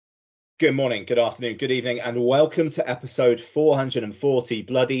Good morning, good afternoon, good evening, and welcome to episode 440,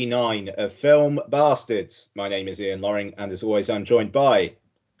 bloody 9 of Film Bastards. My name is Ian Loring, and as always, I'm joined by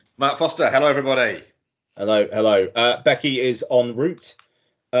Matt Foster. Hello, everybody. Hello. Becky is en route,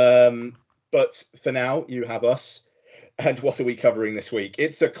 but for now, you have us. And what are we covering this week?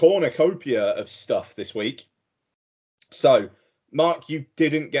 It's a cornucopia of stuff this week. So, Mark, you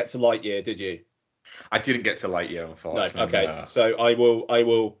didn't get to Lightyear, did you? I didn't get to Lightyear, unfortunately. No. Okay. So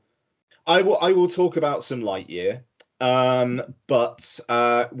I will talk about some Lightyear, but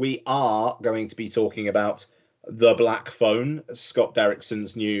we are going to be talking about The Black Phone, Scott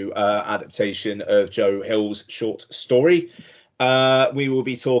Derrickson's new adaptation of Joe Hill's short story. We will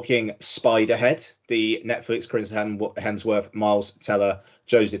be talking Spiderhead, the Netflix Chris Hemsworth, Miles Teller,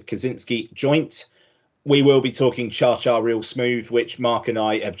 Joseph Kosinski joint. We will be talking Cha Cha Real Smooth, which Mark and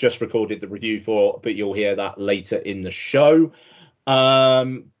I have just recorded the review for, but you'll hear that later in the show.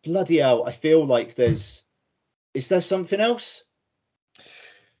 Bloody hell, I feel like is there something else?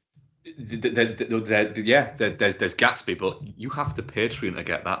 There's Gatsby, but you have the Patreon to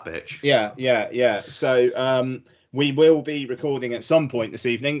get that, bitch. Yeah. So we will be recording at some point this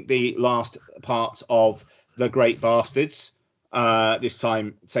evening the last part of The Great Bastards. This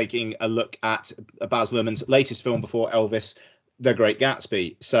time taking a look at Baz Luhrmann's latest film before Elvis, The Great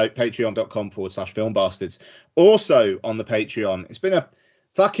Gatsby. So patreon.com/filmbastards. Also on the Patreon, it's been a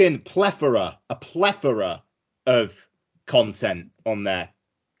fucking plethora of content on there.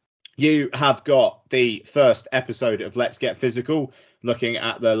 You have got the first episode of Let's Get Physical, looking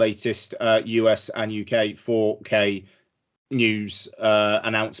at the latest US and UK 4K news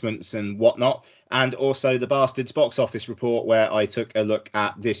announcements and whatnot, and also the Bastards box office report, where I took a look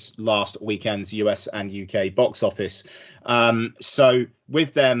at this last weekend's US and UK box office. So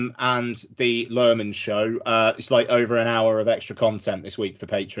with them and the Luhrmann show, it's like over an hour of extra content this week for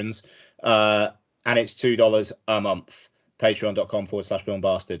patrons, and it's $2 a month.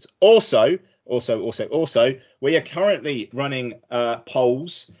 Patreon.com/filmbastards. Also, we are currently running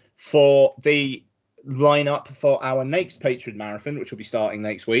polls for the lineup for our next Patreon marathon, which will be starting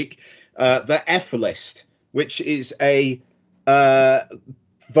next week. The F list, which is a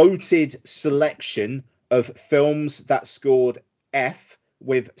voted selection of films that scored F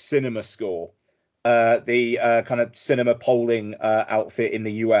with CinemaScore, the kind of cinema polling outfit in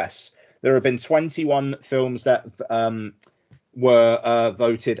the US. There have been 21 films that were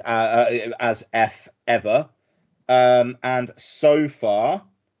voted as F ever, and so far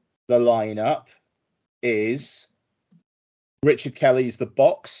the lineup is Richard Kelly's The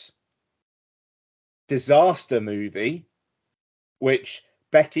Box, Disaster Movie, which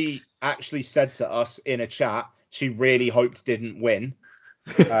Becky actually said to us in a chat she really hoped didn't win.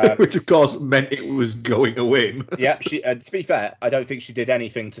 Which of course meant it was going to win. Yeah, she. To be fair, I don't think she did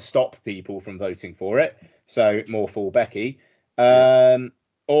anything to stop people from voting for it, so more for Becky.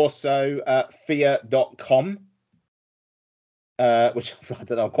 Also, Fear.com, which I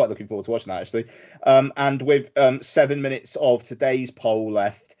don't know, I'm quite looking forward to watching that actually. And with 7 minutes of today's poll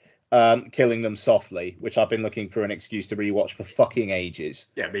left, Killing Them Softly, which I've been looking for an excuse to rewatch for fucking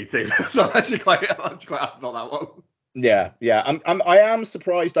ages. Yeah, me too. So I'm actually quite happy about that one. Yeah. I am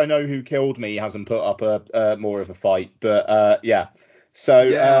surprised I Know Who Killed Me hasn't put up a more of a fight, but yeah. So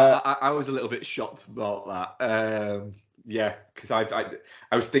yeah, I was a little bit shocked about that. Yeah, because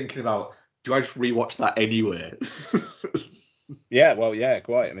I was thinking about, do I just rewatch that anyway? Yeah, well, yeah,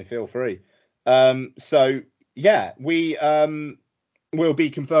 quite. I mean, feel free. So yeah, we will be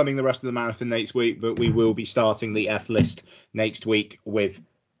confirming the rest of the marathon next week, but we will be starting the F list next week with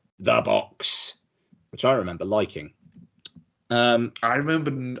The Box, which I remember liking. I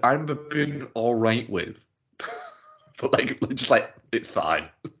remember being all right with, but like it's fine.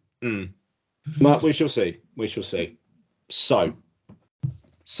 But we shall see. So.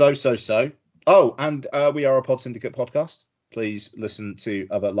 Oh, and we are a Pod Syndicate podcast. Please listen to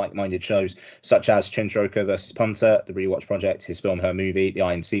other like-minded shows such as Chinchroker vs. Punter, The Rewatch Project, His Film, Her Movie, The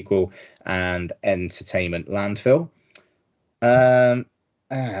Iron Sequel, and Entertainment Landfill. And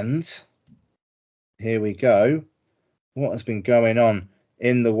here we go. What has been going on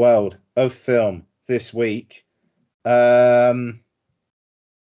in the world of film this week? I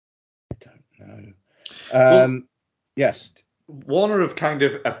don't know. Yes. Warner have kind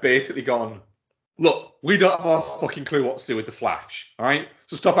of basically gone, look, we don't have a fucking clue what to do with The Flash, all right?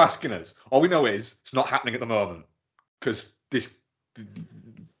 So stop asking us. All we know is it's not happening at the moment because they're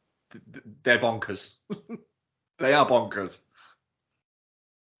bonkers. They are bonkers.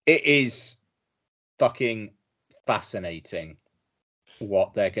 It is fucking fascinating.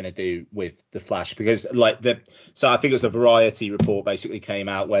 what they're going to do with the Flash, because so I think it was a Variety report basically came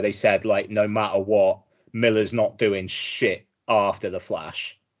out where they said, like, no matter what, Miller's not doing shit after the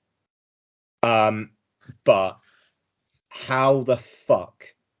Flash. But how the fuck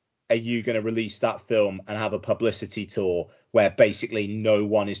are you going to release that film and have a publicity tour where basically no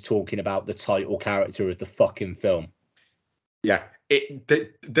one is talking about the title character of the fucking film? Yeah,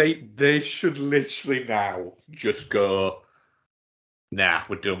 they should literally now just go, nah,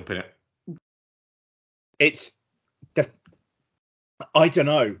 we're dumping it. It's I don't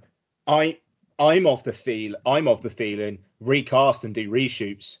know. I'm of the feeling recast and do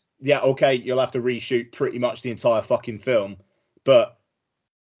reshoots. Yeah, okay, you'll have to reshoot pretty much the entire fucking film, but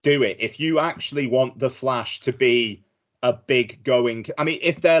do it. If you actually want the Flash to be a big going, I mean,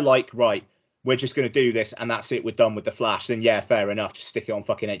 if they're like, right, we're just going to do this and that's it, we're done with the Flash, then yeah, fair enough, just stick it on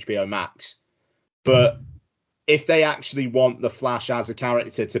fucking HBO Max. But if they actually want the Flash as a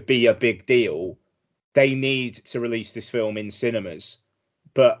character to be a big deal, they need to release this film in cinemas.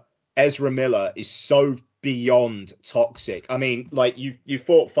 But Ezra Miller is so beyond toxic. I mean, like, you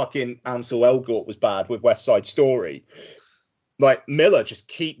thought fucking Ansel Elgort was bad with West Side Story. Like, Miller just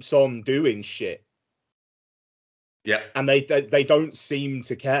keeps on doing shit. Yeah. And they don't seem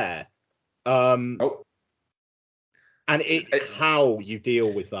to care. And how you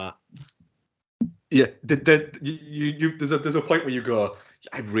deal with that. Yeah, there's a point where you go,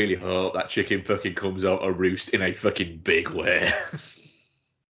 I really hope that chicken fucking comes out a roost in a fucking big way.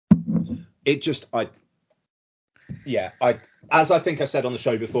 As I think I said on the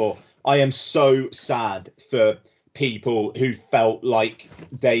show before, I am so sad for people who felt like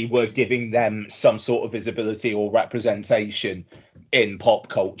they were giving them some sort of visibility or representation in pop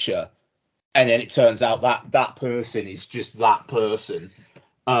culture, and then it turns out that that person is just that person.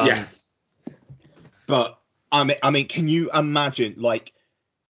 Yeah. But I mean, can you imagine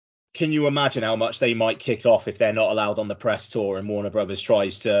how much they might kick off if they're not allowed on the press tour and Warner Brothers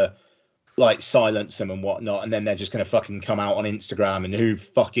tries to like silence them and whatnot, and then they're just going to fucking come out on Instagram and who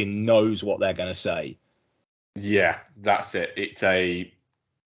fucking knows what they're going to say. Yeah, that's it.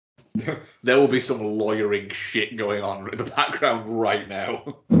 There will be some lawyering shit going on in the background right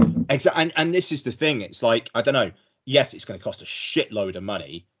now. Exactly. And this is the thing. It's like, I don't know. Yes, it's going to cost a shitload of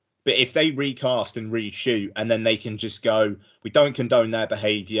money, but if they recast and reshoot and then they can just go, we don't condone their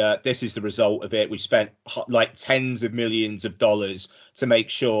behavior. This is the result of it. We spent like tens of millions of dollars to make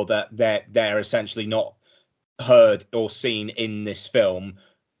sure that they're essentially not heard or seen in this film.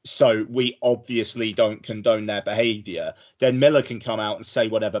 So we obviously don't condone their behavior. Then Miller can come out and say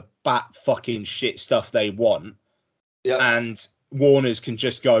whatever bat fucking shit stuff they want. Yeah. And Warner's can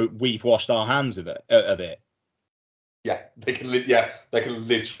just go, we've washed our hands of it. Yeah, they can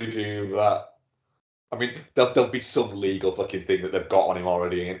literally do that. I mean, there'll be some legal fucking thing that they've got on him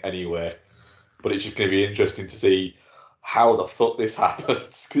already anyway, but it's just going to be interesting to see how the fuck this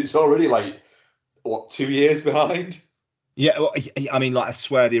happens, because it's already like, what, 2 years behind? Yeah, well, I mean, like, I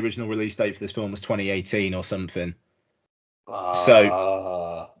swear the original release date for this film was 2018 or something.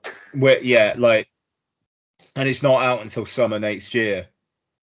 So, like, and it's not out until summer next year.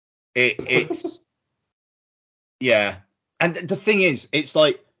 It's yeah. And the thing is, it's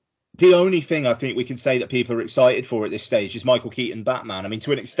like the only thing I think we can say that people are excited for at this stage is Michael Keaton Batman. I mean,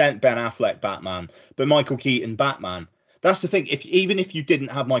 to an extent, Ben Affleck Batman, but Michael Keaton Batman. That's the thing. Even if you didn't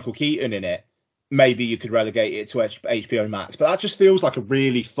have Michael Keaton in it, maybe you could relegate it to HBO Max. But that just feels like a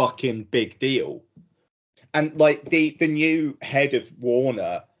really fucking big deal. And like the new head of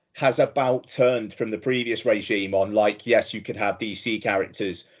Warner has about turned from the previous regime on, like, yes, you could have DC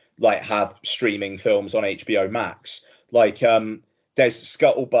characters like have streaming films on HBO Max. Like there's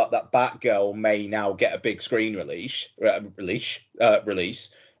scuttlebutt that Batgirl may now get a big screen release.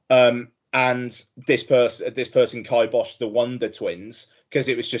 And this person kiboshed the Wonder Twins because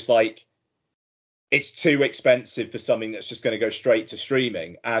it was just like, it's too expensive for something that's just going to go straight to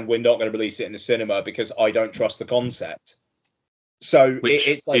streaming, and we're not going to release it in the cinema because I don't trust the concept. So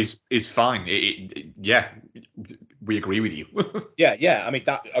it's like, is fine. Yeah, we agree with you. yeah. I mean,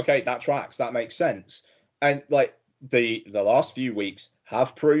 that tracks. That makes sense. And like the last few weeks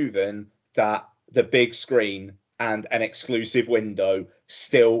have proven that the big screen and an exclusive window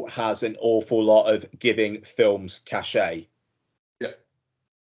still has an awful lot of giving films cachet. Yeah.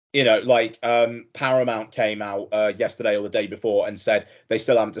 You know, like Paramount came out yesterday or the day before and said they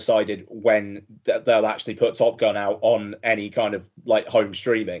still haven't decided when they'll actually put Top Gun out on any kind of like home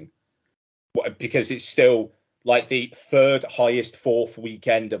streaming, because it's still like the third highest fourth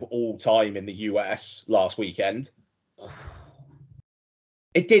weekend of all time in the US last weekend.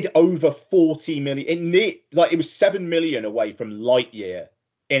 It did over 40 million. It was 7 million away from Lightyear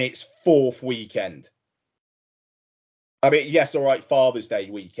in its fourth weekend. I mean, yes, all right, Father's Day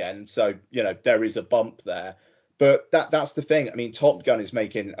weekend, so there is a bump there. But that's the thing. I mean, Top Gun is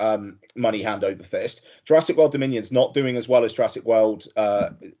making money hand over fist. Jurassic World Dominion's not doing as well as Jurassic World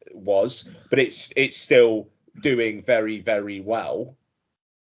was, but it's still doing very, very well.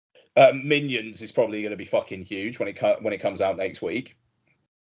 Minions is probably going to be fucking huge when it comes out next week.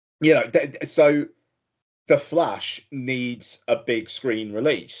 So The Flash needs a big screen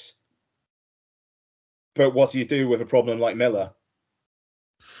release. But what do you do with a problem like Miller?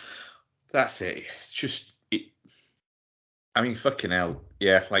 That's it. It's just, I mean, fucking hell.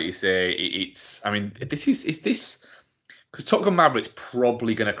 Yeah, like you say, it's. I mean, is this because Top Gun Maverick's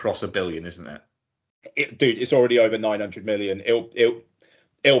probably going to cross $1 billion, isn't it? Dude, it's already over 900 million.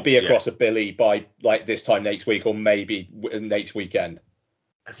 It'll be across $1 billion by like this time next week or maybe next weekend.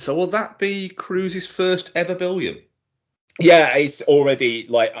 So will that be Cruise's first ever billion? Yeah, it's already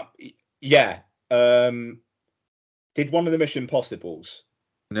like yeah. Did one of the Mission Possibles?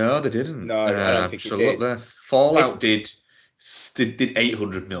 No, they didn't. No, I don't think it did. Look there. Fallout did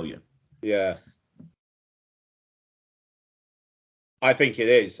 800 million. Yeah. I think it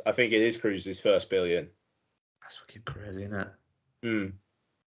is. I think it is Cruise's first billion. That's fucking crazy, isn't it? Mm.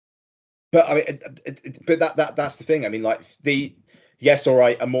 But I mean, that's the thing. I mean, like yes, all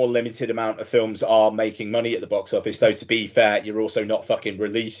right, a more limited amount of films are making money at the box office. Though to be fair, you're also not fucking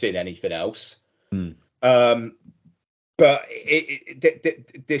releasing anything else. Mm. But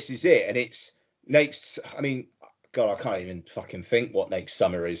this is it, and it's next. I mean, God, I can't even fucking think what next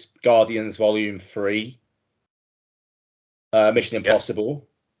summer is. Guardians Volume 3. Mission Impossible.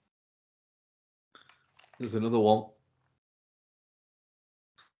 There's another one.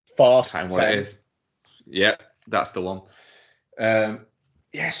 Fast Time 10. what it is. Yeah, that's the one. So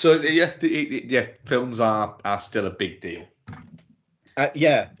films are still a big deal.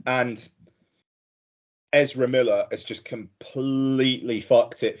 And Ezra Miller has just completely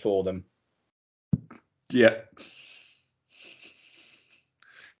fucked it for them. Yeah.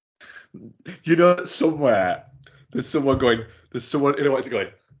 Somewhere there's someone going,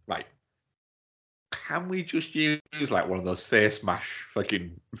 right, can we just use like one of those face mash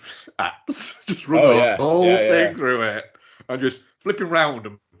fucking apps? Just run the whole thing through it and just flip him round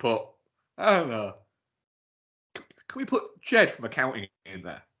and put, I don't know. Can we put Jed from accounting in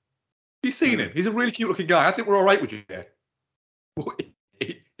there? You've seen him. He's a really cute looking guy. I think we're all right with Jed.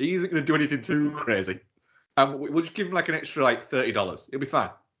 He isn't going to do anything too crazy. We'll just give him like an extra like $30. It'll be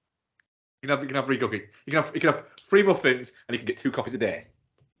fine. You can have free cookies. You can have free muffins, and you can get 2 coffees a day.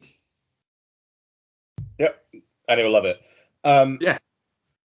 Yep, and he'll love it.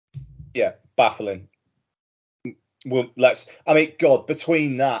 Yeah, baffling. Well, God,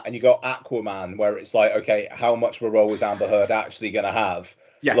 between that and you got Aquaman, where it's like, okay, how much of a role is Amber Heard actually going to have?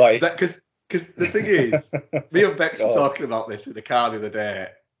 Yeah, like, because the thing is, me and Bex were talking about this in the car the other day.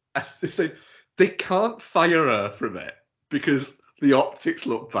 And they said they can't fire her from it because the optics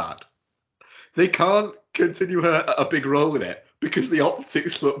look bad. They can't continue her a big role in it because the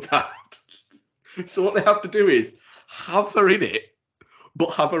optics look bad. So what they have to do is have her in it,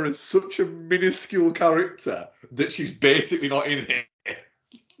 but have her as such a minuscule character that she's basically not in it.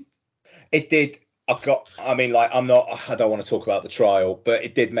 It did. I don't want to talk about the trial, but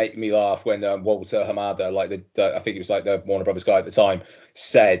it did make me laugh when Walter Hamada, like I think it was like the Warner Brothers guy at the time,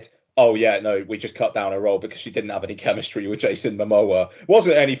 said, "Oh yeah, no, we just cut down her role because she didn't have any chemistry with Jason Momoa. It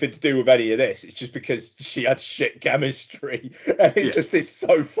wasn't anything to do with any of this. It's just because she had shit chemistry, and it just is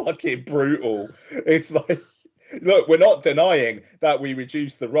so fucking brutal. It's like." Look, we're not denying that we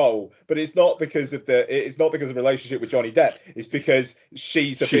reduced the role, but it's not because of the relationship with Johnny Depp. It's because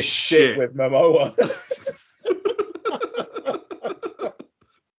she's a bit shit with Momoa.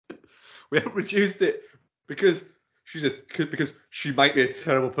 We haven't reduced it because because she might be a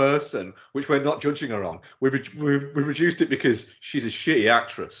terrible person, which we're not judging her on. We've reduced it because she's a shitty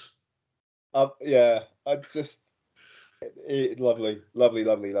actress. Yeah, I'm just lovely.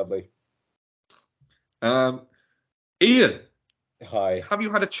 Ian, hi. Have you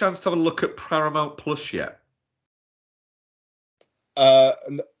had a chance to have a look at Paramount Plus yet? Have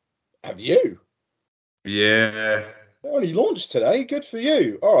you? Yeah. It only launched today. Good for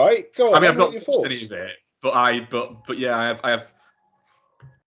you. All right, go on. I mean, I've not watched any of it, but yeah, I have.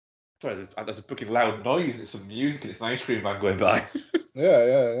 Sorry, there's a fucking loud noise. It's some music and it's an ice cream man going by.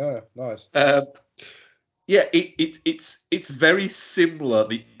 Yeah. Nice. Yeah, it's very similar,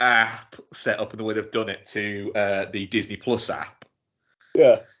 the app setup and the way they've done it, to the Disney Plus app.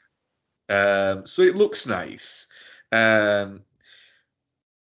 Yeah. So it looks nice.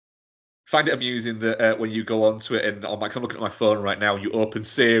 find it amusing that when you go onto it and I'm looking at my phone right now, you open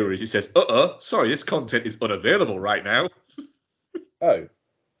series, it says, sorry, this content is unavailable right now. Oh.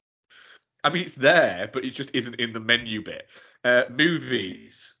 I mean, it's there, but it just isn't in the menu bit.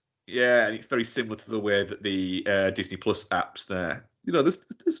 Movies. Yeah, and it's very similar to the way that the Disney Plus app's there. There's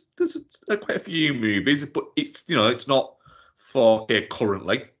quite a few movies, but it's not 4K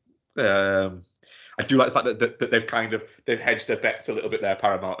currently. I do like the fact that they've hedged their bets a little bit there,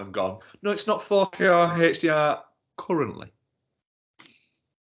 Paramount, and gone, no, it's not 4K or HDR currently.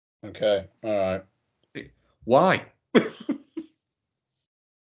 Okay, all right. Why?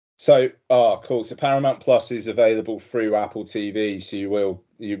 So, cool. So Paramount Plus is available through Apple TV, so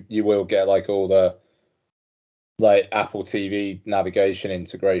you will get like all the like Apple TV navigation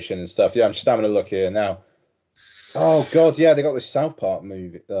integration and stuff. Yeah, I'm just having a look here now. Oh God, yeah, they got this South Park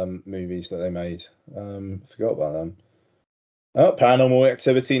movies that they made. Forgot about them. Oh, Paranormal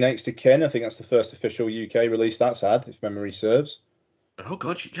Activity: Next of Kin. I think that's the first official UK release that's had, if memory serves. Oh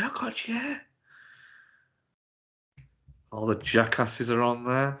God, yeah. All the jackasses are on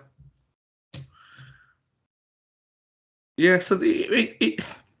there. Yeah, so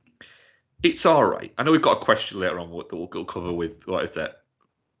it's all right. I know we've got a question later on that we'll cover with, what is that?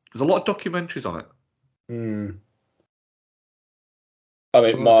 There's a lot of documentaries on it. I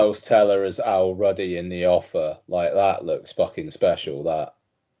mean, Miles Teller as Al Ruddy in The Offer, like that looks fucking special. That.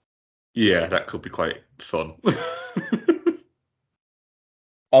 Yeah, that could be quite fun.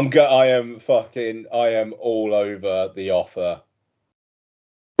 I am all over The Offer.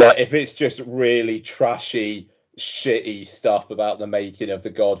 But if it's just really trashy, shitty stuff about the making of The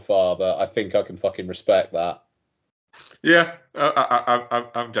Godfather, I think I can fucking respect that. Yeah,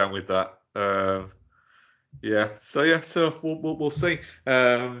 I'm down with that. So we'll see.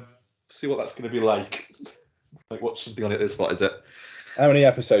 See what that's going to be like. Like, watch something on it. What is it? How many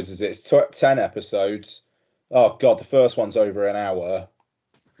episodes is it? It's 10 episodes. Oh God, the first one's over an hour.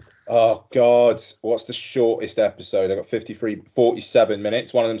 Oh God, what's the shortest episode? I got 47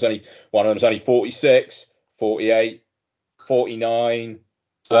 minutes. One of them's only 46, 48, 49.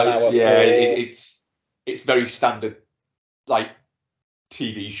 1 hour. Yeah, it's very standard, like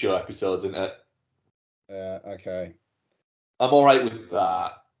TV show episodes, isn't it? Yeah. Okay. I'm all right with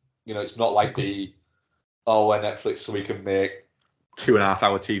that. It's not like we're Netflix, so we can make 2.5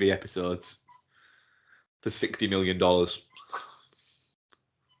 hour TV episodes for $60 million. Oh,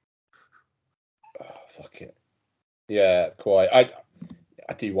 fuck it. Yeah, quite. I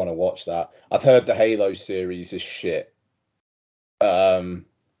do want to watch that. I've heard the Halo series is shit.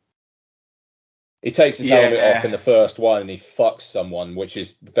 He takes his helmet off in the first one and he fucks someone, which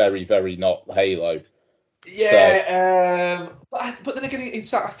is very, very not Halo. Yeah, but then again,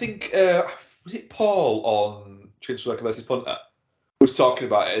 I think was it Paul on Chin Striker versus Punter was talking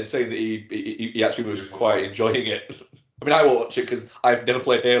about it and saying that he actually was quite enjoying it. I mean, I won't watch it because I've never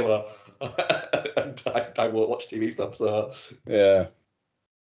played Halo and I won't watch TV stuff. So yeah,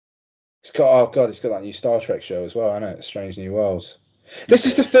 it's got that new Star Trek show as well, hasn't it? Strange New Worlds. This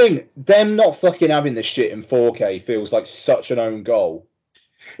is the thing. Them not fucking having this shit in 4K feels like such an own goal.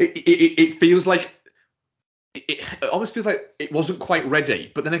 It feels like. It almost feels like it wasn't quite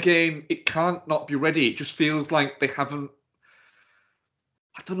ready, but then again, it can't not be ready. It just feels like they haven't.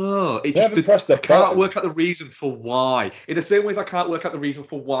 I don't know. I can't work out the reason for why. In the same way as I can't work out the reason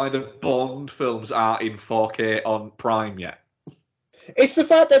for why the Bond films are in 4K on Prime yet. It's the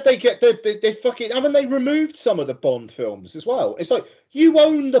fact that they fucking haven't they removed some of the Bond films as well. It's like you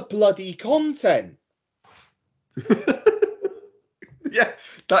own the bloody content. Yeah,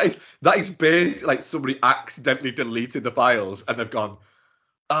 that is basically like somebody accidentally deleted the files and they've gone,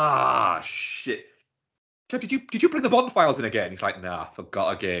 shit. Kev, did you bring the Bond files in again? He's like, nah, I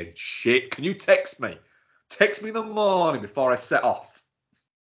forgot again. Shit, can you text me? Text me in the morning before I set off.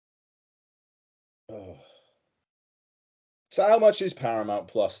 Oh. So how much is Paramount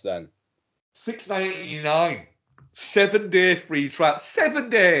Plus then? $6.99. 7-day free trial. 7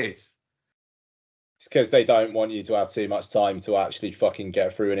 days. It's because they don't want you to have too much time to actually fucking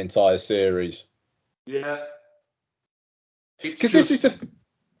get through an entire series. Yeah. Because this is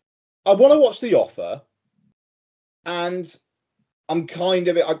I want to watch The Offer, and I'm kind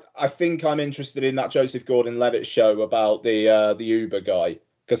of I think I'm interested in that Joseph Gordon-Levitt show about the Uber guy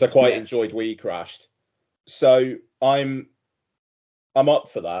because I quite enjoyed We Crashed. So I'm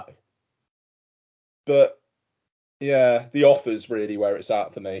up for that. But yeah, The Offer's really where it's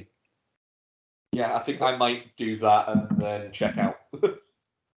at for me. Yeah, I think I might do that and then check out.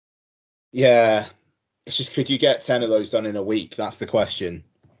 Yeah. It's just, could you get 10 of those done in a week? That's the question.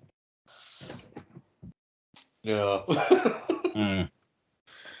 No.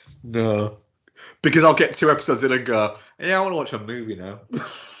 No. Because I'll get 2 episodes in and go, yeah, I want to watch a movie now.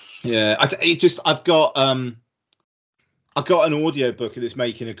 Yeah, I got an audio book and it's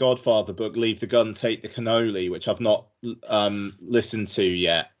making a Godfather book, Leave the Gun, Take the Cannoli, which I've not listened to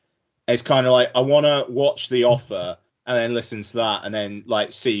yet. It's kind of like I want to watch The Offer and then listen to that and then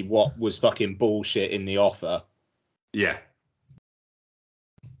like see what was fucking bullshit in The Offer. Yeah.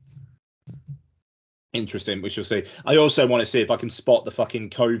 Interesting, we shall see. I also want to see if I can spot the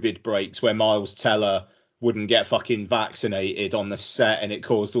fucking COVID breaks where Miles Teller wouldn't get fucking vaccinated on the set and it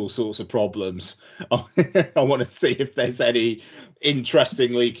caused all sorts of problems. I want to see if there's any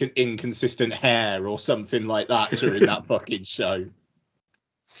interestingly inconsistent hair or something like that during that fucking show.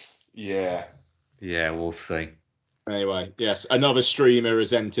 Yeah. Yeah, we'll see. Anyway, yes, another streamer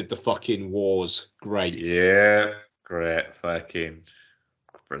has entered the fucking wars. Great. Yeah. Great. Fucking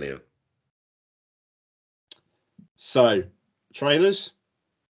brilliant. So, trailers?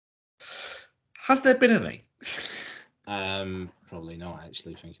 Has there been any? Probably not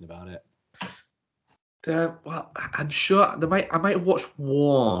actually thinking about it. Well, I'm sure I might have watched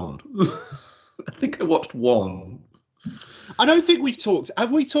one. I think I watched one. I don't think we've talked.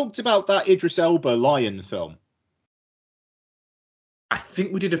 Have we talked about that Idris Elba Lion film? I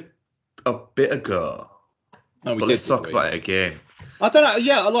think we did a bit ago. No, we but did. Let's talk about it again. I don't know.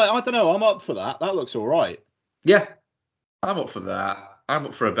 Yeah, I don't know. I'm up for that. That looks all right. Yeah, I'm up for that. I'm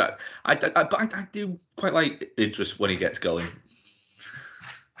up for a bet. But I do quite like Idris when he gets going.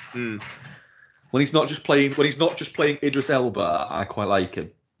 Mm. When he's not just playing Idris Elba, I quite like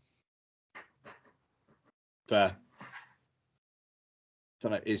him. Fair.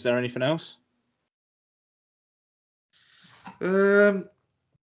 Don't know. Is there anything else? The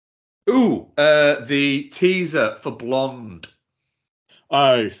teaser for Blonde.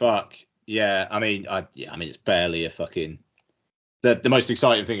 Oh fuck. Yeah. I mean, it's barely a fucking. The most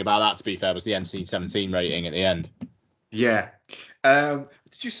exciting thing about that, to be fair, was the NC-17 rating at the end. Yeah. Did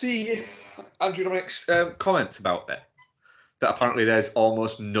you see Andrew Dominic's comments about it? That apparently there's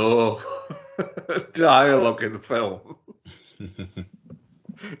almost no dialogue in the film.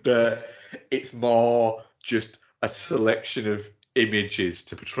 That it's more just a selection of images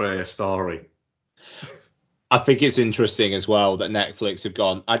to portray a story. I think it's interesting as well that Netflix have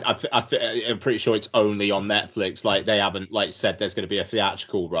gone. I'm pretty sure it's only on Netflix. Like they haven't like said there's going to be a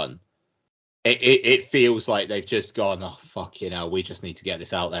theatrical run. It feels like they've just gone, oh fucking hell, we just need to get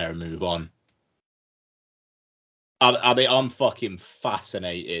this out there and move on. I mean, I'm fucking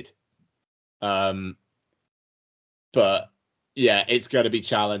fascinated. But yeah, it's going to be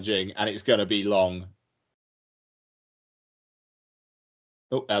challenging and it's going to be long.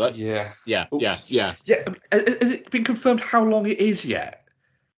 Oh, hello. Yeah. Yeah. Oops. Yeah. Yeah. Yeah. Has it been confirmed how long it is yet?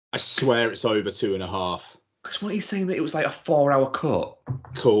 I swear it's over 2.5. Because what he's saying that it was like a 4-hour cut.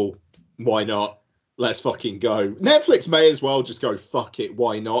 Cool. Why not? Let's fucking go. Netflix may as well just go, fuck it,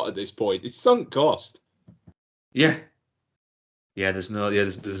 why not at this point? It's sunk cost. Yeah. Yeah, there's no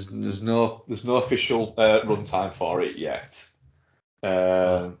official runtime for it yet.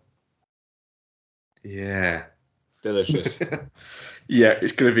 Yeah. Delicious. Yeah,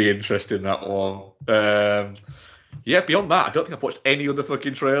 it's going to be interesting, that one. Yeah, beyond that, I don't think I've watched any other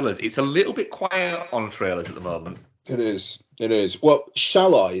fucking trailers. It's a little bit quiet on trailers at the moment. It is. Well,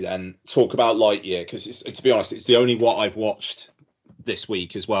 shall I then talk about Lightyear? Because to be honest, it's the only what I've watched this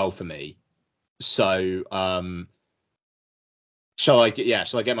week as well for me. So, shall I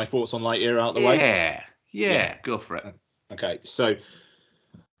get my thoughts on Lightyear out of the way? Yeah, go for it. Okay, so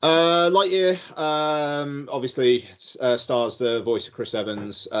Lightyear obviously stars the voice of Chris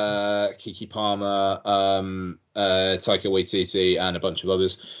Evans, Keke Palmer, Taika Waititi, and a bunch of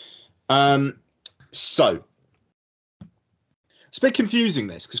others. So it's a bit confusing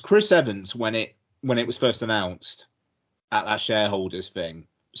this because Chris Evans, when it was first announced at that shareholders thing,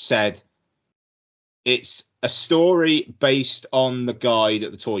 said it's a story based on the guy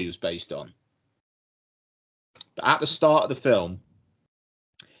that the toy was based on. But at the start of the film,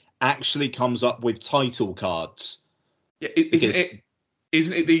 actually comes up with title cards. Yeah, isn't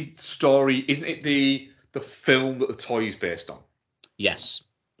it the story? Isn't it the film that the toy is based on? Yes.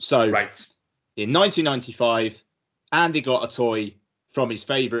 So right. In 1995, Andy got a toy from his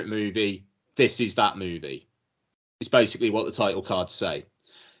favourite movie. This is that movie. It's basically what the title cards say.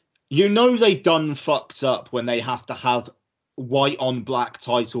 You know they done fucked up when they have to have white on black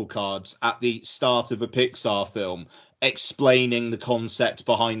title cards at the start of a Pixar film explaining the concept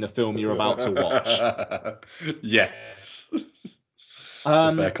behind the film you're about to watch. Yes. It's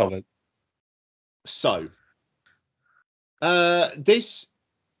a fair comment. So, this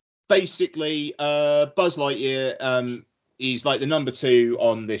basically, Buzz Lightyear he's like the number 2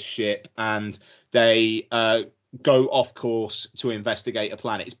 on this ship, and they go off course to investigate a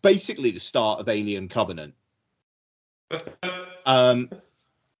planet. It's basically the start of Alien Covenant.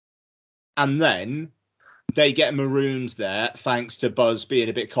 And then they get marooned there, thanks to Buzz being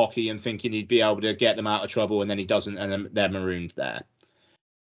a bit cocky and thinking he'd be able to get them out of trouble, and then he doesn't, and then they're marooned there.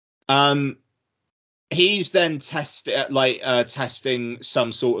 He's then testing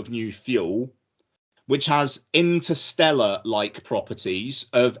some sort of new fuel, which has interstellar-like properties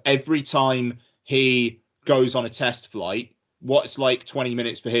of every time he goes on a test flight, what's like 20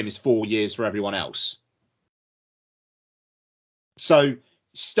 minutes for him is 4 years for everyone else. So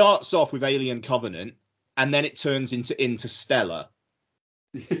starts off with Alien Covenant, and then it turns into Interstellar.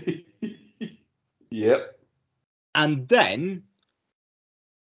 Yep. And then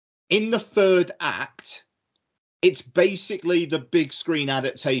in the third act, it's basically the big screen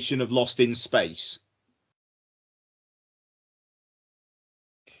adaptation of Lost in Space.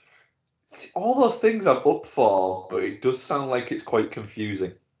 All those things I'm up for, but it does sound like it's quite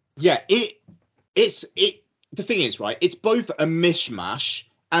confusing. Yeah, it's the thing is, right, it's both a mishmash,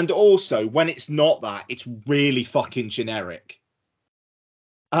 and also when it's not that, it's really fucking generic.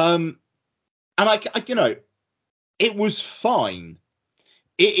 And I you know, it was fine.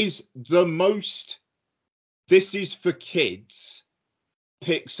 It is the most this is for kids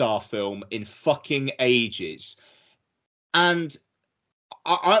Pixar film in fucking ages. And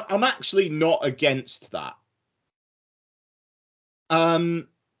I'm actually not against that. But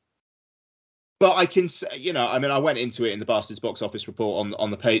I can say, you know, I mean, I went into it in the Bastards box office report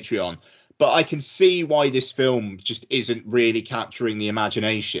on the Patreon, but I can see why this film just isn't really capturing the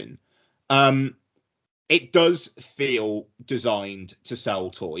imagination. It does feel designed to sell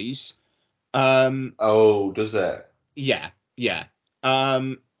toys. Oh, does it? Yeah.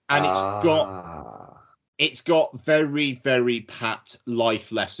 And it's got very, very pat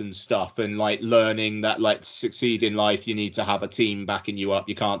life lesson stuff, and like learning that like to succeed in life, you need to have a team backing you up.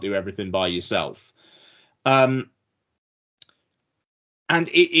 You can't do everything by yourself. And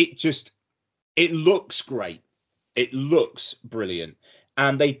it looks great. It looks brilliant.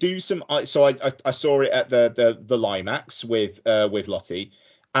 And they do some. So I saw it at the Limax with Lottie,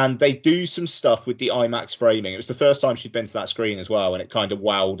 and they do some stuff with the IMAX framing. It was the first time she'd been to that screen as well, and it kind of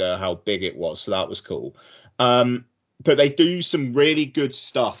wowed her how big it was. So that was cool. But they do some really good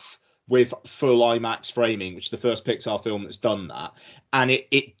stuff with full IMAX framing, which is the first Pixar film that's done that. And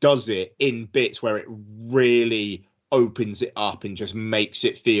it does it in bits where it really opens it up and just makes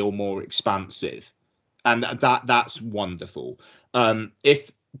it feel more expansive. And that's wonderful.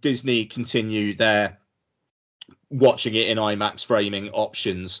 If Disney continue their watching it in IMAX framing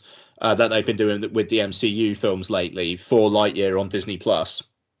options that they've been doing with the MCU films lately for Lightyear on Disney Plus,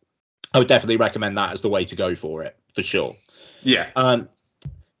 I would definitely recommend that as the way to go for it, for sure. Yeah.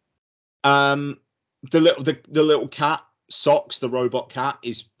 The little cat, Socks, the robot cat,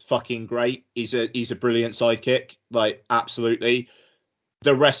 is fucking great. He's a brilliant sidekick, like absolutely.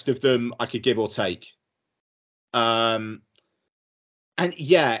 The rest of them I could give or take. And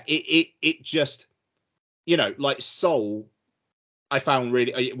yeah, it just, you know, like Soul, I found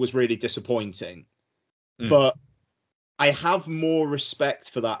it was really disappointing. But I have more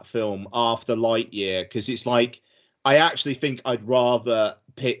respect for that film after Lightyear, because it's like, I actually think I'd rather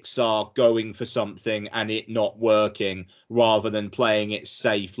Pixar going for something and it not working rather than playing it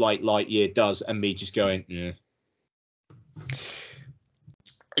safe like Lightyear does and me just going, yeah.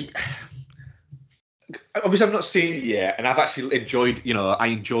 Obviously, I've not seen it yet, and I've actually enjoyed. You know, I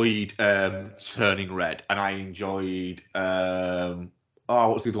enjoyed Turning Red, and I enjoyed.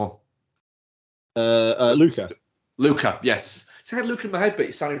 What's the other one? Luca. Luca, yes. So I had Luca in my head, but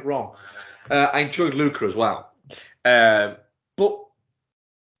it sounded wrong. I enjoyed Luca as well. But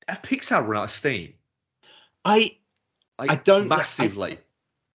have Pixar run out of steam? I don't massively.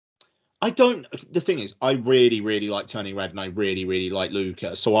 I don't. The thing is, I really, really like Turning Red, and I really, really like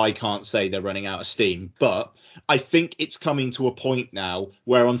Luca. So I can't say they're running out of steam. But I think it's coming to a point now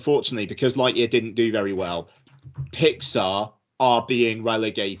where, unfortunately, because Lightyear didn't do very well, Pixar are being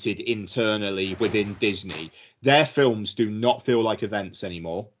relegated internally within Disney. Their films do not feel like events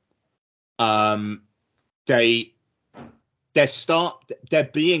anymore. They're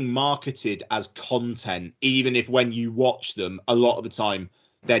being marketed as content, even if when you watch them, a lot of the time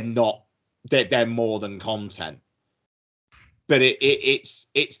they're not. They're more than content. But it's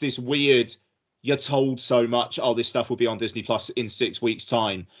this weird. You're told so much. Oh, this stuff will be on Disney Plus in 6 weeks'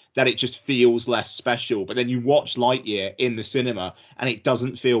 time, that it just feels less special. But then you watch Lightyear in the cinema, and it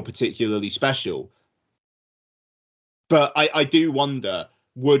doesn't feel particularly special. But I do wonder,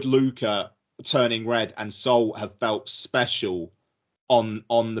 would Luca Turning Red and Soul have felt special on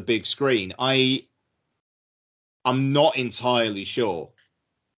the big screen. I'm not entirely sure.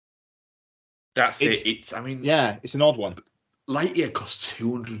 That's it. It's an odd one. Lightyear cost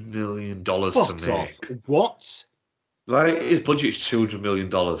 $200 million to Fuck make. off. What? Lightyear's budget is $200 million.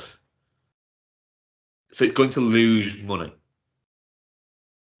 So it's going to lose money.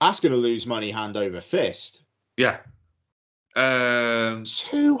 That's going to lose money hand over fist. Yeah.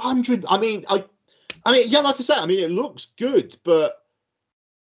 200. I mean, yeah, like I said, I mean, it looks good, but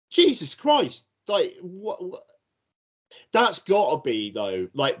Jesus Christ, like what that's got to be though,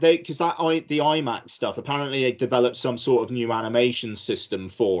 like because the IMAX stuff, apparently they developed some sort of new animation system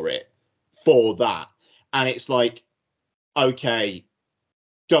for that, and it's like, okay,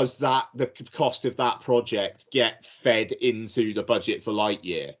 does the cost of that project get fed into the budget for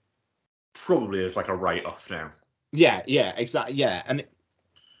Lightyear? Probably as like a write-off now. Yeah, exactly, yeah, and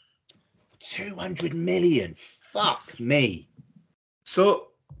 200 million, fuck me. So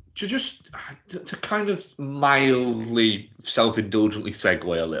to kind of mildly self-indulgently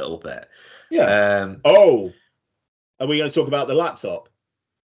segue a little bit. Yeah. Are we going to talk about the laptop?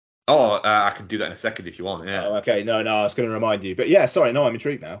 I can do that in a second if you want. Yeah. Oh, okay. No, I was going to remind you, but yeah, sorry. No, I'm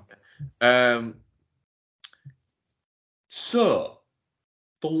intrigued now. So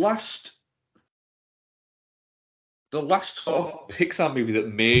the last sort of Pixar movie that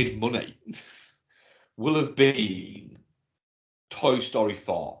made money will have been Toy Story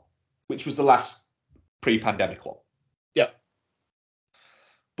 4, which was the last pre-pandemic one. Yeah.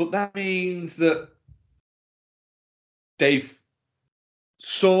 But that means that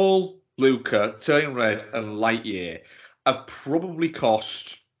Soul, Luca, Turning Red, and Lightyear have probably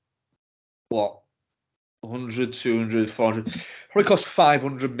cost, what, 100, 200, 400, probably cost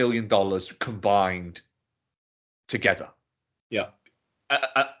 $500 million combined together. Yeah.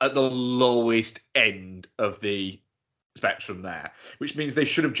 At the lowest end of the spectrum there, which means they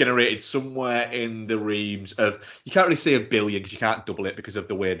should have generated somewhere in the reams of, you can't really say $1 billion because you can't double it because of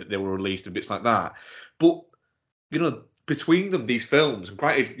the way that they were released and bits like that. But, between them, these films, and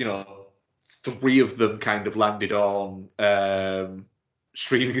granted, 3 of them kind of landed on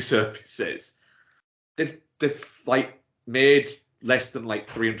streaming services, they've like made less than like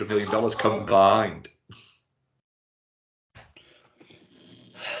 $300 million combined.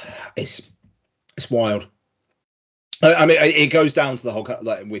 It's wild. I mean, it goes down to the whole,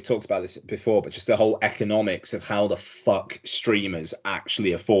 like we've talked about this before, but just the whole economics of how the fuck streamers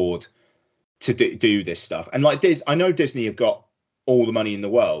actually afford to do this stuff. And like I know Disney have got all the money in the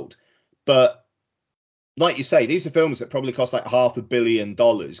world, but like you say, these are films that probably cost like $500 million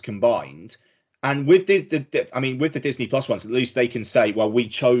combined. And with with the Disney Plus ones, at least they can say, well, we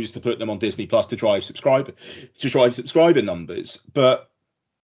chose to put them on Disney Plus to drive subscriber numbers. But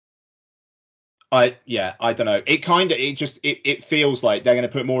I don't know. It feels like they're going to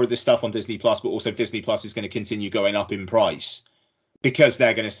put more of this stuff on Disney Plus, but also Disney Plus is going to continue going up in price because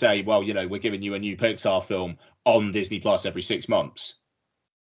they're going to say, well, we're giving you a new Pixar film on Disney Plus every 6 months.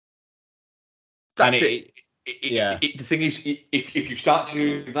 That's it. The thing is, if you start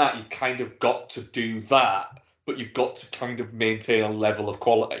doing that, you kind of got to do that, but you've got to kind of maintain a level of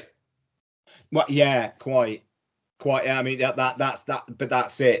quality. Well, yeah, quite. I mean, that's that, but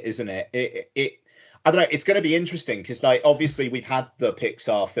that's it, isn't it? I don't know. It's going to be interesting because, like, obviously we've had the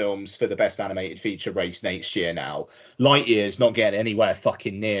Pixar films for the best animated feature race next year now. Lightyear's not getting anywhere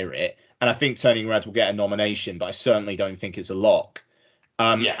fucking near it, and I think Turning Red will get a nomination, but I certainly don't think it's a lock.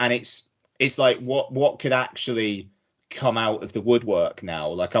 And it's like what could actually come out of the woodwork now?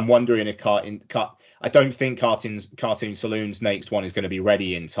 Like, I'm wondering if I don't think Cartoon Saloon's next one is going to be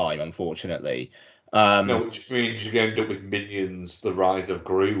ready in time, unfortunately. No, which means you're going to end up with Minions: The Rise of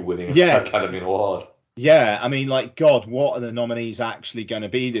Gru winning an Academy Award. Yeah, I mean, like, God, what are the nominees actually going to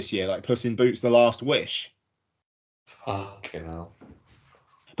be this year? Like Puss in Boots: The Last Wish. Fucking hell.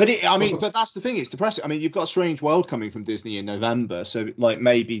 But but that's the thing. It's depressing. I mean, you've got Strange World coming from Disney in November, so like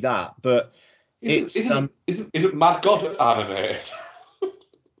maybe that. But isn't Mad God animated?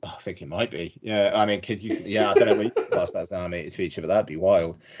 I think it might be. Yeah, I mean, I don't know when you class that as an animated feature, but that'd be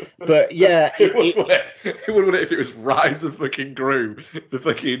wild. But yeah, it would if it was Rise of fucking Gru, the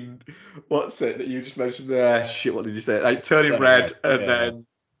fucking what's it that you just mentioned there? Shit, what did you say? Like Turning Red and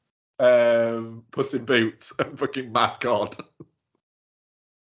then Puss in Boots and fucking Mad God.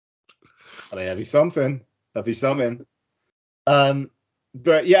 I mean, that'd be something.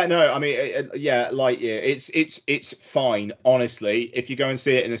 But yeah, no, I mean, Lightyear, it's fine. Honestly, if you go and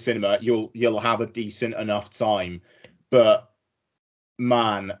see it in the cinema, you'll have a decent enough time. But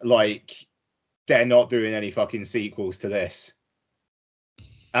man, like, they're not doing any fucking sequels to this,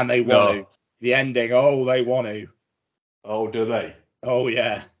 and they want to. The ending. Oh, they want to. Oh, do they? Oh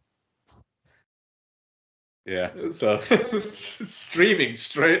yeah. Yeah. So streaming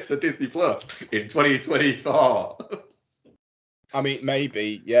straight to Disney Plus in 2024. I mean,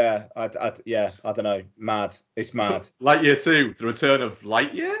 maybe. Yeah. Yeah. I don't know. Mad. It's mad. Lightyear 2, The Return of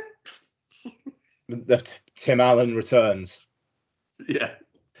Lightyear? Tim Allen returns. Yeah.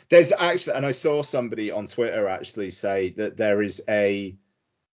 There's actually, and I saw somebody on Twitter actually say that there is a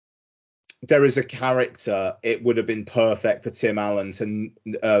character it would have been perfect for Tim Allen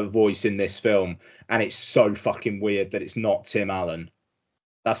to voice in this film, and it's so fucking weird that it's not Tim Allen.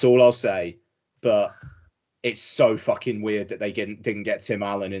 That's all I'll say. But it's so fucking weird that they didn't get Tim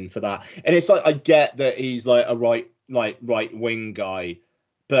Allen in for that. And it's like, I get that he's like a right wing guy,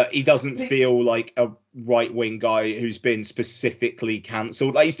 but he doesn't feel like a right wing guy who's been specifically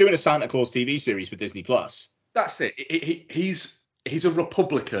cancelled. Like, he's doing a Santa Claus TV series for Disney Plus. That's it. He's a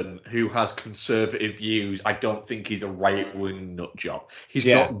Republican who has conservative views. I don't think he's a right wing nut job. He's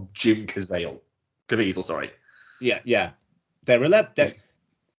not Jim Caviezel, sorry. Yeah. There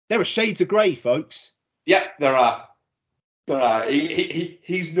are shades of grey, folks. Yeah, there are.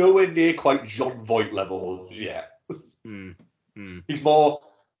 He's nowhere near quite Jon Voight level yet. He's more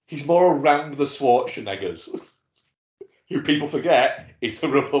around the Schwarzeneggers, who people forget is a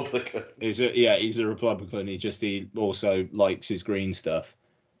Republican. He's a Republican. He also likes his green stuff.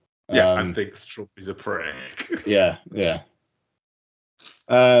 Yeah, and thinks Trump is a prick. Yeah.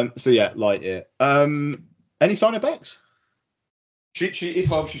 So yeah, Lightyear. Any sign of Bex? She is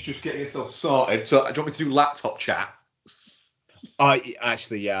home. She's just getting herself sorted. So, do you want me to do laptop chat? I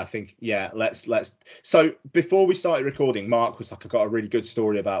think let's. So before we started recording, Mark was like, "I got a really good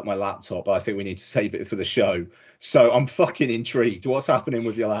story about my laptop, but I think we need to save it for the show." So I'm fucking intrigued. What's happening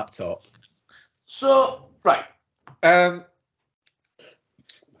with your laptop? So right, I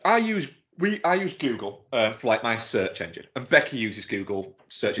use Google for like my search engine, and Becky uses Google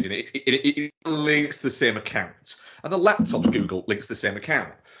search engine. It links the same account, and the laptop's Google links the same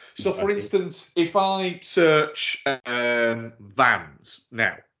account. So, for instance, if I search vans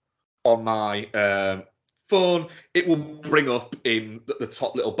now on my phone, it will bring up in the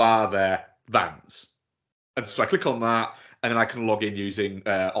top little bar there, vans. And so I click on that, and then I can log in using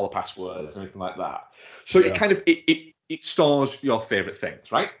all the passwords and anything like that. So it kind of it stores your favorite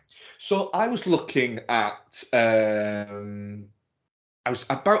things, right? So I was looking at I was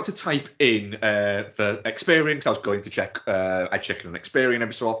about to type in for Experian, because I was going to check. I check in on Experian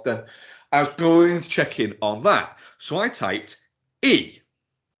every so often. I was going to check in on that, so I typed E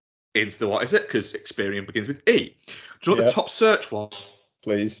into what is it? Because Experian begins with E. Do you know what the top search was?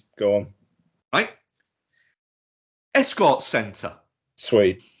 Please go on. Right, Escort Centre.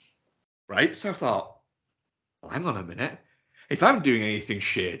 Sweet. Right, so I thought, well, hang on a minute. If I'm doing anything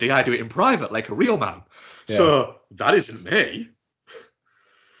shady, I do it in private, like a real man. Yeah. So that isn't me.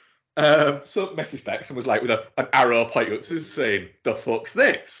 So message back and was like with an arrow pointing up to saying, "The fuck's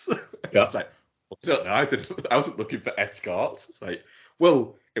this?" Yeah. I was like, well, I don't know. I wasn't looking for escorts. It's like,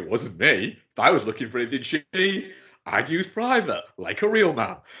 well, it wasn't me. If I was looking for anything shady, I'd use private, like a real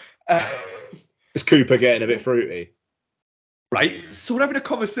man. Is Cooper getting a bit fruity? Right. So we're having a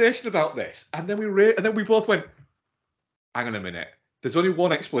conversation about this, and then we both went, hang on a minute. There's only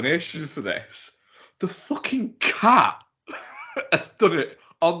one explanation for this. The fucking cat has done it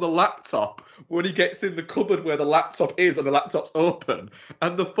on the laptop when he gets in the cupboard where the laptop is and the laptop's open,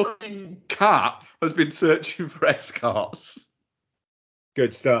 and the fucking cat has been searching for escorts.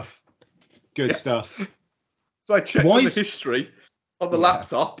 Good stuff. Good stuff. So I checked on the history on the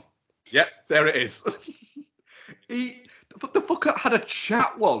laptop. Yep, there it is. The fucker had a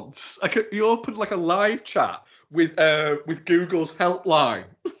chat once. He opened like a live chat with Google's helpline.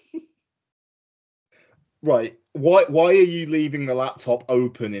 Right. Why are you leaving the laptop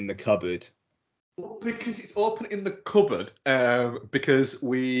open in the cupboard? Well, because it's open in the cupboard. Because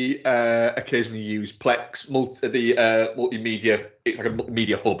we occasionally use Plex, multimedia. It's like a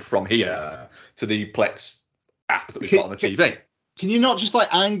multimedia hub from here to the Plex app that we've got on the TV. Can you not just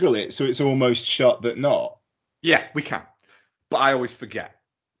like angle it so it's almost shut but not? Yeah, we can. But I always forget.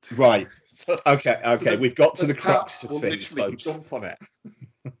 Right. Okay. We've got to the crux of things, folks. Jump on it.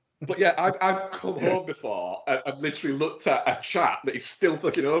 But yeah, I've come home before and literally looked at a chat that is still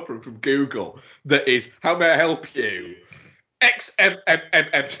fucking open from Google that is, how may I help you?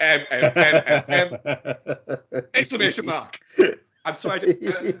 XMMMMMMMM exclamation mark. I'm sorry to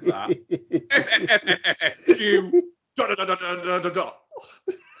edit that. FFFFFQ dot.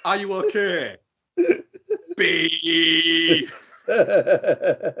 Are you okay? B.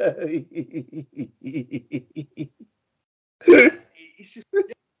 It's just,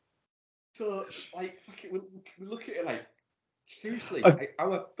 So, like, fucking, we look at it like, seriously, I-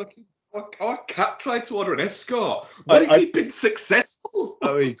 our cat tried to order an escort. What if he'd been successful?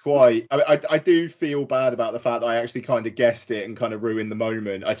 I mean, quite. I do feel bad about the fact that I actually kind of guessed it and kind of ruined the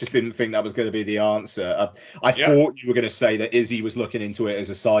moment. I just didn't think that was going to be the answer. I thought you were going to say that Izzy was looking into it as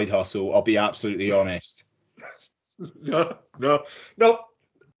a side hustle. I'll be absolutely honest. No, not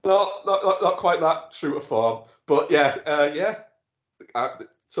quite that true to form. But yeah.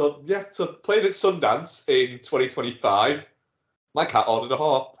 So played at Sundance in 2025. My cat ordered a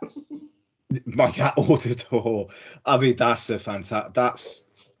whore. My cat ordered a whore. I mean, that's a fantastic. That's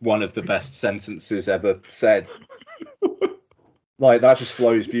one of the best sentences ever said. Like, that just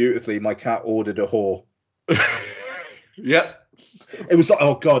flows beautifully. My cat ordered a whore. Yep. It was like,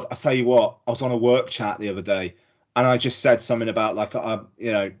 oh God, I tell you what, I was on a work chat the other day, and I just said something about like, I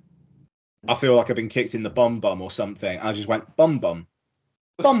feel like I've been kicked in the bum or something. I just went bum bum.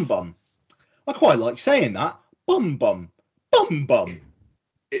 I quite like saying that. Bum bum.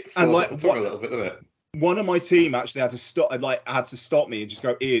 It And flows like, off the tongue a little bit, doesn't it? one of my team actually had to stop. Had to stop me and just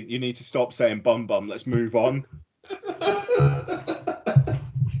go, Ian, you need to stop saying bum. Let's move on.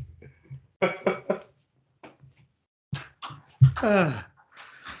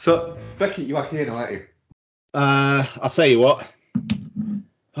 So, Becky, you are here now, aren't you? I'll tell you what.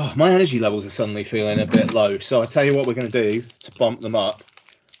 Oh, my energy levels are suddenly feeling a bit low. So I'll tell you what we're going to do to bump them up,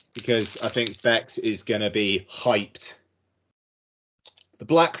 because I think Bex is going to be hyped. The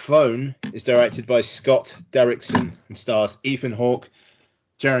Black Phone is directed by Scott Derrickson and stars Ethan Hawke,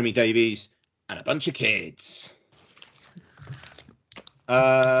 Jeremy Davies, and a bunch of kids.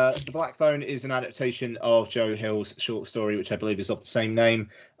 The Black Phone is an adaptation of Joe Hill's short story, which I believe is of the same name.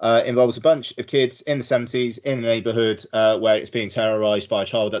 Involves a bunch of kids in the 70s in a neighborhood where it's being terrorized by a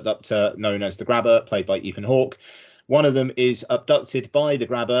child abductor known as the Grabber, played by Ethan Hawke. One of them is abducted by the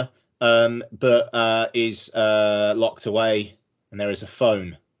Grabber, but is locked away, and there is a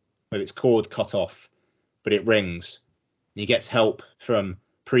phone with its cord cut off, but it rings. He gets help from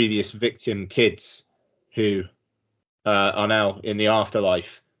previous victim kids who are now in the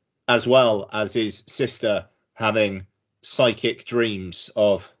afterlife, as well as his sister having psychic dreams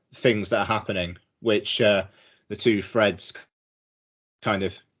of things that are happening, which the two threads kind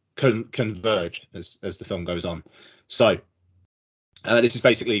of converge as the film goes on. So this is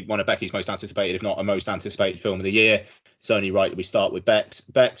basically one of Becky's most anticipated, if not a most anticipated film of the year. It's only right that we start with Bex.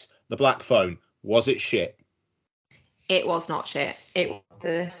 Bex, The Black Phone, was it shit? It was not shit. It was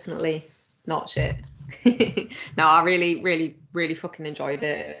definitely not shit. No, I really, really, really fucking enjoyed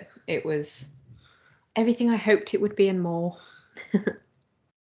it. It was everything I hoped it would be and more.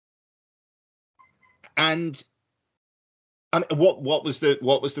 And what was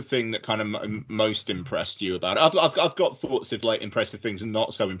the thing that kind of most impressed you about it? I've got thoughts of like impressive things and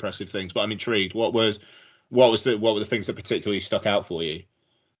not so impressive things, but I'm intrigued. What were the things that particularly stuck out for you?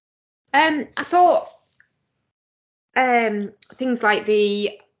 I thought things like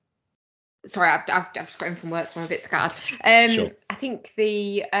the. Sorry, I've just got in from work, so I'm a bit scared. Sure. I think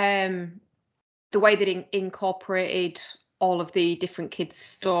the way that it incorporated all of the different kids'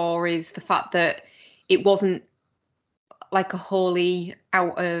 stories, the fact that it wasn't like a wholly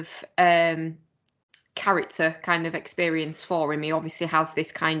out of character kind of experience for him. He obviously has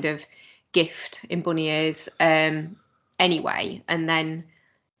this kind of gift in bunny ears anyway, and then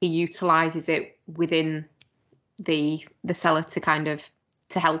he utilizes it within the cellar to kind of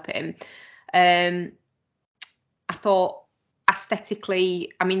to help him. I thought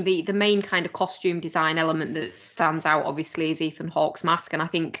aesthetically, I mean, the main kind of costume design element that stands out obviously is Ethan Hawke's mask, and I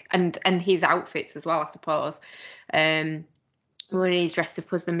think and his outfits as well, I suppose. When he's dressed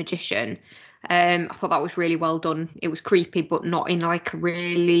up as the magician, I thought that was really well done. It was creepy, but not in like a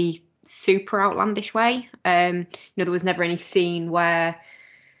really super outlandish way. There was never any scene where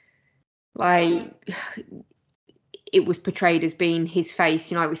like it was portrayed as being his face.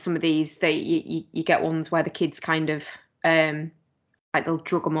 With some of these, you get ones where the kids kind of like they'll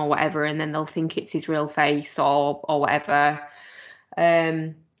drug him or whatever, and then they'll think it's his real face or whatever.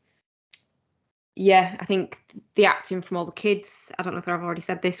 Yeah, I think the acting from all the kids, I don't know if I've already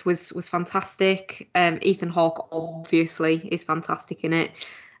said this, was fantastic. Ethan Hawke obviously is fantastic in it.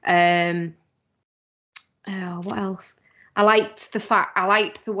 What else? I liked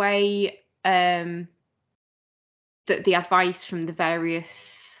the way that the advice from the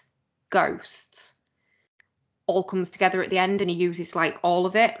various ghosts all comes together at the end, and he uses like all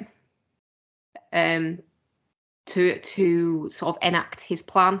of it to sort of enact his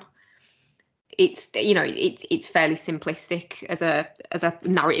plan. It's it's fairly simplistic as a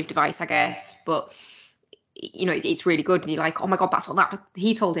narrative device, I guess, but you know, it's really good. And you're like, oh my God, that's what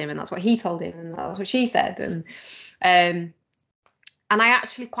he told him, and that's what he told him, and that's what she said. And I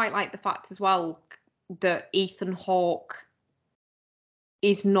actually quite like the fact as well that Ethan Hawke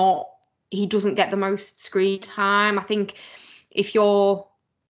he doesn't get the most screen time. I think if you're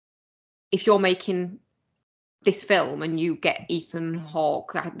making this film and you get Ethan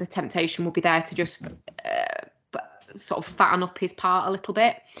Hawke, the temptation will be there to just sort of fatten up his part a little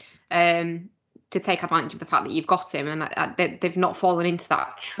bit, to take advantage of the fact that you've got him, and they've not fallen into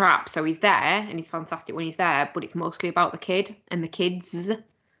that trap. So he's there and he's fantastic when he's there, but it's mostly about the kid and the kids.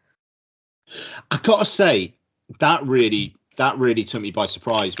 I gotta say, that really took me by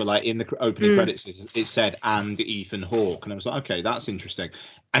surprise. But like in the opening credits, it said "and Ethan Hawke," and I was like, okay, that's interesting.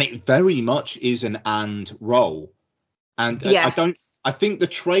 And it very much is an "and" role. And yeah. I think the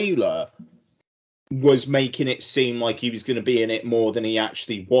trailer was making it seem like he was going to be in it more than he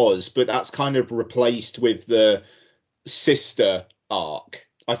actually was, but that's kind of replaced with the sister arc,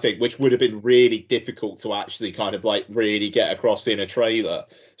 I think, which would have been really difficult to actually kind of like really get across in a trailer.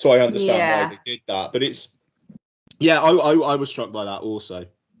 So I understand why they did that, but it's, yeah, I was struck by that also.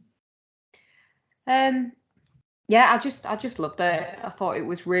 Yeah, I just loved it. I thought it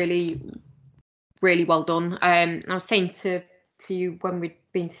was really, really well done. I was saying to you when we'd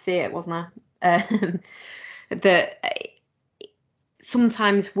been to see it, wasn't I? That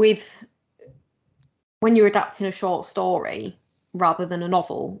sometimes when you're adapting a short story rather than a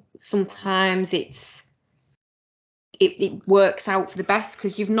novel, sometimes it works out for the best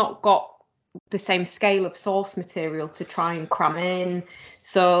because you've not got the same scale of source material to try and cram in.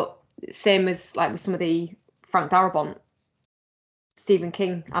 So same as like with some of the Frank Darabont Stephen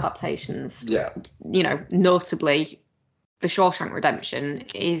King adaptations. Yeah. You know, notably The Shawshank Redemption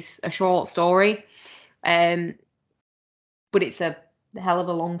is a short story, but it's a hell of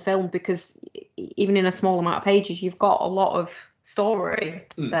a long film because even in a small amount of pages, you've got a lot of story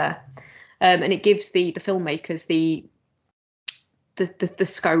there, and it gives the filmmakers the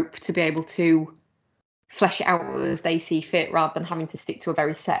scope to be able to flesh it out as they see fit, rather than having to stick to a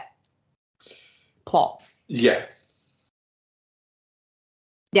very set plot. Yeah.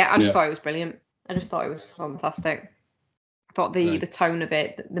 Yeah, I just thought it was brilliant. I just thought it was fantastic. I thought the tone of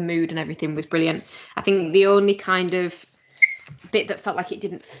it, the mood and everything was brilliant. I think the only kind of bit that felt like it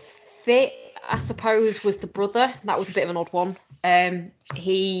didn't fit, I suppose, was the brother. That was a bit of an odd one.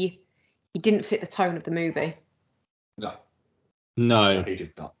 He didn't fit the tone of the movie. No, he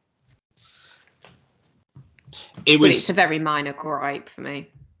did not. But it's a very minor gripe for me.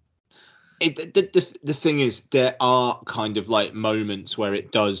 The thing is, there are kind of like moments where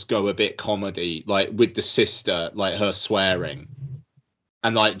it does go a bit comedy, like with the sister, like her swearing,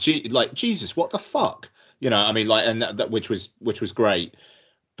 and like Jesus, what the fuck, you know? I mean, like, and that which was great,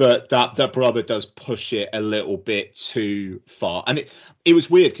 but that brother does push it a little bit too far, and it was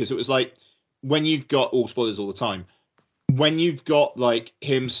weird because it was like when you've got all spoilers all the time. When you've got like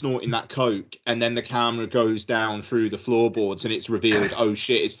him snorting that coke and then the camera goes down through the floorboards and it's revealed, oh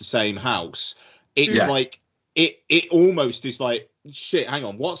shit, it's the same house. It's like it almost is like, shit, hang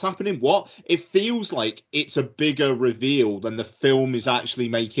on, what's happening? What? It feels like it's a bigger reveal than the film is actually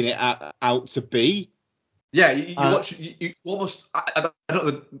making it out to be. Yeah, you watch, you almost, I don't know,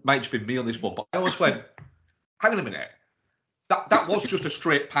 it might just be me on this one, but I almost went, hang on a minute. That was just a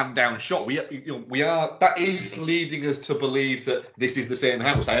straight pan down shot. That is leading us to believe that this is the same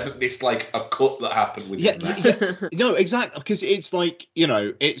house. I haven't missed like a cut that happened with Yeah. No, exactly, because it's like, you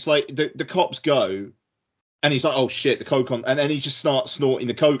know, it's like the cops go and he's like, oh shit, the coke on, and then he just starts snorting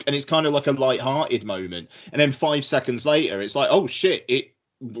the coke, and it's kind of like a light-hearted moment, and then 5 seconds later it's like, oh shit,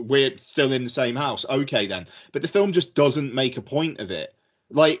 we're still in the same house, okay then. But the film just doesn't make a point of it.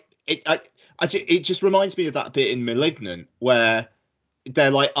 Like it just reminds me of that bit in Malignant where they're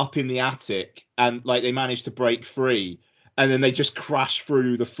like up in the attic and like they manage to break free and then they just crash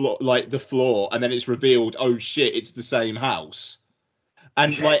through the floor and then it's revealed, oh shit, it's the same house.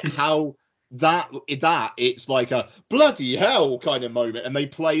 And like how that it's like a bloody hell kind of moment, and they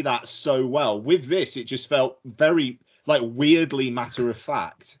play that so well. With this, it just felt very like weirdly matter of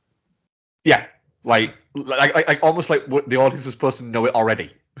fact. Yeah, like almost like the audience was supposed to know it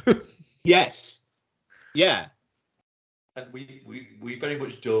already. Yes. Yeah. And we very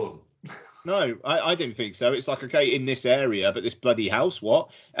much don't. No, I didn't think so. It's like, okay, in this area, but this bloody house,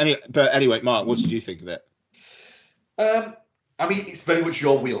 what? Anyway, Mark, what did you think of it? I mean, it's very much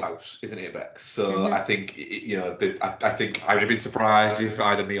your wheelhouse, isn't it, Bex? So I think, I think I would have been surprised if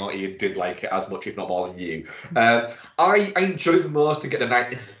either me or Ian did like it as much, if not more than you. I enjoyed the most to get a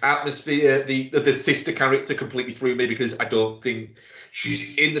nice atmosphere. The sister character completely threw me because I don't think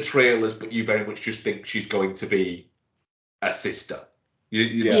she's in the trailers, but you very much just think she's going to be a sister.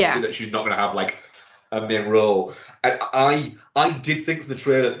 That she's not going to have like a main role. And I did think from the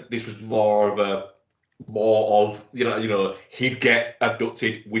trailer that this was more of he'd get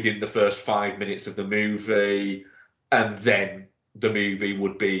abducted within the first 5 minutes of the movie, and then the movie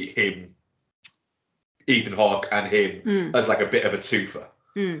would be him, Ethan Hawke, and him as like a bit of a twofer.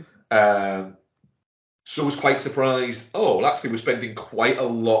 So I was quite surprised. Oh, well, actually, we're spending quite a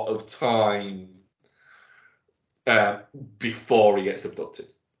lot of time before he gets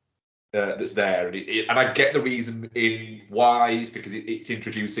abducted. That's there, and I get the reason in why, is because it's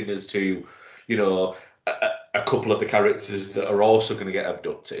introducing us to, a couple of the characters that are also going to get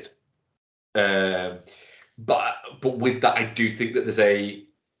abducted. But with that, I do think that there's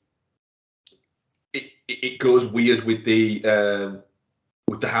it goes weird with the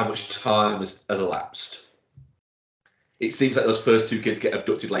how much time has elapsed. It seems like those first two kids get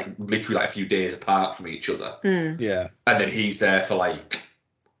abducted like literally like a few days apart from each other. Yeah. And then he's there for like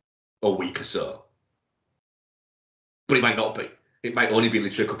a week or so. But it might not be. It might only be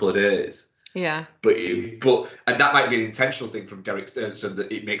literally a couple of days. Yeah. But and that might be an intentional thing from Derek Sternson,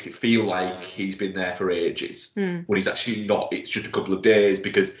 that it makes it feel like he's been there for ages, when he's actually not. It's just a couple of days,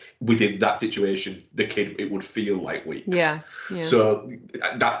 because within that situation, the kid, it would feel like weeks. Yeah. So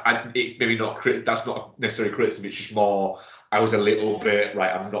it's maybe not. That's not necessarily criticism. It's just more. I was a little bit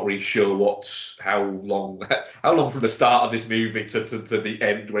right. I'm not really sure how long from the start of this movie to the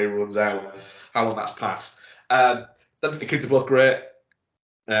end where he runs out, how long that's passed. The kids are both great.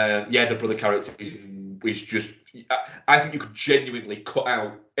 The brother character is just. I think you could genuinely cut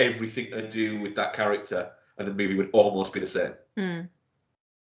out everything to do with that character, and the movie would almost be the same.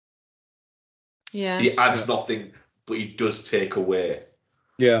 Yeah. He adds nothing, but he does take away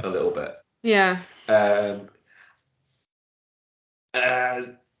a little bit. Yeah.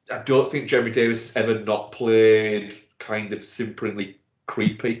 I don't think Jeremy Davis has ever not played kind of simperingly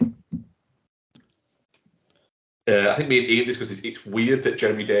creepy. I think me and Ian discussed it's weird that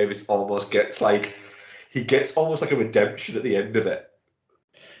Jeremy Davis almost gets like a redemption at the end of it.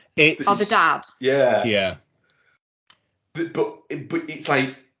 The dad. Yeah. Yeah. But it's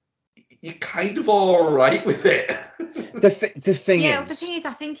like you're kind of all right with it. The thing is,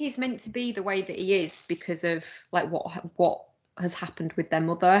 I think he's meant to be the way that he is because of like what has happened with their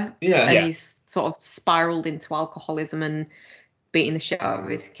mother. And he's sort of spiraled into alcoholism and beating the shit out of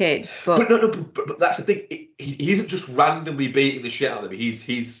his kids. But that's the thing. He isn't just randomly beating the shit out of them.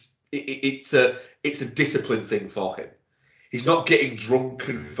 It's a discipline thing for him. He's not getting drunk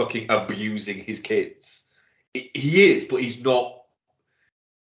and fucking abusing his kids. He is, but he's not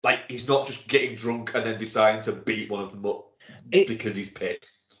just getting drunk and then deciding to beat one of them up because he's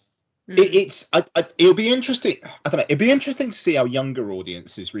pissed. It'll be interesting. I don't know. It'd be interesting to see how younger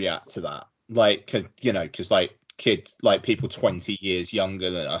audiences react to that. Like, because like kids, like people 20 years younger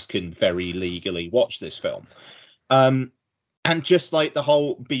than us, can very legally watch this film. And just like the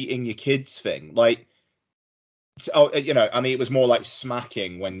whole beating your kids thing, like, it was more like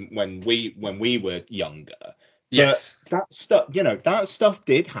smacking when we were younger. Yes. But that stuff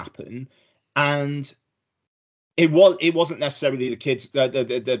did happen, and it wasn't necessarily the kids,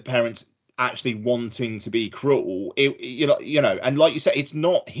 the parents actually wanting to be cruel. And like you said, it's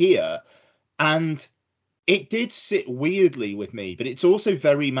not here, and it did sit weirdly with me, but it's also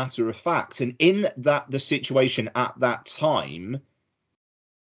very matter of fact. And in the situation at that time,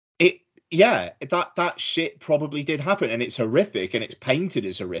 that shit probably did happen, and it's horrific, and it's painted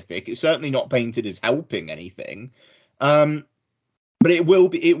as horrific. It's certainly not painted as helping anything. But it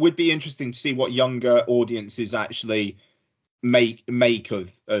would be interesting to see what younger audiences actually make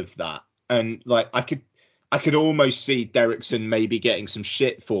of that. And like I could almost see Derrickson maybe getting some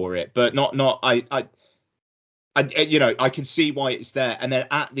shit for it, but I can see why it's there. And then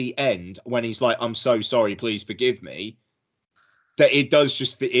at the end, when he's like, "I'm so sorry, please forgive me," that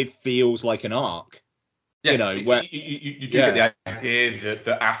it feels like an arc. Yeah, where you do get the idea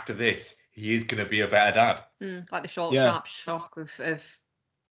that after this, he is going to be a better dad. Like the sharp shock of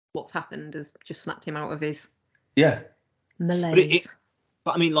what's happened has just snapped him out of his malaise.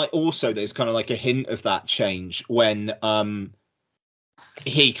 But I mean, like, also there's kind of like a hint of that change when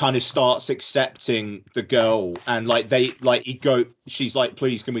he kind of starts accepting the girl, and she's like,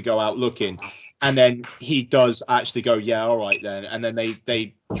 "Please, can we go out looking?" And then he does actually go, "Yeah, all right then." And then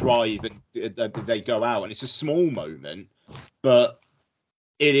they drive and they go out, and it's a small moment, but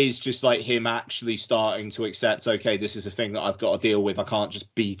it is just like him actually starting to accept, okay, this is a thing that I've got to deal with. I can't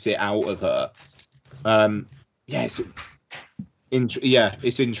just beat it out of her. It's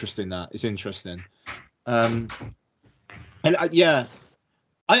interesting. It's interesting.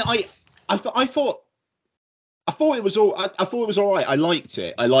 I thought it was all. I thought it was all right. I liked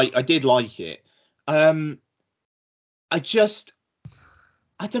it. I did like it. I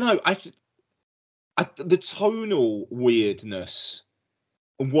don't know. The tonal weirdness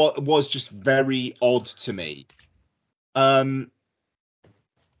was just very odd to me. And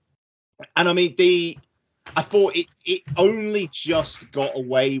I mean, I thought it only just got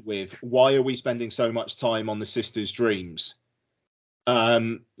away with, why are we spending so much time on the sister's dreams?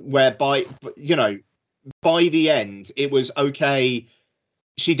 Whereby, by the end, it was okay.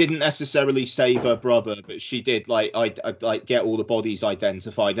 She didn't necessarily save her brother, but she did like get all the bodies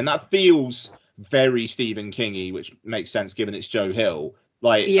identified, and that feels very Stephen Kingy, which makes sense given it's Joe Hill.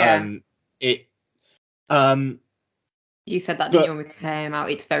 It. You said that, didn't you, when we came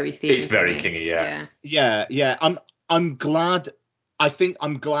out? It's very Stephen. It's very Kingy, yeah. Yeah. I'm glad. I think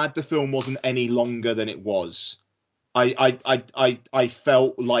I'm glad the film wasn't any longer than it was. I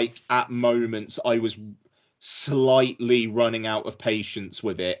felt like at moments I was slightly running out of patience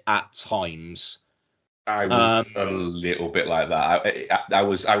with it at times. I was a little bit like that. I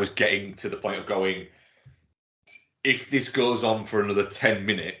was getting to the point of going, if this goes on for another 10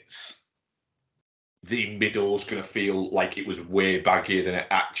 minutes, the middle's going to feel like it was way baggier than it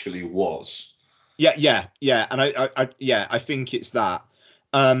actually was. Yeah. And I think it's that.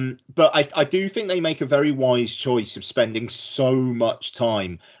 But I do think they make a very wise choice of spending so much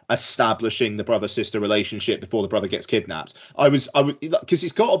time establishing the brother-sister relationship before the brother gets kidnapped. I would, because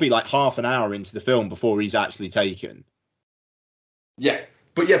it's got to be like half an hour into the film before he's actually taken.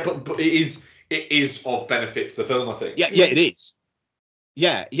 But it is of benefit to the film, I think. Yeah, it is.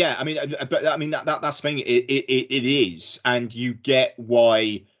 Yeah. I mean, that's the thing. It is, and you get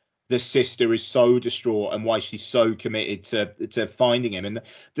why the sister is so distraught and why she's so committed to finding him, and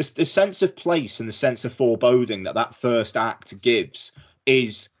the sense of place and the sense of foreboding that first act gives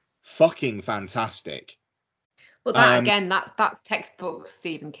is fucking fantastic. But that again, that's textbook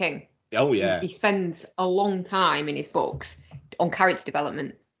Stephen King. Oh yeah. He spends a long time in his books on character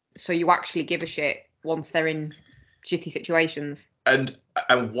development, so you actually give a shit once they're in shitty situations. And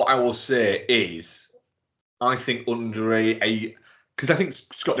what I will say is, I think under because I think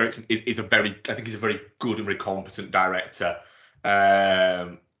Scott Derrickson is a very good and very competent director,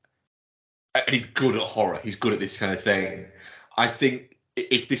 and he's good at horror. He's good at this kind of thing. I think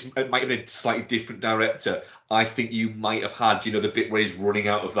if this might have been a slightly different director, I think you might have had, the bit where he's running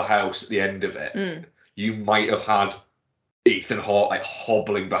out of the house at the end of it. You might have had Ethan Hawke like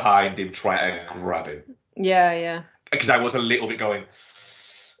hobbling behind him trying to grab him. Yeah. Because I was a little bit going,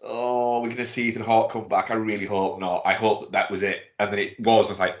 oh, we're going to see Ethan Hawke come back. I really hope not. I hope that was it. And then it was. I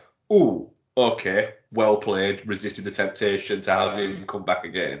was like, ooh, okay, well played. Resisted the temptation to have him come back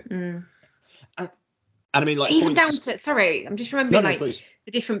again. And I mean, like, even down to, sorry, I'm just remembering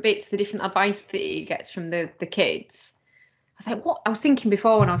the different bits, the different advice that he gets from the kids. I was like, what? I was thinking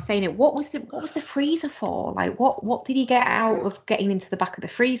before when I was saying it, what was the freezer for? Like, what did he get out of getting into the back of the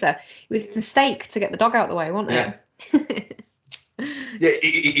freezer? It was the steak to get the dog out of the way, wasn't it? Yeah,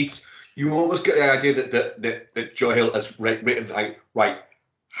 it's you almost get the idea that Joe Hill has written like, right,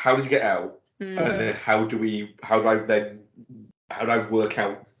 how does he get out, and then how do I work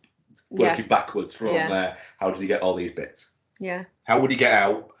it backwards from there? How does he get all these bits? Yeah. How would he get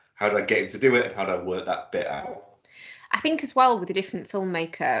out? How do I get him to do it? And how do I work that bit out? I think as well with a different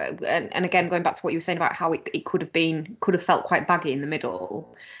filmmaker, and again going back to what you were saying about how it could have felt quite baggy in the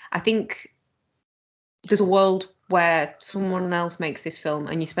middle. I think there's a world where someone else makes this film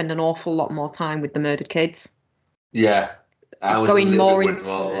and you spend an awful lot more time with the murdered kids. Yeah. I was going more into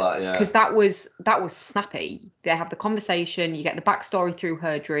that, yeah. Because that was snappy. They have the conversation, you get the backstory through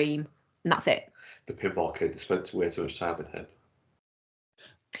her dream, and that's it. The pinball kid, they spent way too much time with him.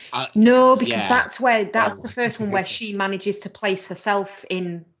 No, because that's the first one where she manages to place herself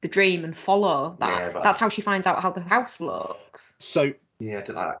in the dream and follow that. That's how she finds out how the house looks. So yeah, I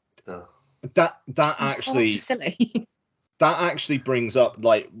didn't like that. No. That actually silly. That actually brings up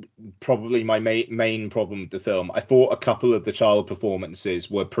like probably my main problem with the film. I thought a couple of the child performances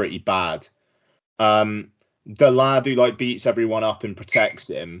were pretty bad. The lad who like beats everyone up and protects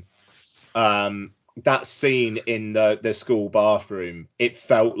him. That scene in the school bathroom, it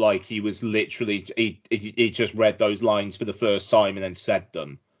felt like he was literally he just read those lines for the first time and then said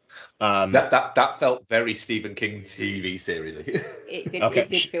them. That felt very Stephen King TV series. It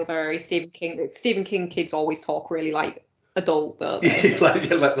did feel very Stephen King. Stephen King kids always talk really like adult, don't they? like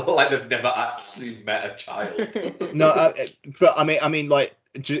they've never actually met a child. No, but I mean, like,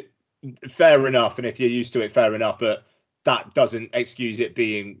 fair enough, and if you're used to it, fair enough. But that doesn't excuse it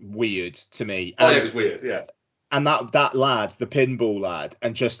being weird to me. It was weird, yeah. And that lad, the pinball lad,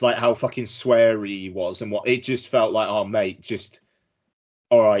 and just like how fucking sweary he was, and what it just felt like, oh mate, just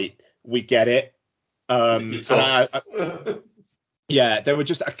all right, we get it. Yeah, there were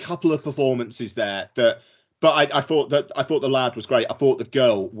just a couple of performances there that, but I thought the lad was great. I thought the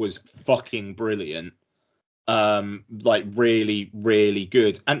girl was fucking brilliant. Like really, really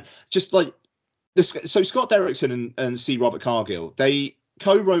good, and just like this. So Scott Derrickson and C. Robert Cargill, they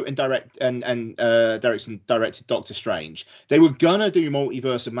co-wrote and Derrickson directed Doctor Strange. They were gonna do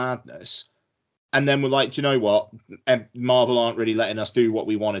Multiverse of Madness, and then were like, do you know what? Marvel aren't really letting us do what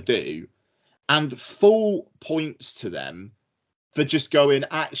we want to do, and full points to them for just going,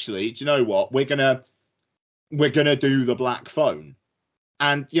 actually, do you know what? We're gonna do the Black Phone,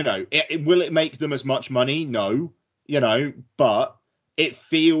 and you know, will it make them as much money? No, you know, but it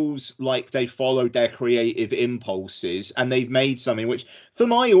feels like they followed their creative impulses and they've made something which, for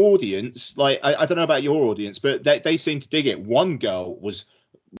my audience, like I don't know about your audience, but they seem to dig it. One girl was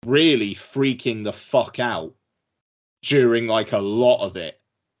really freaking the fuck out during like a lot of it,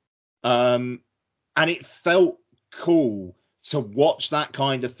 and it felt cool to watch that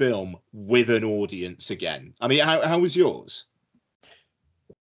kind of film with an audience again. I mean, how was yours?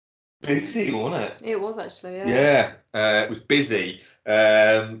 Busy, wasn't it? It was actually, yeah. Yeah, it was busy.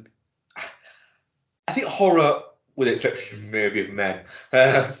 I think horror, with the exception maybe of Men,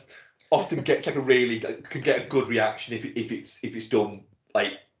 often gets like can get a good reaction if it's done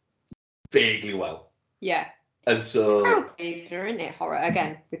like vaguely well. Yeah. And so it's crowd pleaser, isn't it? Horror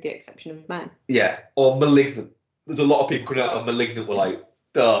again, with the exception of Men. Yeah, or Malignant. There's a lot of people coming out of Malignant were like,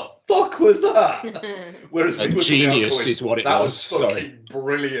 the fuck was that? Whereas A genius is what it that was. Fucking Sorry.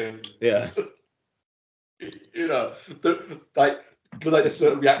 Brilliant. Yeah. You know, like a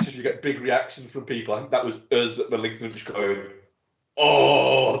certain reaction, you get big reactions from people. I think that was us at Malignant just going,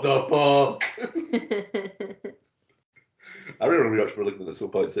 oh, the fuck. I really want to rewatch Malignant at some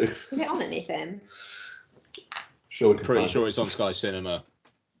point too. Is it on anything? Sure, Pretty sure it's on Sky Cinema.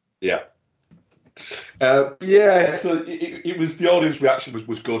 Yeah. Yeah, so it was, the audience reaction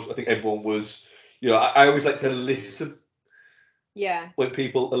was good. I think everyone was, you know, I always like to listen. Yeah. When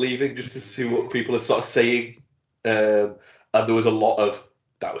people are leaving, just to see what people are sort of saying. And there was a lot of,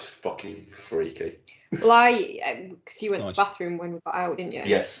 that was fucking freaky. Well, because you went to the bathroom when we got out, didn't you?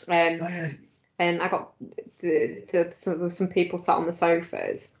 Yes. And I got there were some people sat on the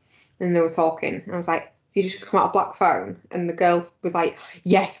sofas and they were talking. And I was like, you just come out of Black Phone, and the girl was like,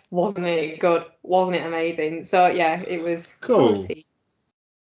 yes, wasn't it good? Wasn't it amazing? So yeah, it was cool.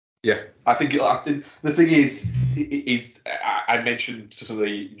 Yeah, I think the thing is I mentioned to some of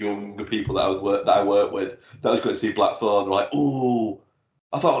the younger people that I work with that I was going to see Black Phone. They're like, oh,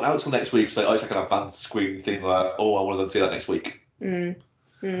 I thought now it's for next week. It's like, oh, it's like an advanced screen thing. Like, oh, I want to go see that next week.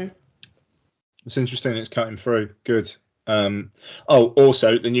 It's interesting. It's cutting through. Good.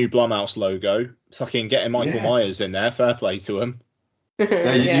 Also the new Blumhouse logo. Fucking getting Michael Myers in there. Fair play to him.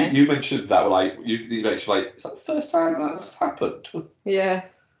 Yeah, you mentioned that. Like, you mentioned like, is that the first time that's happened? Yeah.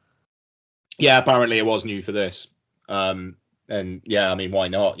 Yeah, apparently it was new for this. And yeah, I mean, why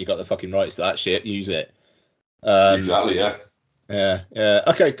not? You got the fucking rights to that shit. Use it. Exactly. Yeah. Yeah.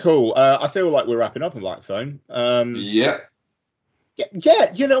 Okay, cool. I feel like we're wrapping up on Black Phone. Yeah.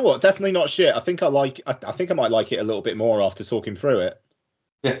 Yeah, you know what? Definitely not shit. I think I might like it a little bit more after talking through it.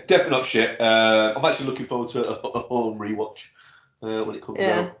 Yeah, definitely not shit. I'm actually looking forward to a home rewatch when it comes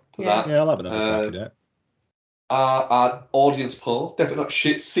out. Yeah, I'll have another crack at it. Our audience poll, definitely not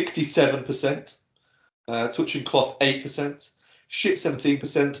shit, 67%. Touching Cloth, 8%. Shit,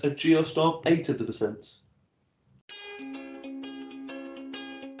 17%. And Geostorm, 8%.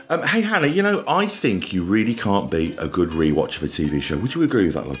 Hey Hannah, you know, I think you really can't beat a good rewatch of a TV show. Would you agree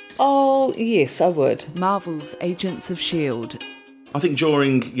with that, love? Oh, yes, I would. Marvel's Agents of S.H.I.E.L.D. I think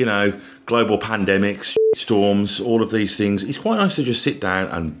during, you know, global pandemics, storms, all of these things, it's quite nice to just sit down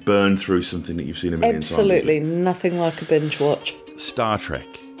and burn through something that you've seen a million times. Absolutely, nothing like a binge watch. Star Trek.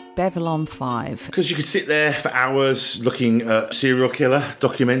 Babylon 5. Because you could sit there for hours looking at serial killer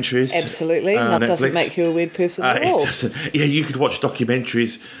documentaries. Absolutely. That doesn't make you a weird person at all. It doesn't. Yeah, you could watch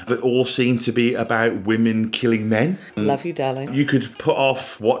documentaries that all seem to be about women killing men. Love you, darling. You could put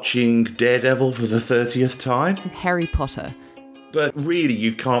off watching Daredevil for the 30th time. Harry Potter. But really,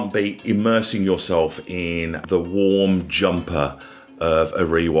 you can't beat immersing yourself in the warm jumper of a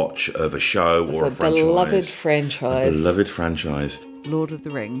rewatch of a show or a franchise. A beloved franchise. Lord of the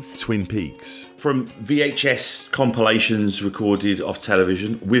Rings. Twin Peaks. From VHS compilations recorded off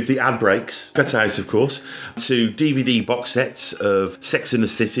television, with the ad breaks, cut out of course, to DVD box sets of Sex and the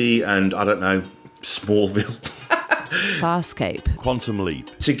City and, I don't know, Smallville. Farscape, Quantum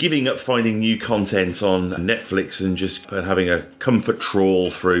Leap, to giving up finding new content on Netflix and just having a comfort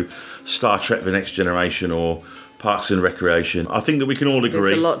trawl through Star Trek The Next Generation or Parks and Recreation. I think that we can all agree.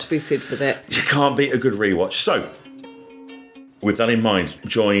 There's a lot to be said for that. You can't beat a good rewatch. So, with that in mind,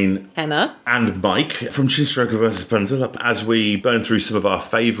 join Hannah and Mike from Chinstroker vs. Punter as we burn through some of our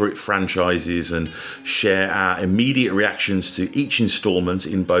favourite franchises and share our immediate reactions to each instalment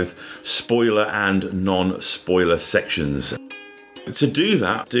in both spoiler and non-spoiler sections. To do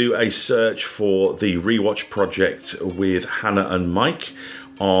that, do a search for the Rewatch Project with Hannah and Mike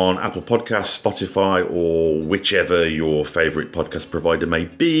on Apple Podcasts, Spotify, or whichever your favourite podcast provider may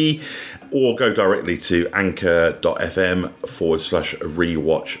be, or go directly to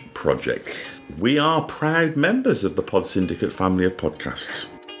anchor.fm/rewatch project. We are proud members of the Pod Syndicate family of podcasts.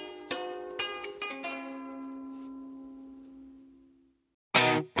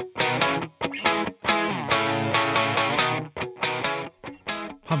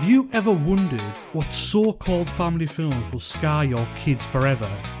 Have you ever wondered what so-called family films will scar your kids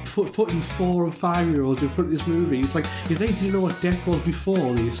forever? Putting 4 and 5-year-olds in front of this movie, it's like, if they didn't know what death was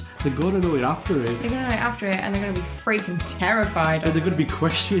before this, they're going to know it after it. They're going to know it after it, and they're going to be freaking terrified. And they're going to be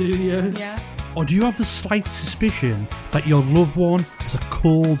questioning you. Yeah. Or do you have the slight suspicion that your loved one has a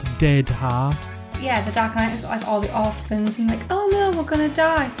cold, dead heart? Yeah, The Dark Knight has got like all the orphans and like, oh no, we're going to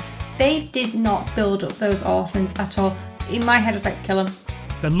die. They did not build up those orphans at all. In my head, it's like, kill them.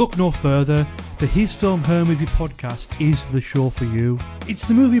 Then look no further. The His Film Her Movie podcast is the show for you. It's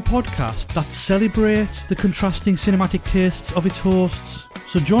the movie podcast that celebrates the contrasting cinematic tastes of its hosts.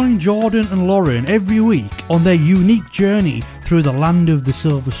 So join Jordan and Lauren every week on their unique journey through the land of the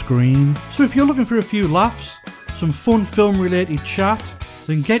silver screen. So if you're looking for a few laughs, some fun film related chat,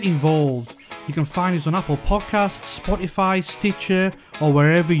 then get involved. You can find us on Apple Podcasts, Spotify, Stitcher, or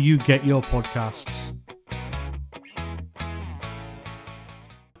wherever you get your podcasts.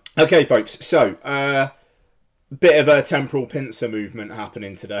 Okay, folks, so bit of a temporal pincer movement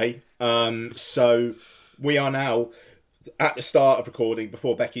happening today. So we are now at the start of recording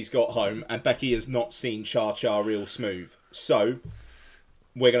before Becky's got home, and Becky has not seen Cha Cha Real Smooth. So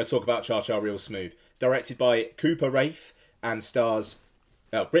we're going to talk about Cha Cha Real Smooth. Directed by Cooper Raiff and stars...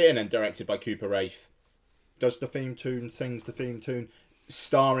 written and directed by Cooper Raiff. Does the theme tune, sings the theme tune.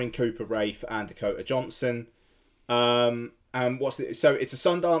 Starring Cooper Raiff and Dakota Johnson. So it's a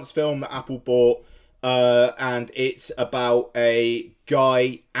Sundance film that Apple bought, and it's about a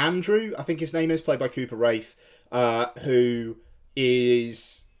guy, Andrew, I think his name is, played by Cooper Raiff, who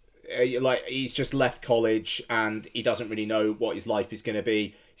is he's just left college and he doesn't really know what his life is going to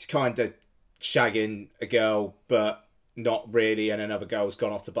be. He's kind of shagging a girl, but not really, and another girl's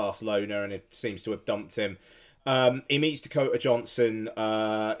gone off to Barcelona and it seems to have dumped him. He meets Dakota Johnson,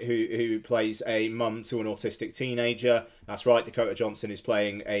 who plays a mum to an autistic teenager. That's right, Dakota Johnson is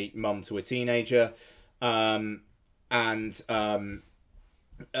playing a mum to a teenager. There's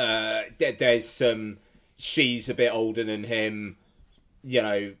some... She's a bit older than him. You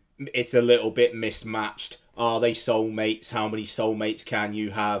know, it's a little bit mismatched. Are they soulmates? How many soulmates can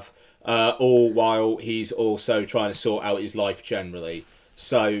you have? All while he's also trying to sort out his life generally.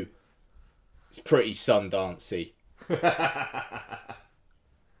 So... it's pretty Sundancey.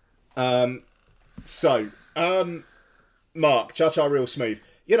 Mark, Cha Cha Real Smooth.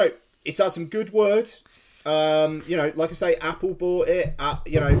 You know, it's had some good word. You know, like I say, Apple bought it.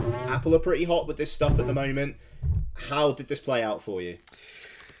 Apple are pretty hot with this stuff at the moment. How did this play out for you?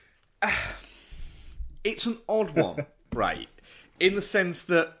 It's an odd one, right? In the sense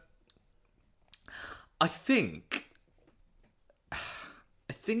that I think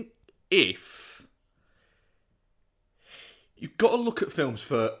if you've got to look at films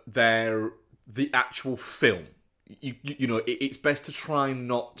for the actual film, you know, it's best to try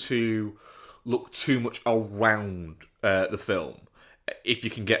not to look too much around the film if you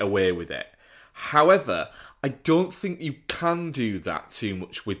can get away with it. However, I don't think you can do that too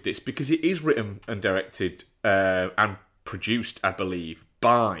much with this because it is written and directed and produced, I believe,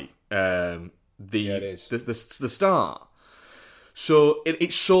 by the star. So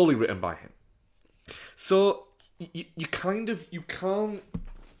it's solely written by him. So you can't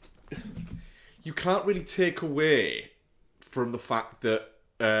really take away from the fact that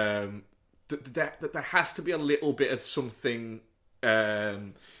that there has to be a little bit of something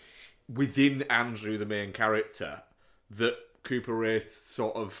within Andrew, the main character, that Cooper Raiff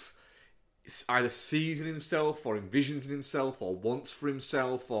sort of either sees in himself or envisions in himself or wants for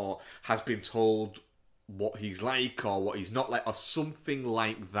himself or has been told what he's like or what he's not like or something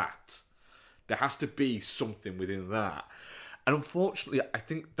like that. There has to be something within that. And unfortunately, I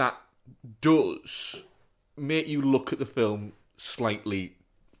think that does make you look at the film slightly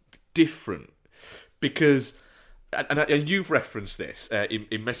different, because, and you've referenced this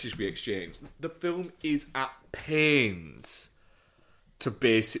in message we exchanged, the film is at pains to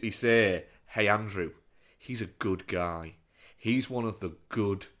basically say, hey Andrew, he's a good guy. He's one of the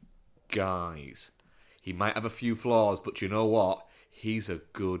good guys. He might have a few flaws, but you know what? He's a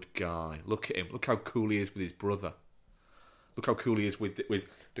good guy. Look at him. Look how cool he is with his brother. Look how cool he is with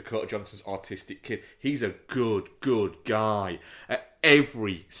Dakota Johnson's autistic kid. He's a good guy. At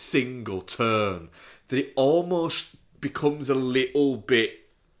every single turn, that it almost becomes a little bit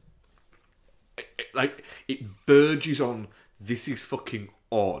like it verges on this is fucking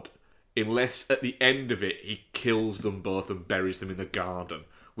odd, unless at the end of it he kills them both and buries them in the garden,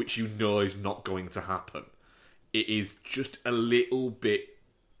 which you know is not going to happen. It is just a little bit,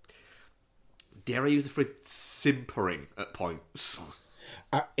 dare I use the phrase, simpering at points.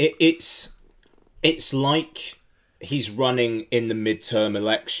 It's like he's running in the midterm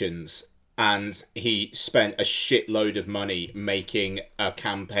elections and he spent a shitload of money making a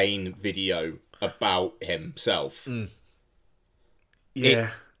campaign video about himself. Yeah.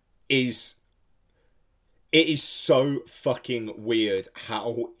 It is so fucking weird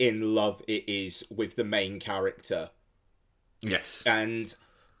how in love it is with the main character. Yes. And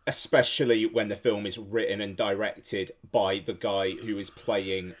especially when the film is written and directed by the guy who is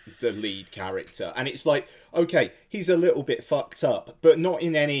playing the lead character. And it's like, okay, he's a little bit fucked up, but not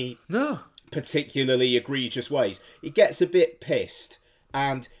in any particularly egregious ways. He gets a bit pissed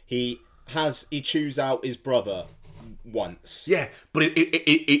and he chews out his brother once. Yeah, but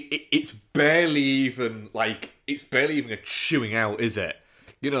it's barely even a chewing out, is it?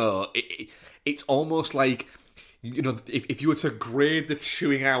 You know, it's almost like, you know, if you were to grade the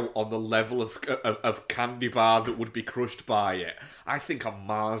chewing out on the level of candy bar that would be crushed by it, I think a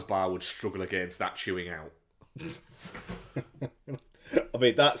Mars bar would struggle against that chewing out. I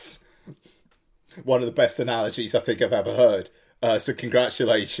mean, that's one of the best analogies I think I've ever heard. So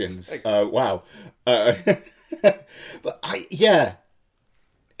congratulations. Wow. But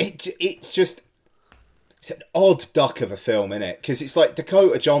it's just, it's an odd duck of a film, isn't it? Because it's like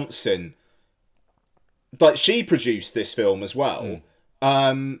Dakota Johnson, like she produced this film as well,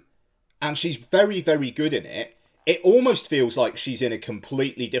 and she's very, very good in it. It almost feels like she's in a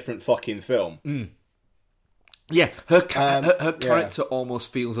completely different fucking film. Yeah, her character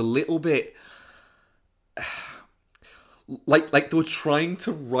almost feels a little bit like they were trying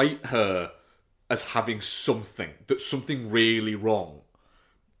to write her as having something really wrong,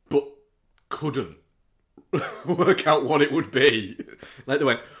 but couldn't work out what it would be. Like they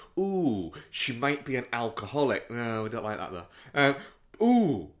went, ooh, she might be an alcoholic. No, we don't like that though.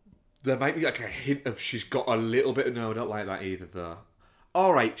 Ooh, there might be like a hint of she's got a little bit. No, we don't like that either though.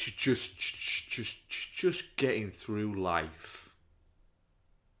 All right, she's just getting through life.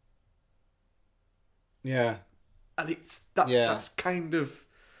 Yeah, and that's kind of.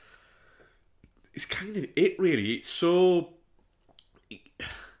 It's kind of it, really. It's so.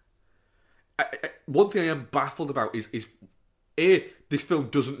 One thing I am baffled about is A, this film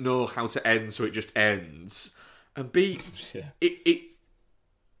doesn't know how to end, so it just ends, and B,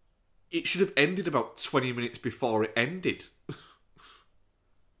 it should have ended about 20 minutes before it ended.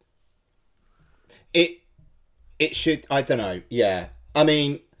 It should. I don't know. Yeah, I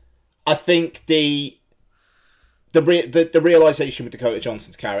mean, I think the realization with Dakota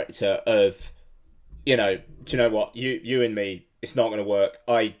Johnson's character of, you know, do you know what, you and me, it's not going to work.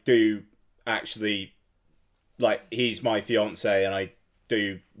 I do actually, like, he's my fiance and I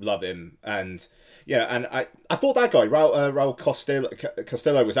do love him, and yeah, and I thought that guy Raul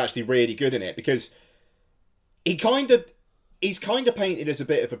Costello was actually really good in it, because he's kind of painted as a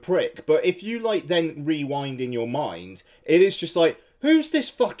bit of a prick, but if you like then rewind in your mind, it is just like, who's this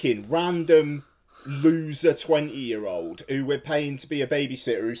fucking random loser 20-year-old who we're paying to be a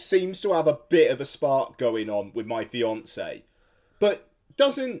babysitter who seems to have a bit of a spark going on with my fiance, but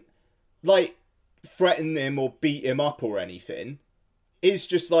doesn't like threaten him or beat him up or anything. It's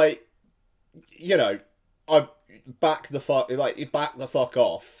just like, you know, I back the fuck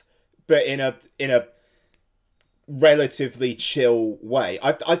off, but in a relatively chill way.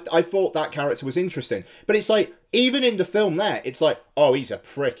 I thought that character was interesting, but it's like, even in the film there, it's like, oh, he's a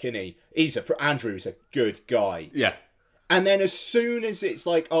prick, isn't he? Andrew's a good guy. Yeah. And then as soon as it's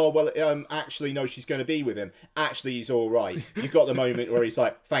like, oh, well, actually, no, she's going to be with him. Actually, he's all right. You've got the moment where he's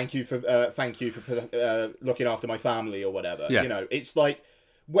like, thank you for looking after my family or whatever. Yeah. You know, it's like,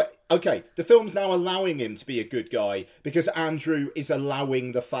 okay, the film's now allowing him to be a good guy because Andrew is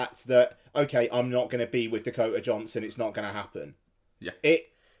allowing the fact that, okay, I'm not going to be with Dakota Johnson. It's not going to happen. Yeah.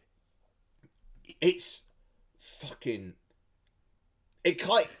 It's fucking.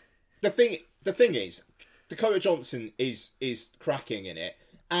 The thing is, Dakota Johnson is cracking in it,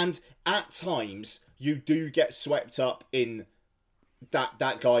 and at times you do get swept up in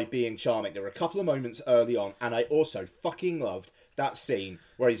that guy being charming. There were a couple of moments early on, and I also fucking loved that scene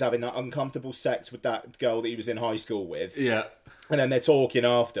where he's having that uncomfortable sex with that girl that he was in high school with. Yeah. And then they're talking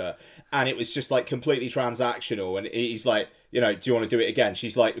after, and it was just like completely transactional. And he's like, do you want to do it again?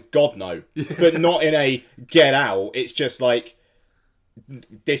 She's like, God no, but not in a get out. It's just like,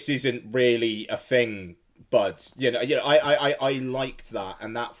 this isn't really a thing, bud. I liked that,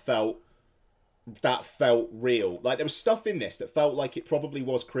 and that felt real. Like, there was stuff in this that felt like it probably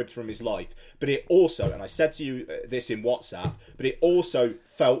was cribbed from his life, but it also, and I said to you this in WhatsApp, but it also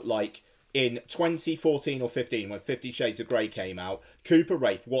felt like in 2014 or 15, when 50 Shades of Grey came out, Cooper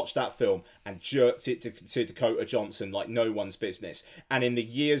Raiff watched that film and jerked it to Dakota Johnson like no one's business. And in the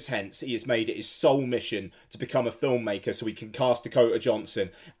years hence, he has made it his sole mission to become a filmmaker so he can cast Dakota Johnson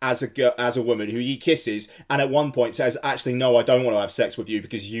as a woman who he kisses, and at one point says, actually, no, I don't want to have sex with you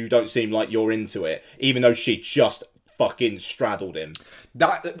because you don't seem like you're into it, even though she just fucking straddled him.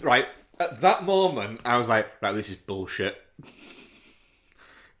 Right, at that moment, I was like, right, this is bullshit.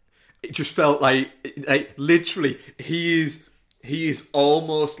 It just felt like literally, he is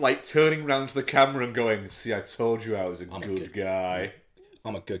almost like turning around to the camera and going, see, I told you I was a good guy.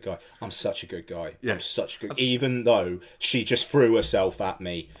 I'm a good guy. I'm such a good guy. Yeah. I'm such a good. Even though she just threw herself at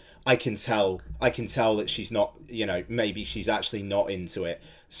me, I can tell that she's not, maybe she's actually not into it.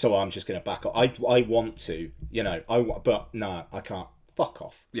 So I'm just gonna back off. I want to, but no, I can't. Fuck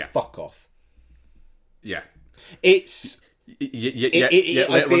off. Yeah. Fuck off. Yeah. It's.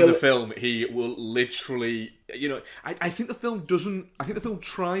 Later on in the film, he will literally, I think the film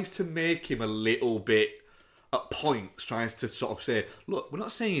tries to make him a little bit, at points, tries to sort of say, look, we're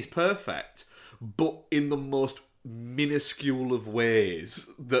not saying he's perfect, but in the most minuscule of ways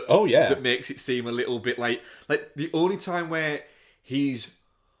that makes it seem a little bit like the only time where he's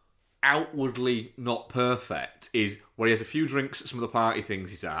outwardly not perfect is where he has a few drinks at some of the party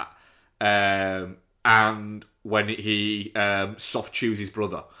things he's at, and when he soft chews his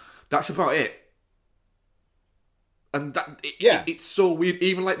brother. That's about it. And it's so weird.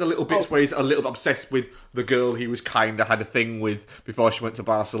 Even like the little bits where he's a little bit obsessed with the girl he was kind of had a thing with before she went to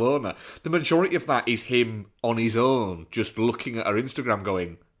Barcelona. The majority of that is him on his own, just looking at her Instagram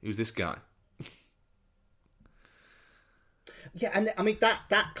going, who's this guy? Yeah, and I mean,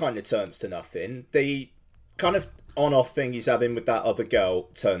 that kind of turns to nothing. The kind of on-off thing he's having with that other girl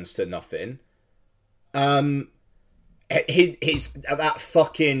turns to nothing.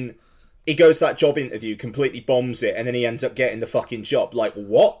 He goes to that job interview, completely bombs it, and then he ends up getting the fucking job. Like,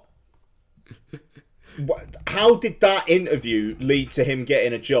 what? How did that interview lead to him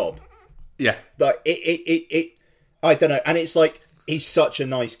getting a job? Yeah. Like, I don't know. And it's like, he's such a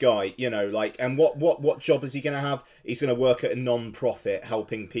nice guy, and what job is he going to have? He's going to work at a non-profit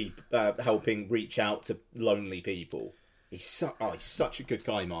helping reach out to lonely people. He's such a good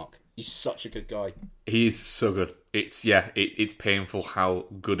guy, Mark. He's such a good guy. He's so good. It's painful how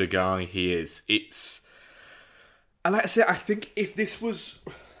good a guy he is. And like I say, I think if this was,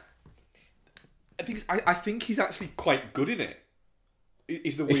 I think he's actually quite good in it.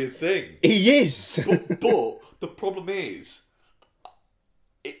 Is the weird thing. He is. but the problem is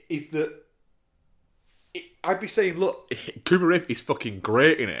that I'd be saying, look, Cooper Raiff is fucking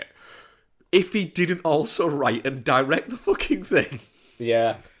great in it. If he didn't also write and direct the fucking thing.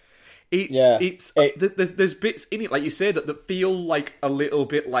 Yeah. There's bits in it, like you said, that feel like a little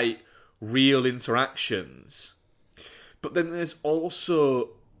bit like real interactions. But then there's also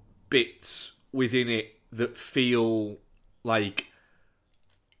bits within it that feel like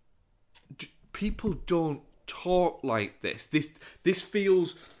people don't talk like this. This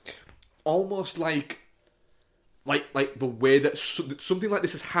feels almost like the way that something like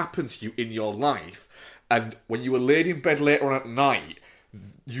this has happened to you in your life, and when you were laid in bed later on at night,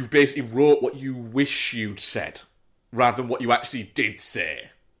 you basically wrote what you wish you'd said rather than what you actually did say.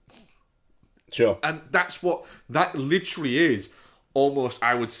 Sure. And that literally is almost,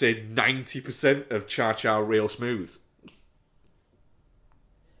 I would say, 90% of Cha Cha Real Smooth.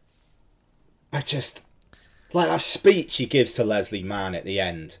 I just like that speech he gives to Leslie Mann at the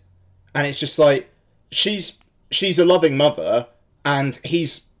end, and it's just like she's a loving mother, and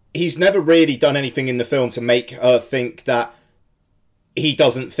he's never really done anything in the film to make her think that he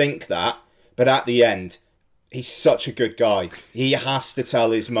doesn't think that, but at the end, he's such a good guy. He has to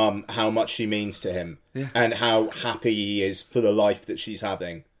tell his mum how much she means to him, and how happy he is for the life that she's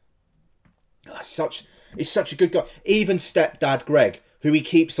having. He's such a good guy. Even stepdad Greg, who he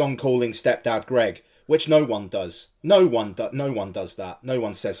keeps on calling stepdad Greg, which no one does. No one does that. No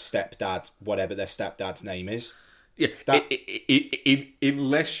one says stepdad, whatever their stepdad's name is. Yeah,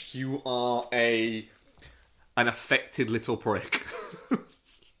 unless you are an affected little prick.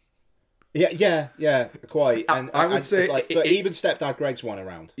 Yeah, quite. And I would say, but even stepdad Greg's one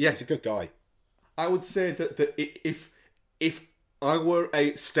around. Yeah, he's a good guy. I would say that if I were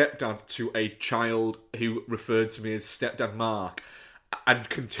a stepdad to a child who referred to me as stepdad Mark, and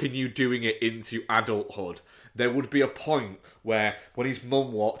continued doing it into adulthood, there would be a point where when his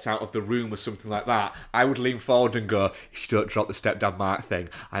mum walked out of the room or something like that, I would lean forward and go, if you don't drop the stepdad Mark thing,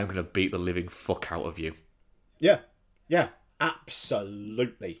 I'm going to beat the living fuck out of you. Yeah,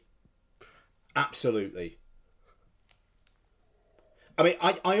 absolutely. I mean,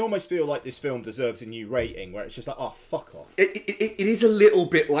 I almost feel like this film deserves a new rating where it's just like, oh, fuck off. It is a little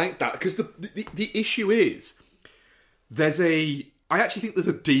bit like that, because the issue is, I actually think there's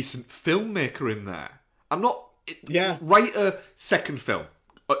a decent filmmaker in there. Write a second film.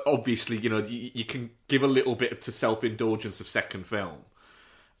 Obviously, you can give a little bit to self-indulgence of second film.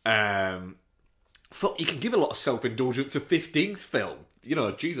 You can give a lot of self-indulgence to 15th film.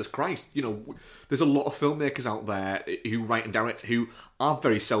 Jesus Christ. There's a lot of filmmakers out there who write and direct who are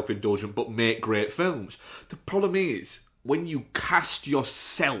very self-indulgent but make great films. The problem is, when you cast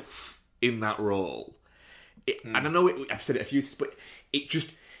yourself in that role, and I know I've said it a few times, but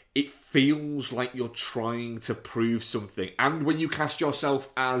it feels like you're trying to prove something. And when you cast yourself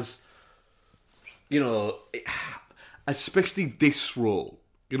as, especially this role,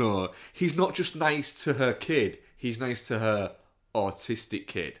 he's not just nice to her kid, he's nice to her autistic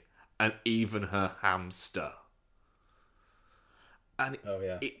kid and even her hamster. And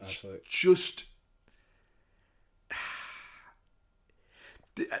absolutely. Just,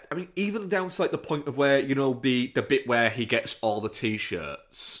 I mean, even down to like the point of where, the bit where he gets all the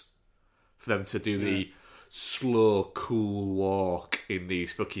t-shirts for them to do the slow, cool walk in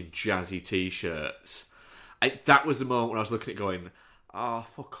these fucking jazzy t-shirts. That was the moment when I was looking at it going, oh,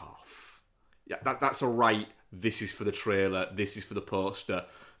 fuck off. Yeah, that's alright. This is for the trailer. This is for the poster.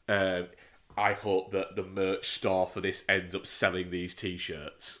 I hope that the merch store for this ends up selling these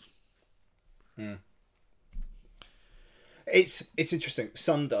t-shirts. It's interesting.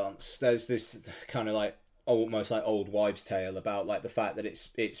 Sundance, there's this kind of like almost like old wives' tale about like the fact that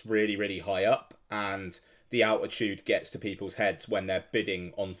it's really, really high up, and the altitude gets to people's heads when they're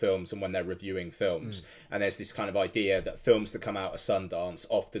bidding on films and when they're reviewing films. And there's this kind of idea that films that come out of Sundance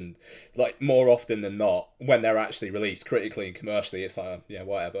often, like more often than not, when they're actually released critically and commercially, it's like, yeah,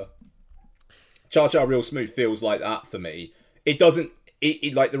 whatever. Jar Jar Real Smooth feels like that for me. It doesn't,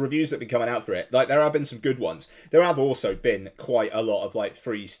 like the reviews that have been coming out for it, like there have been some good ones. There have also been quite a lot of like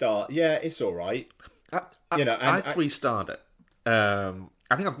 3-star, yeah, it's all right. I 3-starred it.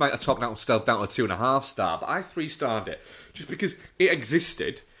 I think I might have topped out myself down to 2.5 star, but I 3-starred it just because it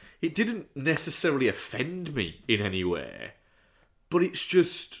existed. It didn't necessarily offend me in any way, but it's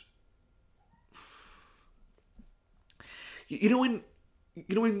just, when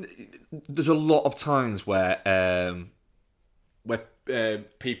there's a lot of times where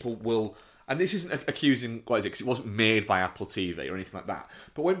people will, and this isn't accusing, what is it? Because it wasn't made by Apple TV or anything like that.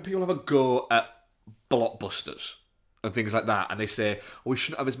 But when people have a go at blockbusters and things like that, and they say, we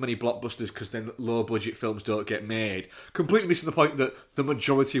shouldn't have as many blockbusters because then low-budget films don't get made, completely missing the point that the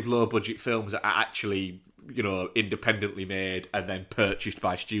majority of low-budget films are actually, independently made and then purchased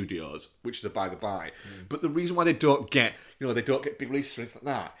by studios, which is a by the by. But the reason why they don't get, they don't get big releases or anything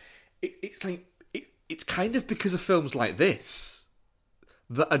like that, it's like, it's kind of because of films like this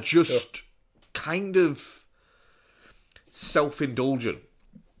that are just kind of self-indulgent,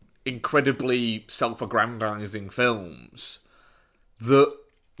 incredibly self-aggrandizing films that,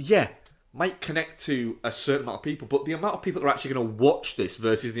 might connect to a certain amount of people, but the amount of people that are actually going to watch this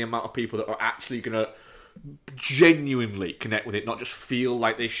versus the amount of people that are actually going to genuinely connect with it, not just feel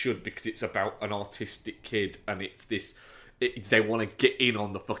like they should because it's about an autistic kid and it's this, they want to get in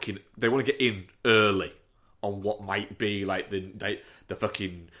on they want to get in early on what might be like the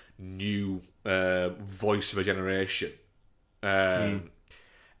fucking new voice of a generation. And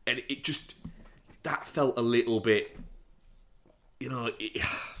it just, that felt a little bit,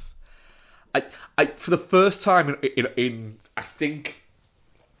 I for the first time in I think,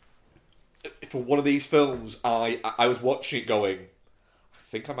 for one of these films, I was watching it going, I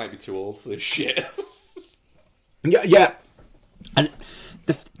think I might be too old for this shit. Yeah. And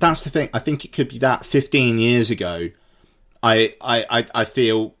that's the thing. I think it could be that 15 years ago, I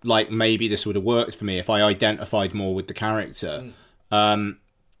feel like maybe this would have worked for me if I identified more with the character. And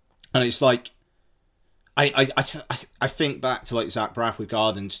it's like, I think back to like Zach Braff with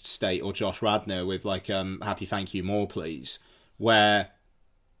Garden State or Josh Radnor with like Happy Thank You More Please, where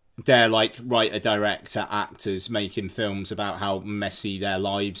they're like writer, director, actors making films about how messy their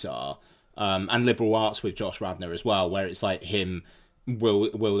lives are, and Liberal Arts with Josh Radnor as well, where it's like him,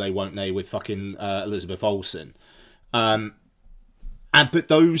 will they, won't they, with fucking Elizabeth Olsen, but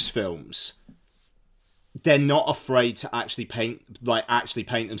those films, they're not afraid to actually paint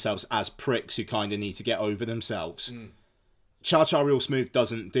themselves as pricks who kind of need to get over themselves. Char Char Real Smooth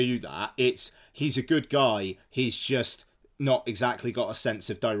doesn't do that. He's a good guy. He's just not exactly got a sense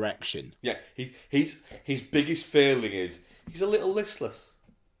of direction. Yeah, his biggest failing is he's a little listless.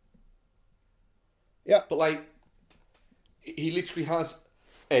 Yeah. But like, he literally has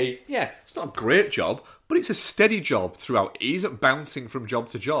it's not a great job, but it's a steady job throughout. He isn't bouncing from job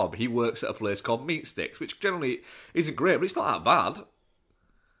to job. He works at a place called Meat Sticks, which generally isn't great, but it's not that bad.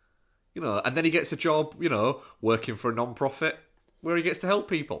 You know, and then he gets a job, you know, working for a non-profit where he gets to help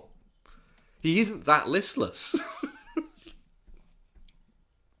people. He isn't that listless.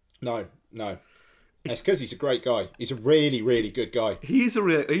 No. It's because he's a great guy. He's a really, really good guy. He's a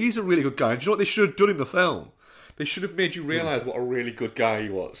really good guy. And do you know what they should have done in the film? They should have made you realise what a really good guy he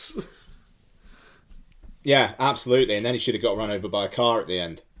was. Yeah, absolutely. And then he should have got run over by a car at the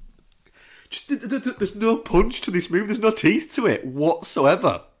end. There's no punch to this movie. There's no teeth to it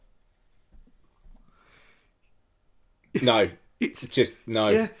whatsoever. No. It's just no.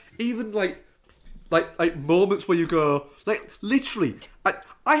 Yeah, even like moments where you go, like, literally,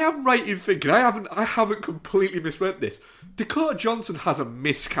 I am right in thinking I haven't completely misread this. Dakota Johnson has a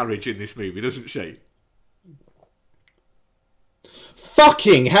miscarriage in this movie, doesn't she?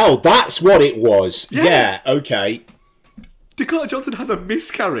 Fucking hell, that's what it was. Yeah, okay. Dakota Johnson has a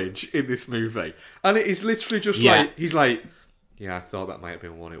miscarriage in this movie, and it is literally just like, he's like, yeah, I thought that might have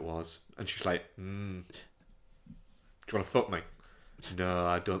been what it was, and she's like, do you want to fuck me? No,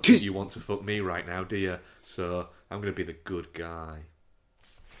 I don't think you want to fuck me right now, do you? So I'm going to be the good guy.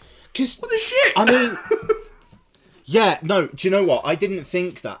 What the shit? I mean, yeah, no, do you know what? I didn't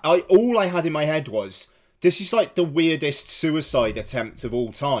think that. All I had in my head was, this is like the weirdest suicide attempt of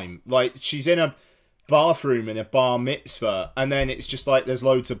all time. Like, she's in a bathroom in a bar mitzvah, and then it's just like there's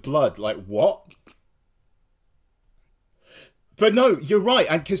loads of blood. Like, what? But no, you're right,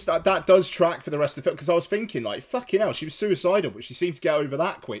 and because that does track for the rest of the film, because I was thinking, like, fucking hell, she was suicidal, but she seemed to get over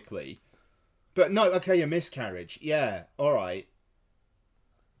that quickly. But no, okay, a miscarriage. Yeah, all right.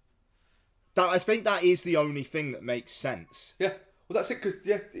 I think that is the only thing that makes sense. Yeah, well, that's it, because,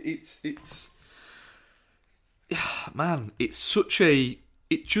 it's... Man, it's such a...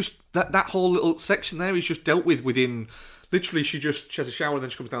 It just... That whole little section there is just dealt with within... Literally, she has a shower, and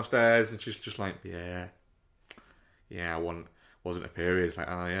then she comes downstairs, and she's just like, yeah, I wasn't a period. It's like,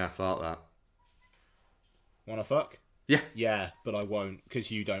 oh yeah, I thought that. Wanna fuck? Yeah. Yeah, but I won't,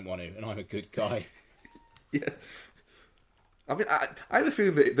 because you don't want to, and I'm a good guy. Yeah. I mean, I have a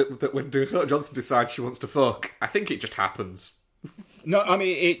feeling that when Dakota Johnson decides she wants to fuck, I think it just happens. No, I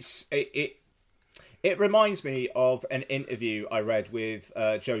mean, it reminds me of an interview I read with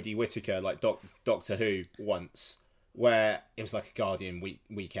Jodie Whittaker, like Doctor Who, once, where it was like a Guardian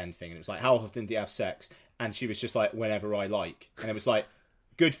weekend thing, and it was like, how often do you have sex? And she was just like, whenever I like. And it was like,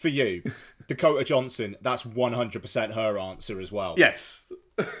 good for you. Dakota Johnson, that's 100% her answer as well. Yes.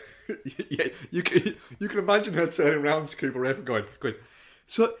 Yeah, you can imagine her turning around to Cooper Raven going.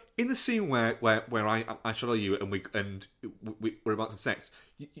 So in the scene where I shadow you and we're about to have sex,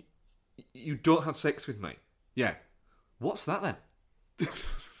 you don't have sex with me. Yeah. What's that then?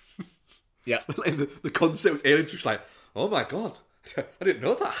 Yeah. Like the concept was aliens, which like, oh my god, I didn't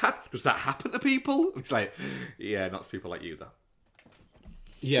know that. Does that happen to people? It's like, yeah, not to people like you though.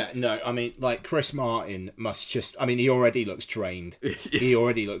 Yeah, no, I mean, like, Chris Martin must just... I mean, he already looks drained. Yeah. He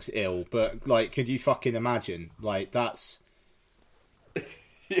already looks ill. But, like, could you fucking imagine? Like, that's...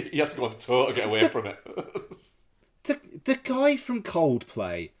 He has to go on tour to get away from it. The guy from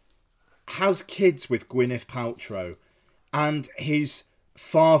Coldplay has kids with Gwyneth Paltrow, and his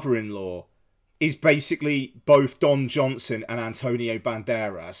father-in-law is basically both Don Johnson and Antonio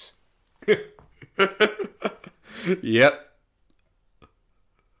Banderas. Yep.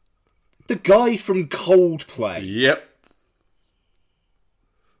 The guy from Coldplay. Yep.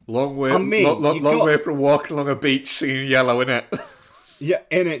 Long way, way from walking along a beach singing Yellow, innit? Yeah,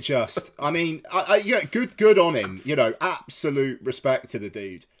 innit just. I mean, yeah, good on him. You know, absolute respect to the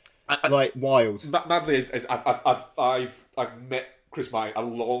dude. Like, wild. Madly, I've met Chris Martin a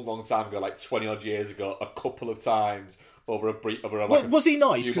long time ago, like 20 odd years ago, a couple of times over was he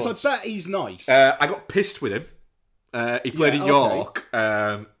nice? Because I bet he's nice. I got pissed with him. He played in York,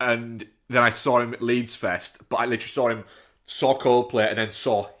 and then I saw him at Leeds Fest, but I literally saw Coldplay and then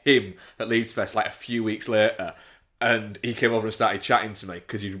saw him at Leeds Fest like a few weeks later, and he came over and started chatting to me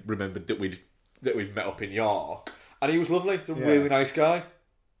because he remembered that we'd met up in York, and he was lovely. He's a really nice guy.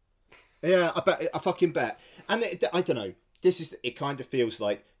 Yeah, I fucking bet. And I don't know. It kind of feels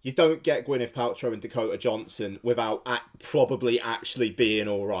like you don't get Gwyneth Paltrow and Dakota Johnson without probably actually being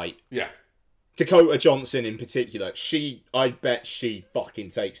all right. Yeah. Dakota Johnson in particular, I bet she fucking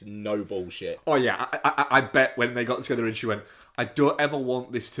takes no bullshit. Oh yeah, I bet when they got together and she went, I don't ever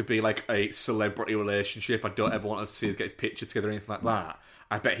want this to be like a celebrity relationship. I don't ever want to see us get his picture together or anything like that.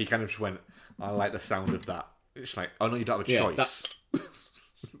 I bet he kind of just went, I like the sound of that. It's like, oh no, you don't have a choice.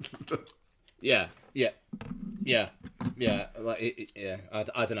 Yeah. Like I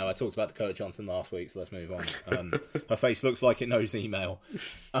don't know. I talked about Dakota Johnson last week, so let's move on. Her face looks like it knows email.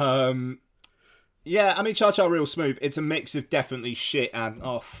 Yeah, I mean, Cha Cha Real Smooth. It's a mix of definitely shit and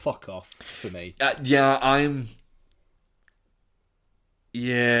fuck off for me. I'd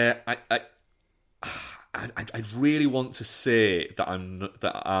really want to say that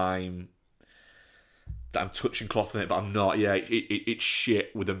I'm touching cloth in it, but I'm not. Yeah, it's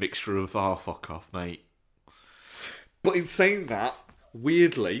shit with a mixture of fuck off, mate. But in saying that,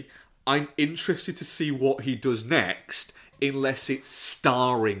 weirdly, I'm interested to see what he does next, unless it's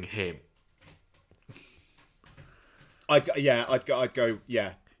starring him. I'd go.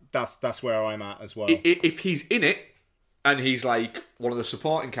 Yeah, that's where I'm at as well. If he's in it and he's like one of the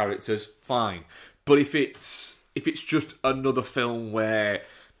supporting characters, fine. But if it's just another film where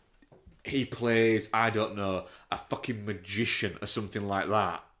he plays, I don't know, a fucking magician or something like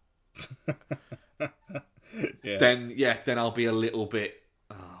that, then I'll be a little bit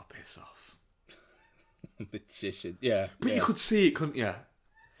piss off. Magician, yeah. But you could see it, couldn't you?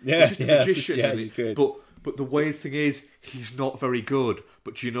 Yeah, just a magician. Yeah, you could. But the weird thing is, he's not very good.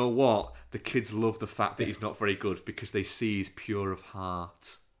 But do you know what? The kids love the fact that he's not very good because they see he's pure of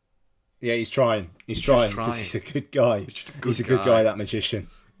heart. Yeah, he's trying. He's trying because he's a good guy. He's a good guy, that magician.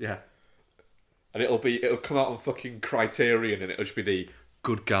 Yeah. And it'll come out on fucking Criterion, and it'll just be the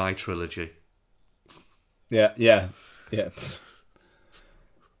Good Guy trilogy. Yeah.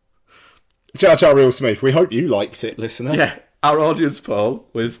 Cha Cha Real Smooth. We hope you liked it, listener. Yeah. Our audience poll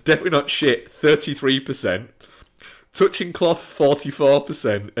was Definitely Not Shit 33%, Touching Cloth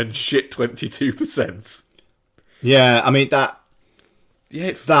 44%, and Shit 22%. Yeah, I mean that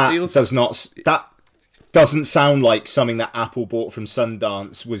doesn't sound like something that Apple bought from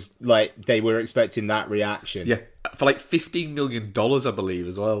Sundance. Was like they were expecting that reaction. Yeah, for like $15 million, I believe,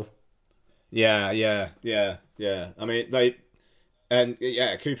 as well. Yeah. I mean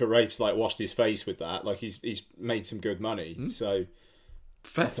Cooper Raiff's like washed his face with that. Like he's made some good money. So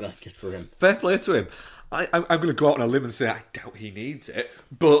I don't know, good for him. Fair play to him. I'm going to go out on a limb and say I doubt he needs it,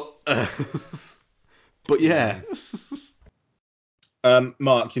 but yeah.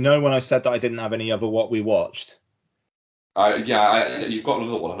 Mark, you know when I said that I didn't have any other what we watched? You've got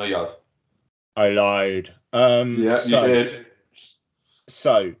another one. I know you have. I lied. You did.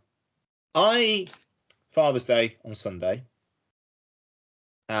 So, Father's Day on Sunday,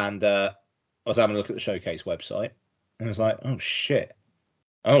 and I was having a look at the Showcase website, and I was like, oh shit,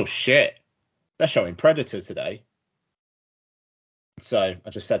 they're showing Predator today. So I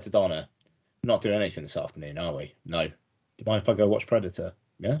just said to Donna, we're not doing anything this afternoon, are we? No. Do you mind if I go watch Predator?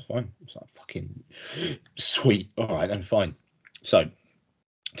 Yeah, fine. It's like fucking sweet. All right, then fine. So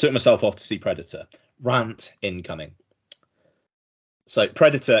took myself off to see Predator. Rant incoming. So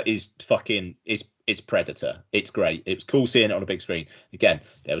Predator is it's Predator. It's great. It was cool seeing it on a big screen. Again,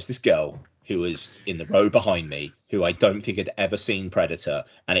 there was this girl who was in the row behind me who I don't think had ever seen Predator,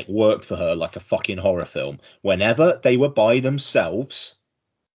 and it worked for her like a fucking horror film. Whenever they were by themselves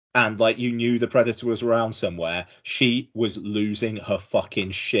and like you knew the Predator was around somewhere, she was losing her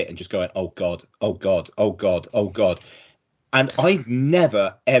fucking shit and just going, oh god, oh god, oh god, oh god. And I'd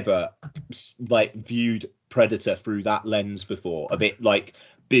never ever like viewed Predator through that lens before, of it like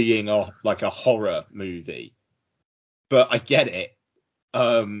being a horror movie. But I get it.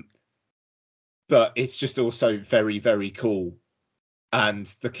 But it's just also very, very cool. And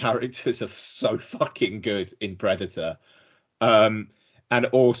the characters are so fucking good in Predator. And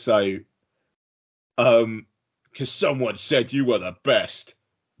also, because someone said you were the best.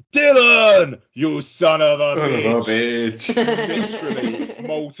 Dylan, you son of a bitch. Literally,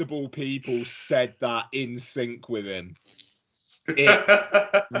 multiple people said that in sync with him.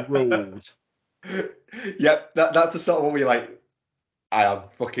 It ruled. Yep, that's the sort of one where you're like, I am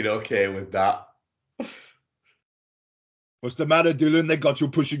fucking okay with that. What's the matter, Dylan? They got you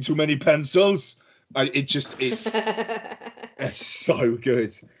pushing too many pencils? It's so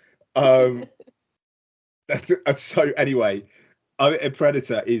good. So anyway,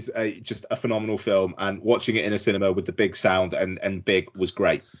 Predator is just a phenomenal film, and watching it in a cinema with the big sound and big was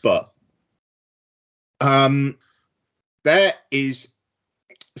great. But Predator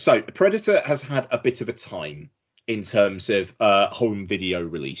has had a bit of a time in terms of home video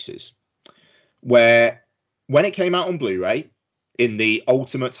releases, where when it came out on Blu-ray in the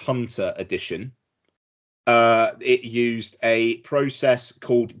Ultimate Hunter edition, it used a process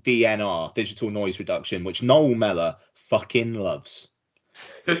called DNR, digital noise reduction, which Noel Mellor fucking loves.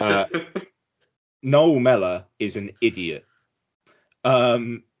 Noel Mellor is an idiot.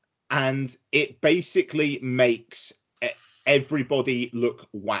 And it basically makes everybody look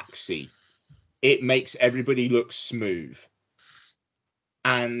waxy. It makes everybody look smooth.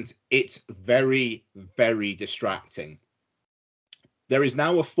 And it's very, very distracting. There is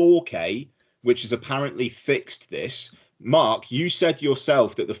now a 4K, which has apparently fixed this. Mark, you said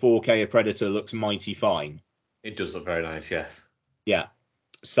yourself that the 4K of Predator looks mighty fine. It does look very nice, yes. Yeah.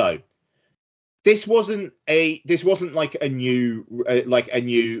 So this wasn't like a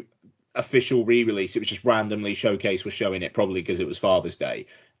new official re-release. It was just randomly Showcase was showing it, probably because it was Father's Day,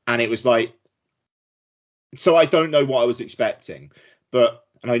 and it was like, so I don't know what I was expecting, and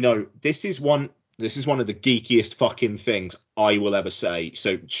I know this is one of the geekiest fucking things I will ever say.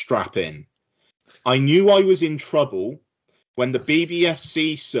 So strap in. I knew I was in trouble when the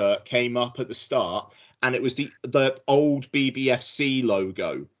BBFC cert came up at the start, and it was the old BBFC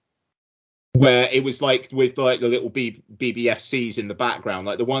logo, where it was like with like the little BBFCs in the background,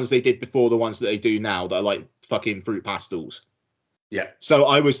 like the ones they did before the ones that they do now that are like fucking fruit pastels. Yeah. So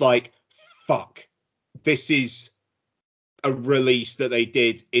I was like, fuck, this is a release that they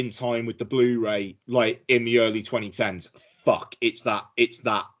did in time with the Blu-ray, like in the early 2010s. Fuck, it's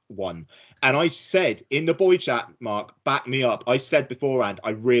that one. And I said in the boy chat, Mark, back me up, I said beforehand,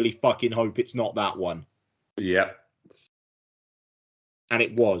 I really fucking hope it's not that one. Yeah. And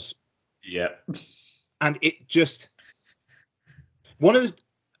it was. Yeah. And it just, a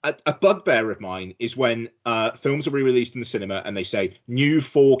bugbear of mine is when films are re-released in the cinema and they say new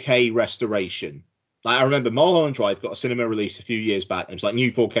 4K restoration. Like, I remember Mulholland Drive got a cinema release a few years back, and it was like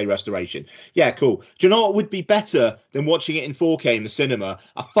new 4K restoration. Yeah, cool. Do you know what would be better than watching it in 4K in the cinema?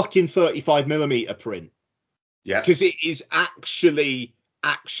 A fucking 35mm print. Yeah. Because it is actually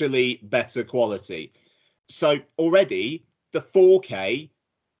better quality. So already the 4K,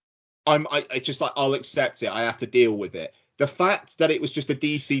 I just like, I'll accept it. I have to deal with it. The fact that it was just a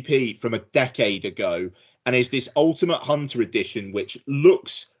DCP from a decade ago and is this Ultimate Hunter edition, which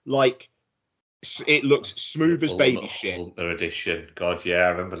looks like, it looks smooth as baby shit. Ultimate edition. God, yeah, I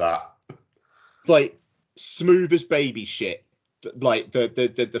remember that. Like smooth as baby shit. Like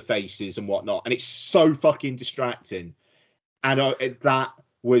the faces and whatnot, and it's so fucking distracting. And that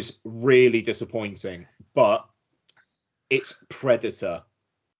was really disappointing. But it's Predator.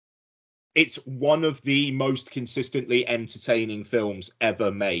 It's one of the most consistently entertaining films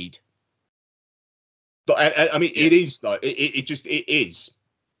ever made. But I mean, yeah. It is though. It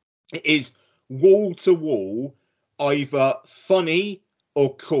is wall to wall, either funny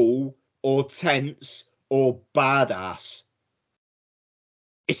or cool or tense or badass.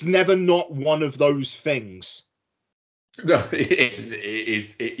 It's never not one of those things. No, it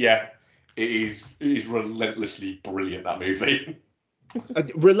is relentlessly brilliant, that movie.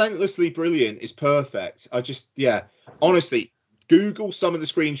 Relentlessly brilliant is perfect. Honestly, Google some of the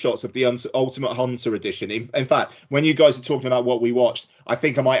screenshots of the Ultimate Hunter edition. In fact, when you guys are talking about what we watched, I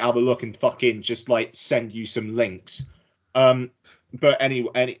think I might have a look and fucking just like send you some links. But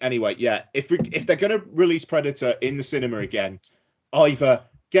anyway, yeah. If they're gonna release Predator in the cinema again, either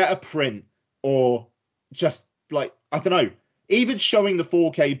get a print or just like, I don't know, even showing the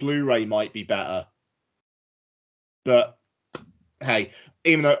 4K Blu-ray might be better. But hey,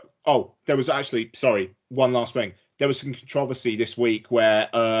 even though, there was actually, sorry, one last thing. There was some controversy this week where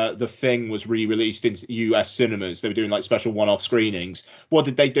The Thing was re-released in US cinemas. They were doing like special one-off screenings. What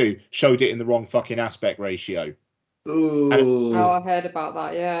did they do? Showed it in the wrong fucking aspect ratio. Ooh. I heard about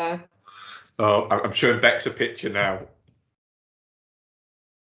that, yeah. Oh, I'm showing Bex a picture now.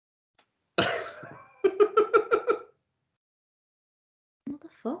 What the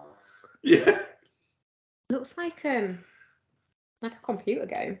fuck? Yeah. Looks like a computer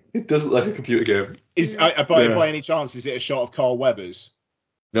game. It does look like a computer game. By any chance, is it a shot of Carl Weathers?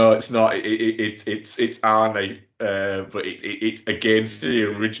 No, it's not. It's Arnie, but it's against the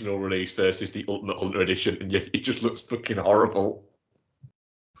original release versus the Ultimate Hunter edition, and yet it just looks fucking horrible.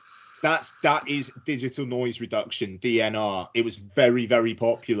 That is digital noise reduction, DNR. It was very, very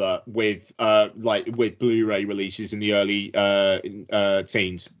popular with Blu-ray releases in the early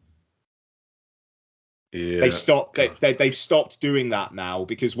teens. Yeah. They've stopped doing that now,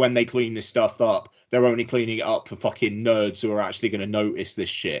 because when they clean this stuff up, they're only cleaning it up for fucking nerds who are actually going to notice this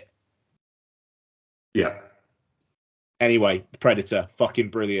shit. Yeah. Anyway, Predator, fucking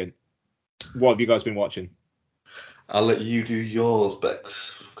brilliant. What have you guys been watching? I'll let you do yours,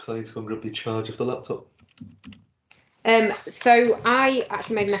 Bex, because I need to go and grab the charge of the laptop. So I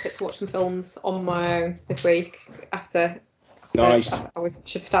actually made an effort to watch some films on my own this week after Nice. I was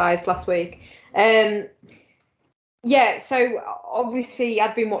chastised last week. Yeah, so obviously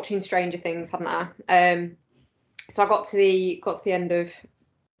I'd been watching Stranger Things, hadn't I? So I got to the end of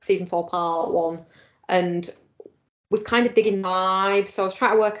season 4, part 1, and was kind of digging vibes. So I was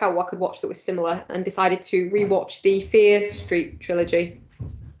trying to work out what I could watch that was similar, and decided to rewatch the Fear Street trilogy.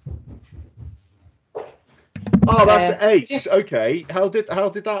 Oh, that's ace. Okay. How did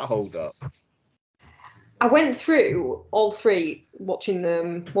that hold up? I went through all 3, watching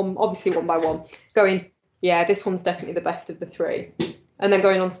them one by one, going, yeah, this one's definitely the best of the 3. And then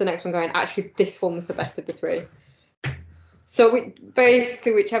going on to the next one going, actually, this one's the best of the 3. So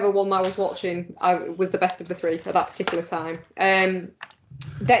basically, whichever one I was watching, was the best of the 3 at that particular time. Do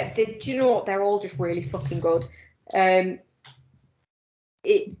you know what? They're all just really fucking good.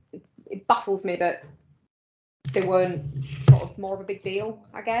 It baffles me that they weren't sort of more of a big deal,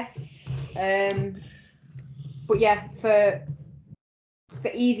 I guess. But yeah, for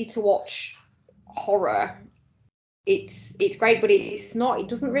easy to watch horror, it's great, but it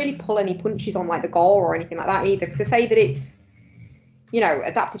doesn't really pull any punches on like the gore or anything like that either. Because they say that it's,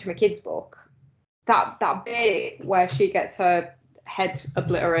 adapted from a kid's book. That bit where she gets her head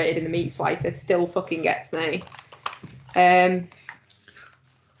obliterated in the meat slicer still fucking gets me. But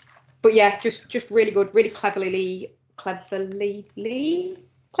yeah, just really good, really cleverly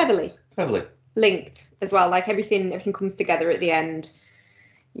linked as well. Like everything comes together at the end.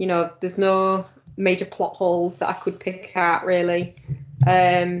 There's no major plot holes that I could pick at really.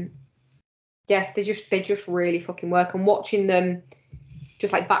 Yeah, they just really fucking work. And watching them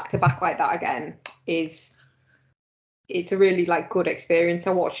just like back to back like that again it's a really like good experience.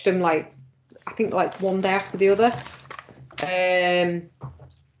 I watched them I think one day after the other.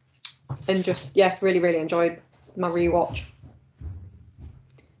 And just, yeah, really, really enjoyed my rewatch.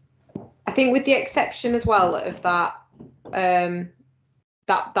 I think with the exception as well of that,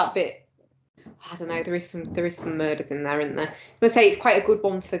 that bit, I don't know, there is some murders in there, isn't there? I'm gonna say it's quite a good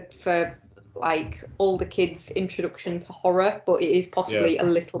one for like older kids' introduction to horror, but it is possibly a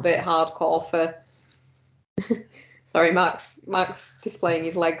little bit hardcore for. Sorry, Max displaying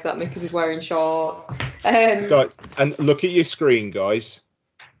his legs at me because he's wearing shorts. And look at your screen, guys.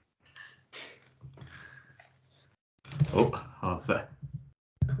 How's that?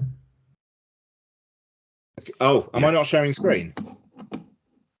 Oh, am I not sharing screen?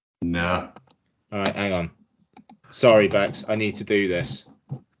 No. All right, hang on. Sorry, Bex, I need to do this.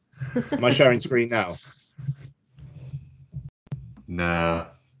 Am I sharing screen now? No.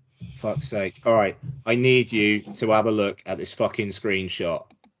 Fuck's sake. All right, I need you to have a look at this fucking screenshot.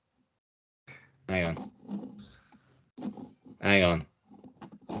 Hang on.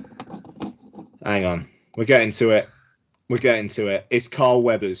 We're getting to it. It's Carl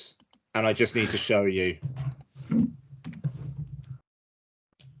Weathers, and I just need to show you.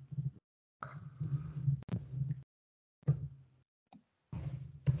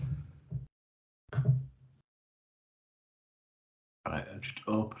 Right, I'm just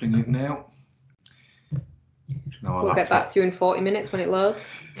opening it now. We'll get back to you in 40 minutes when it loads.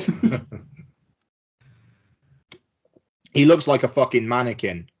 He looks like a fucking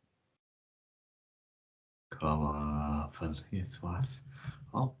mannequin. Come on, you twice.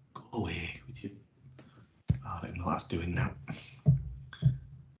 I'll go away with you. I don't know what that's doing now.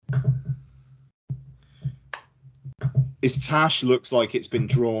 His tash looks like it's been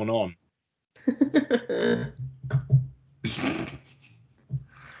drawn on.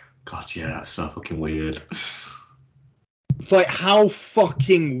 God, yeah, that's so fucking weird. It's like, how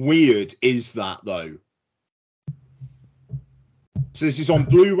fucking weird is that, though? So this is on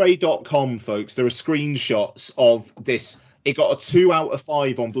Blu-ray.com, folks. There are screenshots of this. It got a 2 out of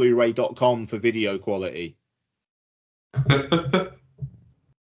 5 on Blu-ray.com for video quality.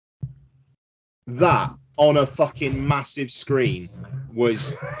 That on a fucking massive screen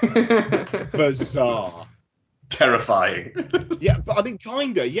was bizarre. Terrifying. Yeah, but I mean,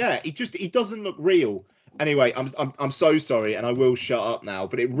 kinda, yeah. It doesn't look real. Anyway, I'm so sorry, and I will shut up now.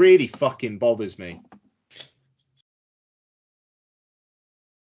 But it really fucking bothers me.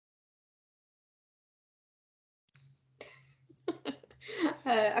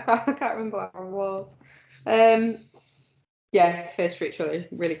 I can't remember what it was. Yeah, Fear Street trilogy,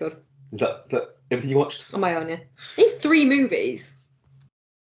 really good. Is that everything you watched? On my own, yeah. It's 3 movies.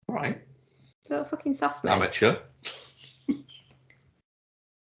 All right. So fucking sass me. Amateur.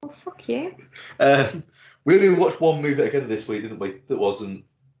 Well, fuck you. We only watched one movie together this week, didn't we? That wasn't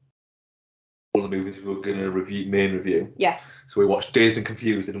one of the movies we were going to review. Yes. So we watched Dazed and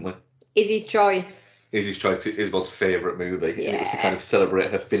Confused, didn't we? Izzy's Choice. Izzy's Choice. It's Isabel's favourite movie. Yeah. And it was to kind of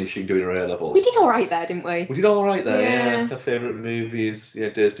celebrate her finishing doing her A-levels. We did all right there, didn't we? We did all right there, Yeah. yeah. Her favourite movie is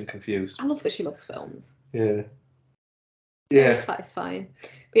Dazed and Confused. I love that she loves films. Yeah. Yeah. It's satisfying.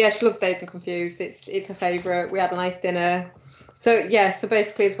 But yeah, she loves Dazed and Confused. It's her favourite. We had a nice dinner. So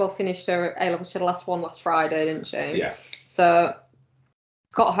basically Isabel finished her A-level. She had the last one last Friday, didn't she? Yeah. So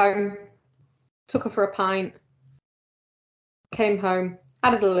got home, took her for a pint, came home,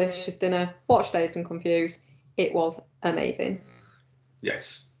 had a delicious dinner, watched Dazed and Confused. It was amazing.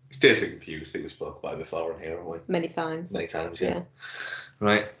 Yes. It's Dazed and Confused. I think we spoke about it before on here, haven't we? Many times. Many times, yeah.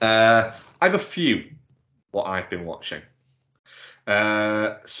 Right. I have a few what I've been watching.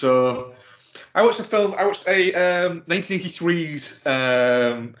 So I watched a 1983's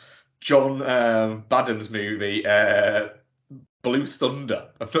John Badham's movie, Blue Thunder.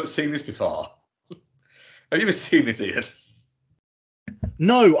 I've not seen this before. Have you ever seen this, Ian?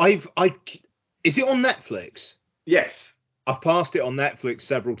 No, is it on Netflix? Yes. I've passed it on Netflix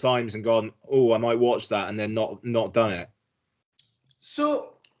several times and gone, oh, I might watch that, and then not done it.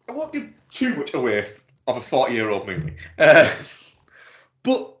 So I won't give too much away of a 40-year-old movie.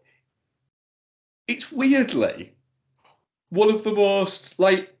 But it's weirdly one of the most,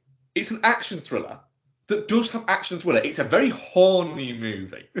 it's an action thriller that does have action thriller. It's a very horny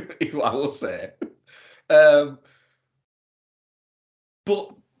movie, is what I will say. But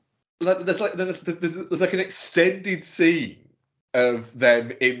there's an extended scene of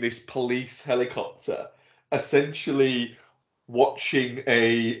them in this police helicopter, essentially watching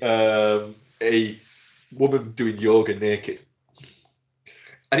a woman doing yoga naked.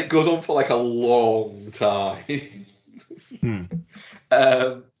 And it goes on for a long time. And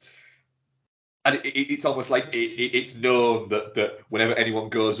it's almost like it's known that whenever anyone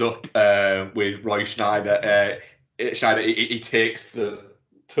goes up with Roy Schneider, he takes them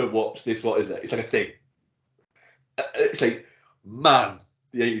to watch this. What is it? It's like a thing. It's like, man,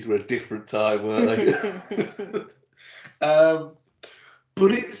 the 80s were a different time, weren't they? But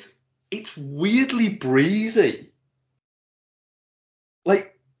it's weirdly breezy.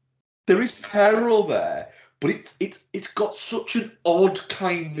 There is peril there, but it's got such an odd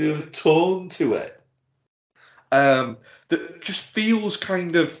kind of tone to it that just feels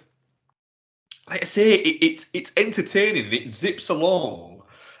kind of, like I say, it's entertaining and it zips along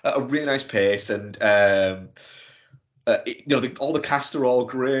at a really nice pace, and all the cast are all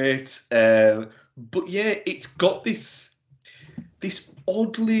great, but yeah, it's got this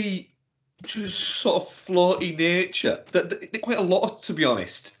oddly just sort of floaty nature that quite a lot, to be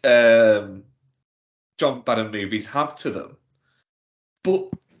honest, John Badham movies have to them. But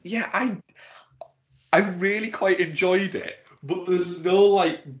yeah, I really quite enjoyed it. But there's no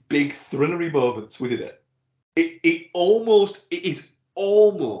big thrillery moments within it. It is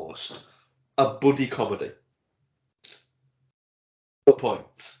almost a buddy comedy at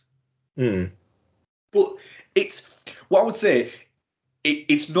points. But it's what I would say.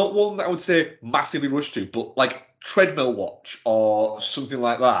 It's not one that I would say massively rushed to, but treadmill watch or something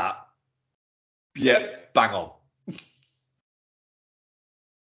like that. Yeah, bang on.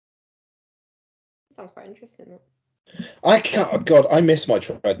 Sounds quite interesting. I miss my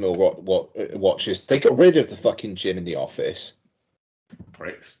treadmill watches. They got rid of the fucking gym in the office.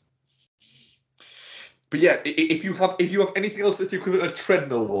 Pricks. But yeah, if you have anything else that's the equivalent of a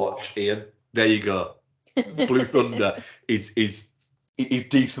treadmill watch, Ian, there you go. Blue Thunder is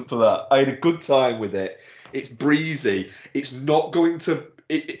decent for that. I had a good time with it. It's breezy. It's not going to.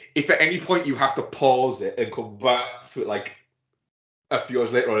 If at any point you have to pause it and come back to it a few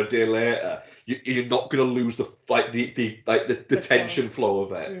hours later or a day later, you're not going to lose the tension flow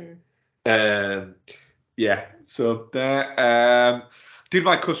of it. Yeah. So there. Did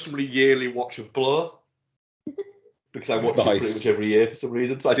my customary yearly watch of Blur, because I watch it pretty much every year for some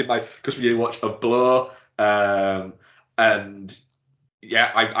reason. So I did my customary yearly watch of Blur, and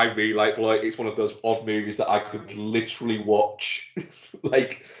yeah, I really like Blur. It's one of those odd movies that I could literally watch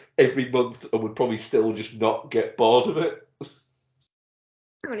every month and would probably still just not get bored of it.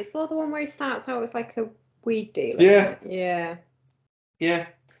 Hang on, is Blur the one where he starts out as a weed dealer? Yeah. Yeah. Yeah.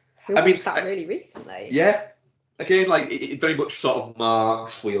 We watched that really recently. Yeah. Again, it very much sort of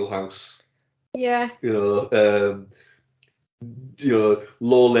Mark's wheelhouse. Yeah. Low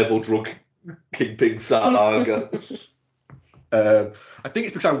level drug kingpin saga. I think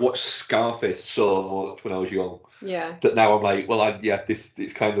it's because I watched Scarface so much when I was young. Yeah. That now I'm like, well, this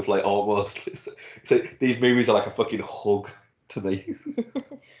it's kind of like almost. It's like these movies are like a fucking hug to me.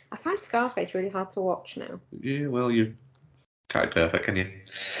 I find Scarface really hard to watch now. Yeah, well, you can't be perfect, can you?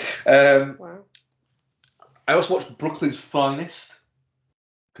 Wow. I also watched Brooklyn's Finest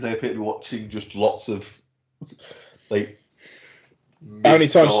because I appear to be watching just lots of like. How many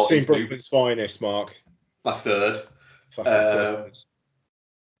times have you seen Brooklyn's Finest, Mark? My third.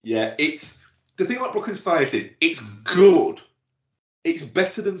 Yeah, it's the thing about Brooklyn's Finest is it's good. It's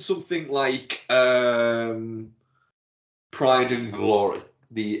better than something like Pride and Glory,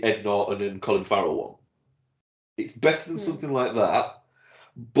 the Ed Norton and Colin Farrell one. It's better than something like that,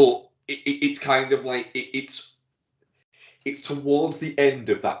 but it's kind of like it's towards the end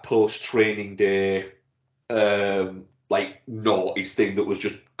of that post-training day, like noughties thing that was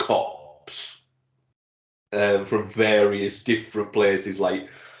just cops from various different places, like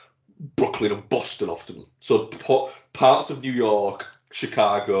Brooklyn and Boston often. So parts of New York,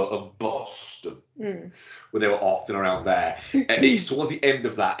 Chicago, and Boston, when they were often around there. It's towards the end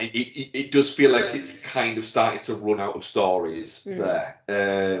of that. It does feel like it's kind of starting to run out of stories there.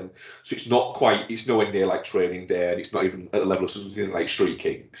 So it's nowhere near like Training Day, and it's not even at the level of something like Street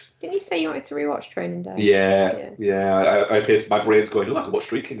Kings. Didn't you say you wanted to rewatch Training Day? Yeah. My brain's going, I can watch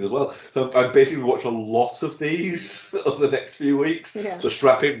Street Kings as well. So I'm basically watching a lot of these over the next few weeks. Yeah. So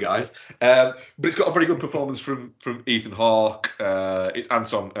strap in, guys. But it's got a very good performance from Ethan Hawke. It's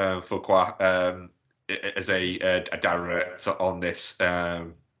Anton Fuqua as a director on this.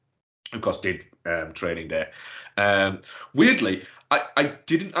 Of course, did Training Day. Weirdly, I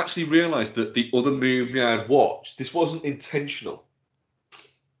didn't actually realise that the other movie I'd watched, this wasn't intentional,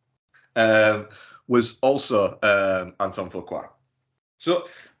 was also Anton Fuqua. So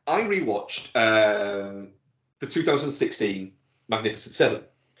I rewatched the 2016 Magnificent Seven.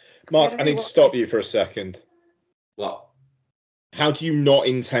 Mark, I need to stop you for a second. What? How do you not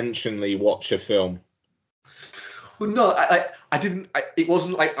intentionally watch a film? Well, no, I didn't. It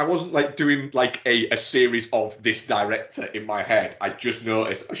wasn't like I wasn't like doing like a series of this director in my head. I just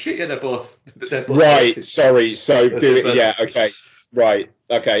noticed. Oh shit! Yeah, they're both right. versus. Sorry. So do it. Yeah. Okay. Right.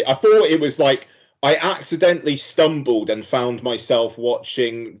 Okay. I thought it was like I accidentally stumbled and found myself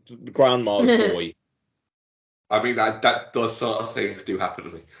watching Grandma's Boy. I mean that those sort of things do happen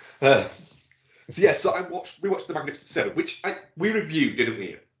to me. So we watched the Magnificent Seven, which we reviewed, didn't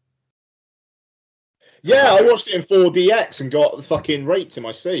we? Yeah, I watched it in 4DX and got fucking raped in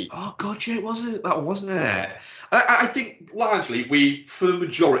my seat. Oh god, yeah, wasn't it? I think largely for the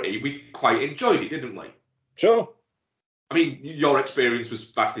majority, we quite enjoyed it, didn't we? Sure. I mean, your experience was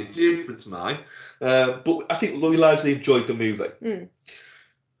vastly different to mine, but I think we largely enjoyed the movie.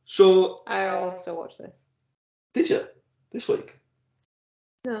 So I also watched this. Did you? This week?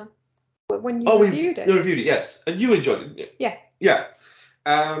 No. But when you reviewed it. You reviewed it, yes. And you enjoyed it, didn't you? Yeah. Yeah.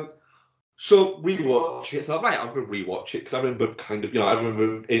 So rewatch it. I thought, right, I'm going to rewatch it because I remember I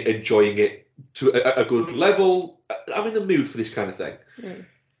remember enjoying it to a good level. I'm in the mood for this kind of thing.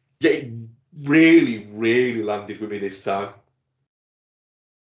 Yeah, it really, really landed with me this time.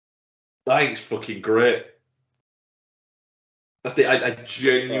 I think it's fucking great. I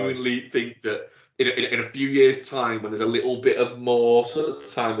genuinely think that in a few years' time, when there's a little bit of more sort of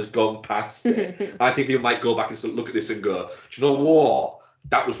time has gone past it, I think people might go back and sort of look at this and go, do you know what?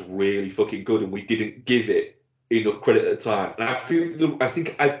 That was really fucking good, and we didn't give it enough credit at the time. And I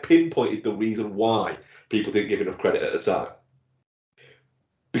think I pinpointed the reason why people didn't give enough credit at the time.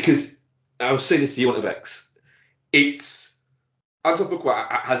 Because I was saying this to you on X, it's Anton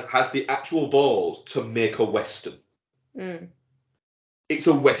Fuqua has the actual balls to make a Western. It's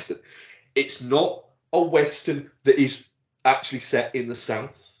a Western. It's not a Western that is actually set in the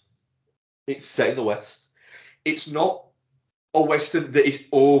South. It's set in the West. It's not a Western that is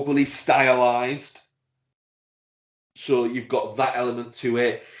overly stylized. So you've got that element to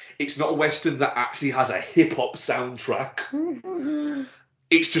it. It's not a Western that actually has a hip-hop soundtrack.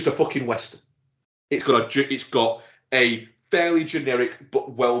 It's just a fucking Western. It's got a fairly generic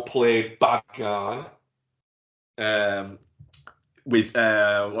but well-played bad guy. With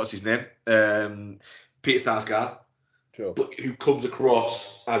what's his name? Peter Sarsgaard. Sure. But who comes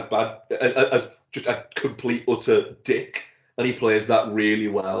across as bad as just a complete utter dick, and he plays that really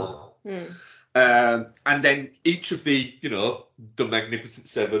well. And then each of the Magnificent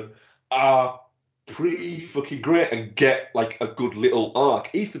Seven are pretty fucking great and get like a good little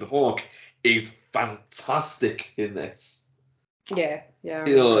arc. Ethan Hawke is fantastic in this. Yeah.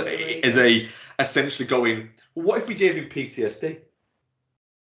 As essentially going, well, what if we gave him PTSD?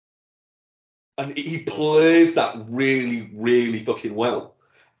 And he plays that really, really fucking well.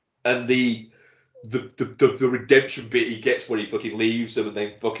 And the redemption bit he gets where he fucking leaves them and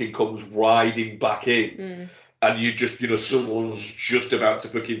then fucking comes riding back in. And you just, someone's just about to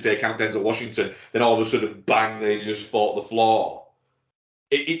fucking take out Denzel Washington, then all of a sudden, bang, they just fought the floor.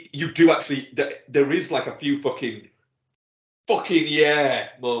 You do actually, there is like a few fucking yeah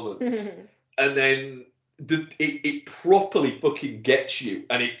moments. And then it properly fucking gets you.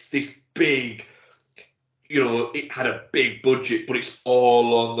 And it's this big, it had a big budget, but it's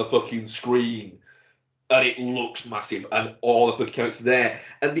all on the fucking screen. And it looks massive, and all of the characters there.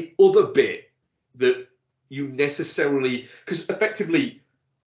 And the other bit that you necessarily, because effectively,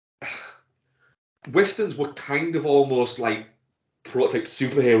 Westerns were kind of almost like prototype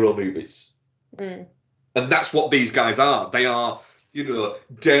superhero movies. And that's what these guys are. They are,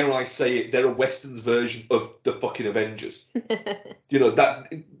 dare I say it, they're a Westerns version of the fucking Avengers.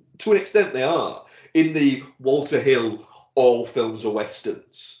 That to an extent they are. In the Walter Hill, all films are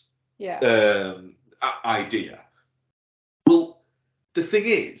Westerns. Idea. Well, the thing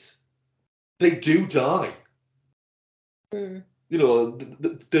is, they do die.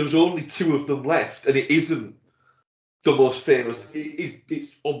 There's only 2 of them left, and it isn't the most famous.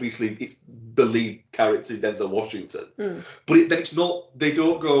 It's obviously it's the lead character, Denzel Washington. But then it's not. They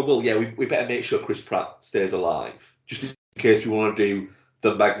don't go, well, yeah, we better make sure Chris Pratt stays alive, just in case we want to do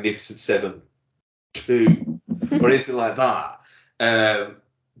the Magnificent Seven 2 or anything like that.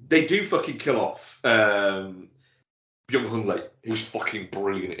 They do fucking kill off Byung-Hun Lee, who's fucking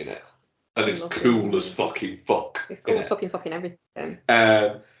brilliant in it. And it's cool as fucking fuck. It's cool as fucking everything.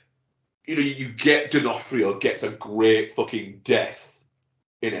 You get D'Onofrio gets a great fucking death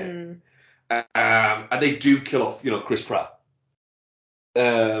in it. And they do kill off, Chris Pratt.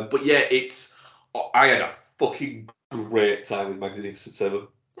 But yeah, I had a fucking great time with Magnificent Seven.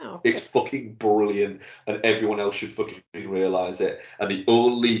 It's fucking brilliant, and everyone else should fucking realise it. And the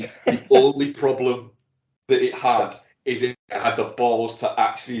only problem that it had is it had the balls to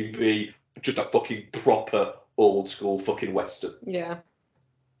actually be just a fucking proper old school fucking Western. Yeah.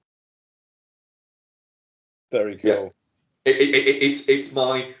 Very cool. Yeah. It's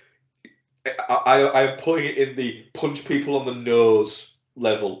my. I am putting it in the punch people on the nose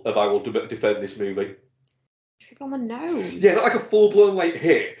level of I will defend this movie. On the nose. Yeah, not like a full-blown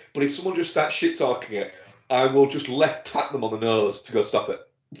hit, but if someone just starts shit-talking it, I will just left tap them on the nose to go stop it.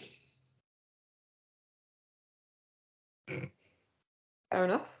 Fair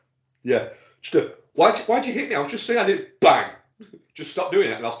enough. Yeah. Just why'd you hit me? I was just saying I did bang. Just stop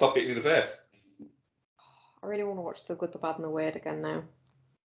doing it and I'll stop hitting you in the face. I really want to watch The Good, the Bad and the Weird again now.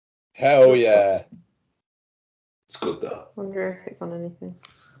 Hell yeah. It's good though. I wonder if it's on anything.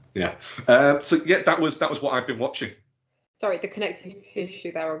 Yeah. So yeah, that was what I've been watching. Sorry, the connective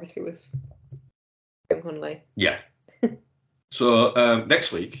tissue there obviously was Byung-Hun Lee. Yeah. So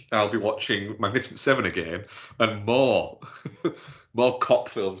next week I'll be watching Magnificent Seven again and more cop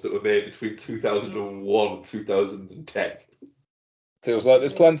films that were made between 2001 and 2010. Feels like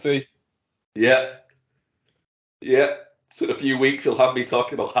there's plenty. Yeah. Yeah. So in a few weeks you'll have me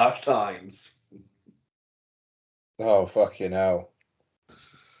talking about Harsh Times. Oh fucking hell.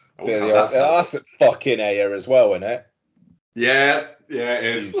 That's a fucking Ayer as well, isn't it? Yeah, it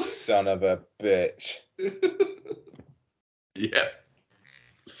is. You son of a bitch. Yeah.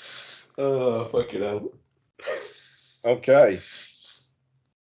 Oh, fucking hell. Okay.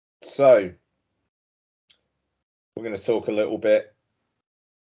 So, we're going to talk a little bit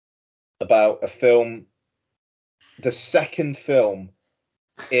about a film, the second film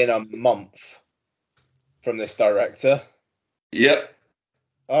in a month from this director. Yep.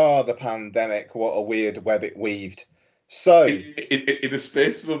 Oh, the pandemic, what a weird web it weaved. So, in the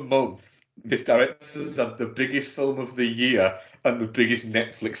space of a month, this director's had the biggest film of the year and the biggest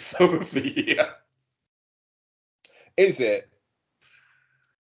Netflix film of the year. Is it?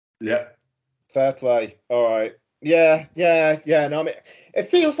 Yeah. Fair play. All right. Yeah. No, I mean, it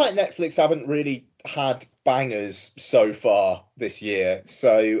feels like Netflix haven't really had bangers so far this year.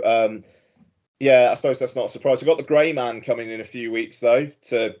 So, yeah, I suppose that's not a surprise. We've got The Grey Man coming in a few weeks, though,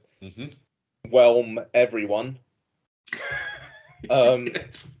 to whelm everyone.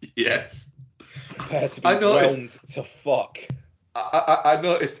 Yes. Prepare to be whelmed to fuck. I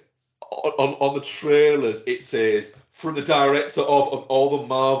noticed on the trailers it says from the director of all the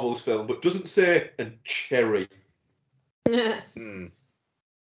Marvels film, but doesn't say and cherry.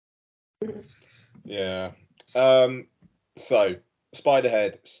 Yeah. So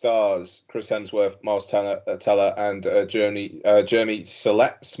Spiderhead stars Chris Hemsworth, Miles Teller, and Jeremy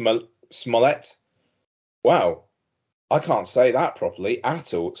Smollett. Wow, I can't say that properly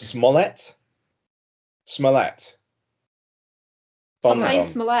at all. Smollett. Smollett. Stop saying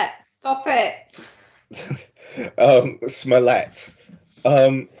Smollett. Stop it. Smollett.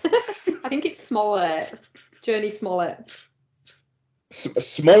 I think it's Smollett. Journey Smollett.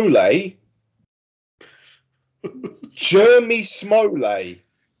 Smollett. Jeremy Smollett.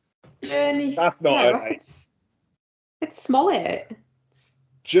 Journey. That's not her name. It's Smollett.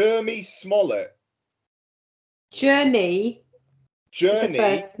 Jeremy Smollett. Journey. The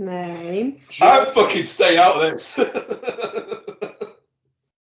first name. I'm fucking staying out of this.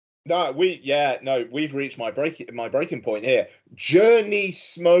 We've reached my breaking point here. Journey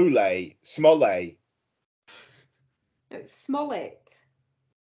Smollett. No, it's Smollett.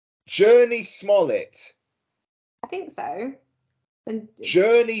 Journey Smollett. I think so. And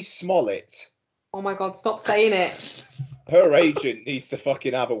Journey Smollett. Oh my God! Stop saying it. Her agent needs to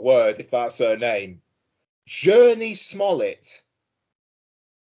fucking have a word if that's her name. Journey Smollett.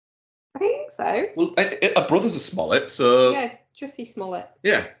 I think so. Well, her brother's a Smollett, so yeah, Jussie Smollett.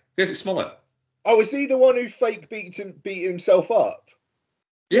 Yeah, yes, it's Smollett. Oh, is he the one who fake beat himself up?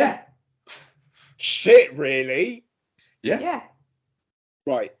 Yeah. Shit, really? Yeah.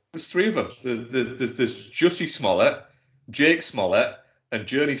 Right. There's three of them. There's Jussie Smollett, Jake Smollett, and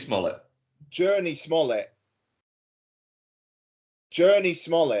Journey Smollett. Journey Smollett. Journey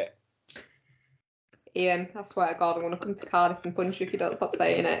Smollett. Ian, I swear to God, I'm going to come to Cardiff and punch you if you don't stop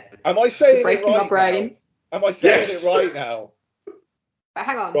saying it. Am I saying it right breaking my brain. Now? Am I saying it right now? But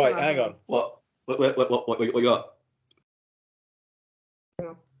hang on. Right, hang on. What you got?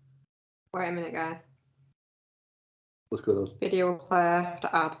 Wait a minute, guys. What's going on? Video player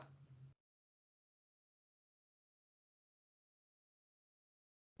to add.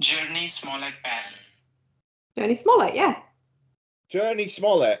 Journey Smollett Bell. Journey Smollett, yeah. Journey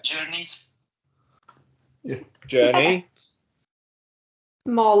Smollett. Yeah. Journey.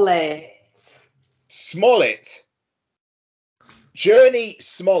 Smollett. Smollett. Journey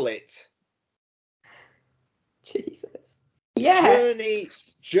Smollett. Jesus. Yeah.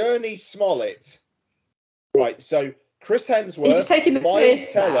 Journey Smollett. Right, so Chris Hemsworth,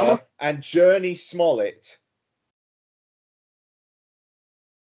 Miles Teller, and Journey Smollett.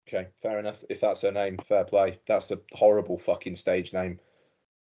 Okay, fair enough. If that's her name, fair play. That's a horrible fucking stage name.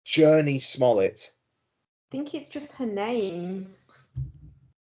 Journey Smollett. I think it's just her name.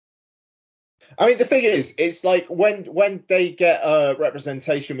 I mean, the thing is, it's like when they get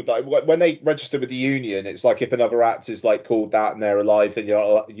representation with, like, when they register with the union, it's like if another actor's like called that and they're alive, then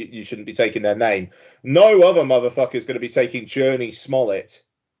you shouldn't be taking their name. No other motherfucker's going to be taking Journey Smollett.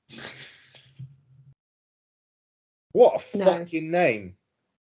 What a fucking name.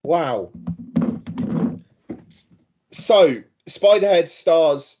 Wow. So, Spiderhead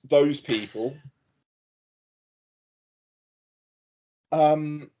stars those people.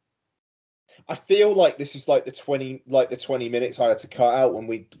 I feel like this is like the 20 minutes I had to cut out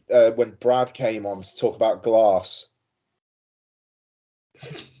when Brad came on to talk about Glass.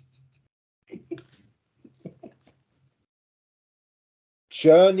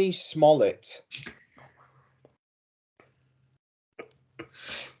 Journey Smollett.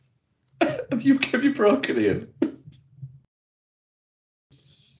 Have you broken, Ian?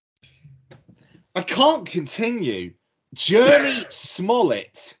 I can't continue. Journey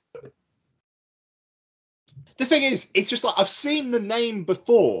Smollett. The thing is, it's just like I've seen the name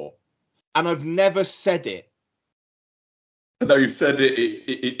before, and I've never said it. No, you've said it.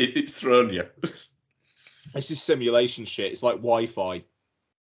 It's thrown you. This is simulation shit. It's like Wi-Fi.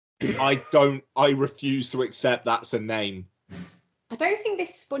 I refuse to accept that's a name. I don't think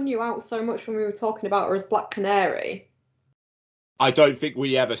this spun you out so much when we were talking about her as Black Canary. I don't think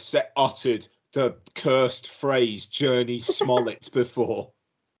we ever uttered the cursed phrase Journey Smollett before.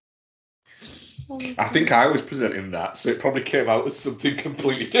 I think I was presenting that, so it probably came out as something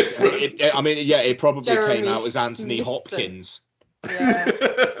completely different. It probably Jeremy came out as Anthony Smithson. Hopkins. Yeah.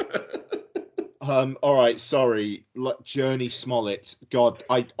 All right, sorry. Journey Smollett. God,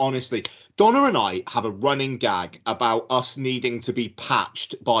 I honestly, Donna and I have a running gag about us needing to be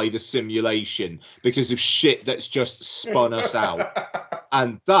patched by the simulation because of shit that's just spun us out,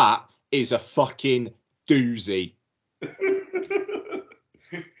 and that is a fucking doozy.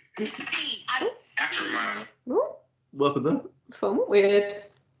 What happened there? Fun, weird.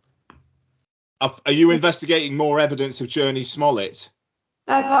 Are you investigating more evidence of Journey Smollett?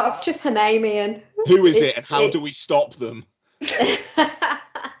 That's just her name, Ian. Who is it, and how do we stop them?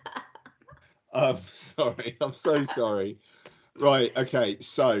 Sorry, I'm so sorry. Right, okay,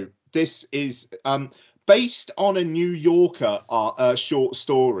 so this is based on a New Yorker short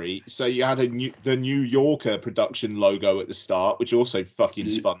story. So you had the New Yorker production logo at the start, which also fucking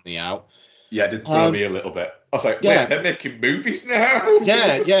spun me out. Yeah, it did throw me a little bit. I was like, wait, they're making movies now?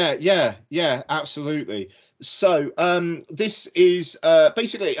 Yeah, absolutely. So this is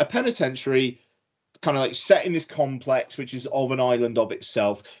basically a penitentiary kind of like set in this complex, which is of an island of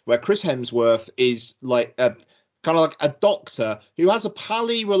itself, where Chris Hemsworth is like kind of like a doctor who has a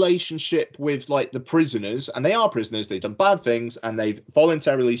pally relationship with like the prisoners, and they are prisoners, they've done bad things, and they've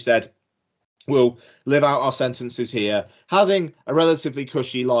voluntarily said, we'll live out our sentences here, having a relatively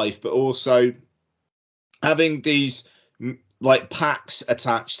cushy life, but also having these like packs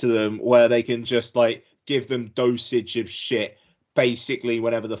attached to them where they can just like give them dosage of shit basically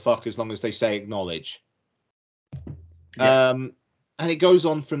whenever the fuck, as long as they say acknowledge. Yeah. And it goes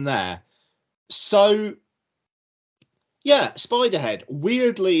on from there. So yeah, Spiderhead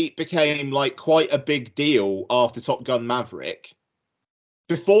weirdly became like quite a big deal after Top Gun Maverick.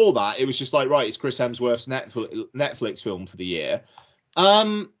 Before that, it was just like, right, it's Chris Hemsworth's Netflix film for the year.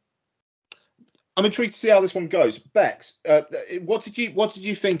 I'm intrigued to see how this one goes. Bex, what did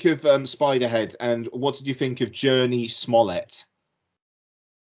you think of Spiderhead, and what did you think of Journey Smollett?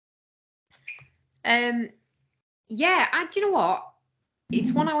 Yeah, do you know what?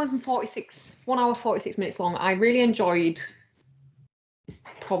 It's 1 hour 46 minutes long. I really enjoyed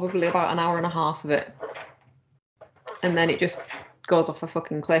probably about an hour and a half of it, and then it just goes off a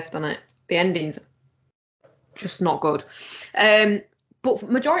fucking cliff, doesn't it? The ending's just not good. But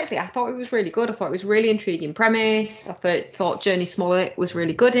majority, I thought it was really good. I thought it was really intriguing premise. I thought Journey Smollett was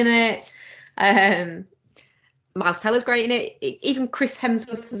really good in it. Miles Teller's great in it. Even Chris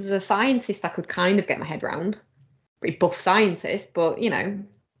Hemsworth as a scientist, I could kind of get my head round. Pretty buff scientist, but you know,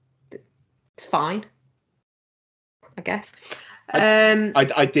 it's fine, I guess.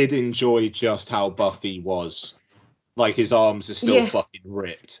 I did enjoy just how buff he was. Like his arms are still fucking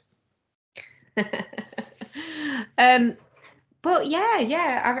ripped. But I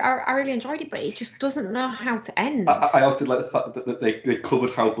really enjoyed it, but it just doesn't know how to end. I also did like the fact that they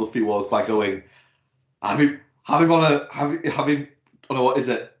covered how buff he was by going, have him on a what is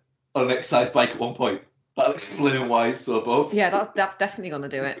it, on an exercise bike at one point. That'll explain why it's so buff. Yeah, that's definitely gonna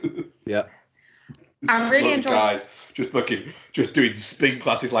do it. Yeah. I really enjoyed guys just doing spin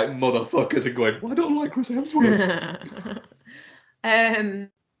classes like motherfuckers and going, well, I don't like Chris Hemsworth.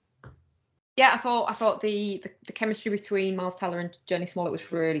 Yeah, I thought the chemistry between Miles Teller and Journey Smollett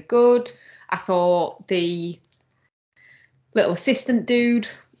was really good. I thought the little assistant dude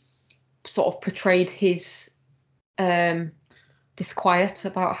sort of portrayed his disquiet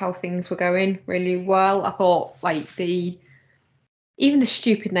about how things were going really well. I thought like even the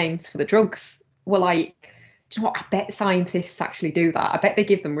stupid names for the drugs were like, do you know what? I bet scientists actually do that. I bet they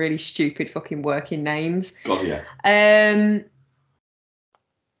give them really stupid fucking working names. God, yeah.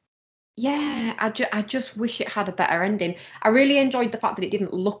 Yeah, I just wish it had a better ending. I really enjoyed the fact that it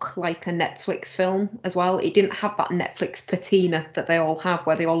didn't look like a Netflix film as well. It didn't have that Netflix patina that they all have,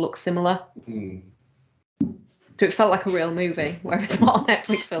 where they all look similar. Mm. So it felt like a real movie, whereas a lot of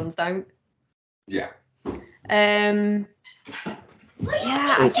Netflix films don't. Yeah.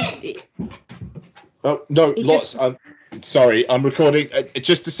 Oh no, lots. Sorry, I'm recording.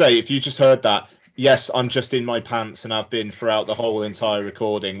 Just to say, if you just heard that. Yes, I'm just in my pants, and I've been throughout the whole entire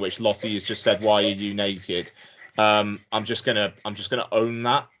recording, which Lottie has just said, why are you naked? I'm just gonna own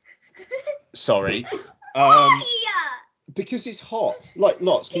that. Sorry. Because it's hot. Like,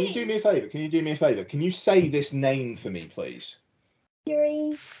 Lots, can you do me a favour? Can you say this name for me, please?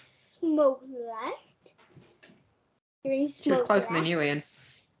 Journey Smollett. She was closer than you, Ian.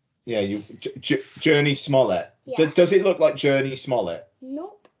 Yeah, Journey Smollett. Yeah. Does it look like Journey Smollett?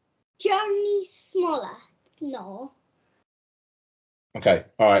 Nope. Journey Smollett. No. Okay,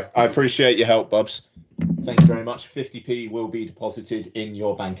 all right. I appreciate your help, Bubs. Thank you very much. 50p will be deposited in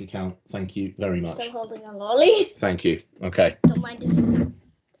your bank account. Thank you very much. Still holding a lolly. Thank you. Okay. Don't mind if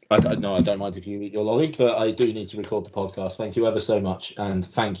No, I don't mind if you eat your lolly, but I do need to record the podcast. Thank you ever so much, and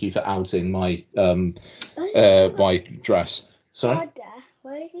thank you for outing my my dress. Sorry. Card there.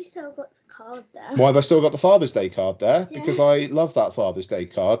 Why have you still got the card there? Why have I still got the Father's Day card there? Yeah. Because I love that Father's Day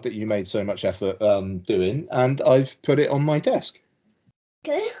card that you made so much effort doing, and I've put it on my desk.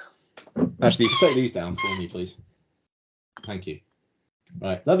 Good. Actually, you can take these down for me, please. Thank you.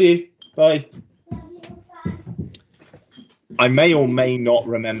 Right, love you. Bye. I may or may not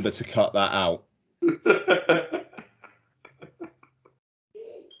remember to cut that out.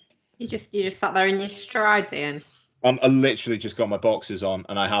 You just sat there in your strides, Ian. I literally just got my boxers on,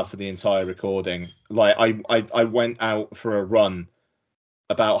 and I have for the entire recording. Like I went out for a run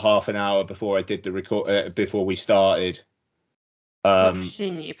about half an hour before I did the record before we started. Not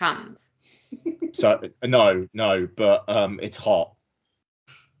in your pants. So no, but it's hot.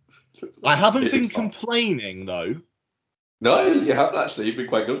 I haven't been It's fine. complaining though. No, you haven't actually. You've been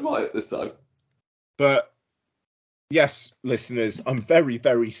quite good about it this time. But yes, listeners, I'm very,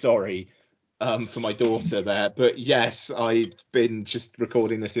 very sorry for my daughter there. But yes, I've been just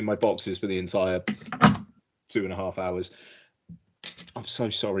recording this in my boxes for the entire 2.5 hours. I'm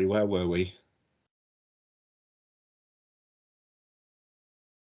so sorry. Where were we?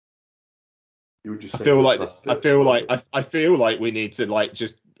 You were just I saying feel like we need to like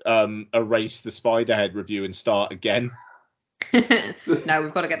just erase the Spiderhead review and start again. No,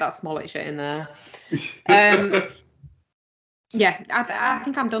 we've got to get that Smollett shit in there. Yeah, I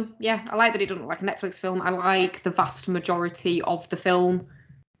think I'm done. Yeah, I like that it doesn't look like a Netflix film. I like the vast majority of the film.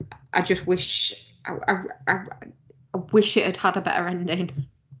 I just wish I wish it had had a better ending.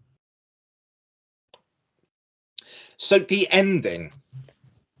 So the ending.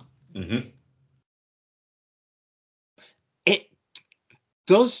 Mm-hmm. It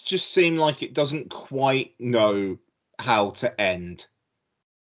does just seem like it doesn't quite know how to end.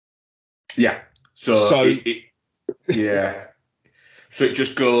 Yeah. So yeah. So it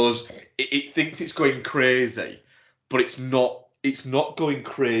just goes. It thinks it's going crazy, but it's not. It's not going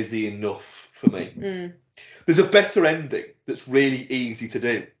crazy enough for me. Mm. There's a better ending that's really easy to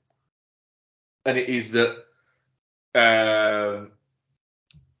do, and it is that that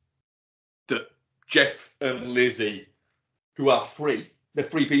Jeff and Lizzie, who are free, they're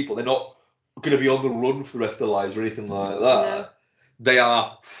free people. They're not going to be on the run for the rest of their lives or anything like that. No. They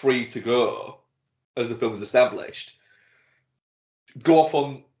are free to go, as the film is established. Go off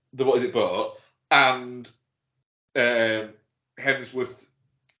on the boat, and Hemsworth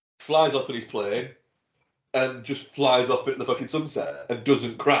flies off in his plane and just flies off into the fucking sunset and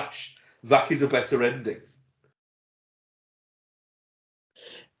doesn't crash. That is a better ending.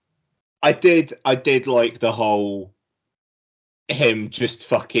 I did like the whole him just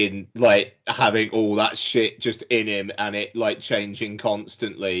fucking like having all that shit just in him and it like changing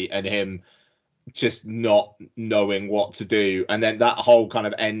constantly and him just not knowing what to do, and then that whole kind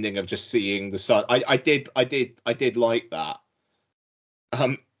of ending of just seeing the sun. I did like that.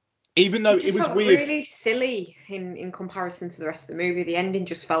 Even though it was felt weird, really silly in comparison to the rest of the movie. The ending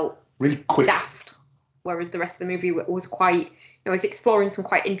just felt really quick, daft, whereas the rest of the movie was quite, it was exploring some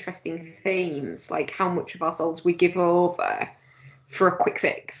quite interesting themes, like how much of ourselves we give over for a quick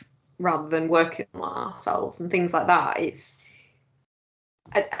fix rather than working on ourselves and things like that. It's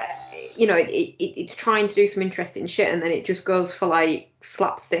it's trying to do some interesting shit and then it just goes for like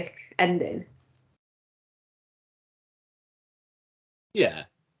slapstick ending. Yeah.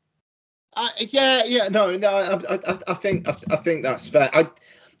 I think that's fair.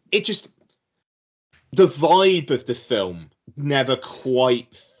 It just, the vibe of the film never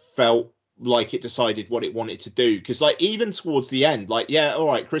quite felt like it decided what it wanted to do, because like even towards the end, like yeah, all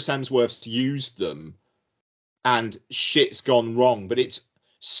right, Chris Hemsworth's used them and shit's gone wrong, but it's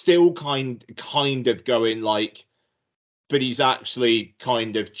still kind of going like, but he's actually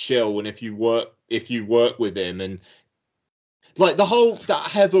kind of chill, and if you work with him, and like the whole that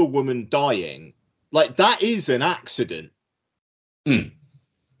Heather woman dying, like that is an accident. Mm.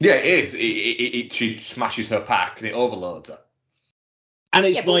 Yeah, it is. She smashes her pack and it overloads her. And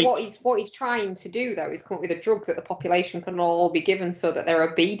it's like what he's trying to do though is come up with a drug that the population can all be given so that they're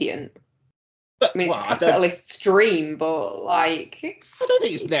obedient. But, I mean, it's a capitalist dream, but like I don't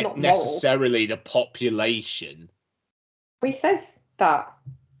think it's not necessarily the population. Well, he says that.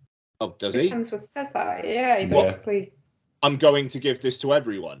 Oh, does he? Hemsworth says that. Yeah, he basically. I'm going to give this to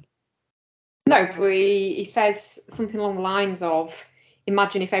everyone. No, but he says something along the lines of,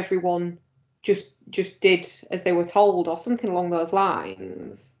 imagine if everyone just did as they were told, or something along those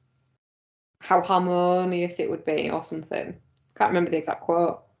lines. How harmonious it would be, or something. Can't remember the exact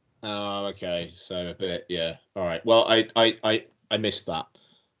quote. Oh, okay. So a bit, yeah. All right. Well, I missed that.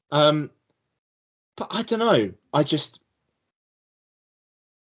 But I don't know. I'd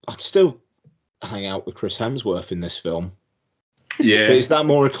still hang out with Chris Hemsworth in this film. Yeah. But is that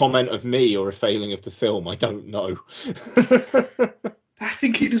more a comment of me or a failing of the film? I don't know. I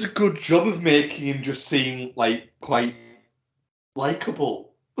think he does a good job of making him just seem like quite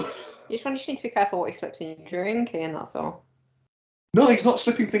likable. You just need to be careful what he slips in your drink, and that's all. No, he's not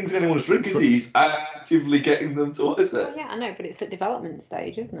slipping things in anyone's drink, is he? He's actively getting them to, what is it? Oh, yeah, I know, but it's at development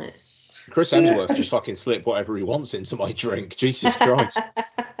stage, isn't it? Chris Hemsworth can fucking slip whatever he wants into my drink. Jesus Christ.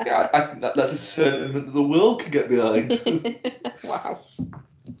 Yeah, I think that's a sentiment that the world can get behind. Wow.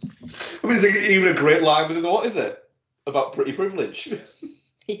 I mean, it's even a great line within what is it? About pretty privilege.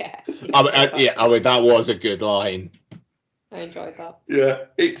 Yeah. That was a good line. I enjoyed that. Yeah,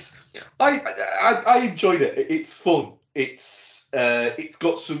 I enjoyed it. It's fun. It's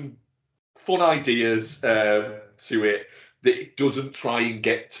got some fun ideas to it that it doesn't try and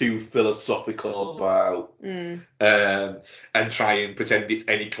get too philosophical about and try and pretend it's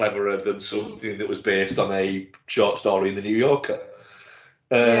any cleverer than something that was based on a short story in the New Yorker.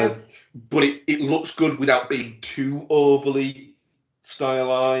 But it looks good without being too overly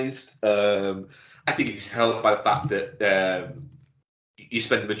stylized. I think it's helped by the fact that you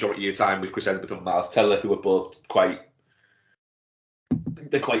spend the majority of your time with Chris Hemsworth and Miles Teller, who are both quite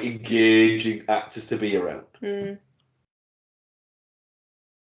engaging actors to be around.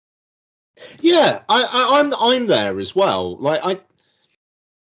 Yeah, I'm there as well. Like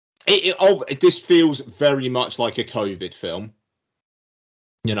this feels very much like a COVID film.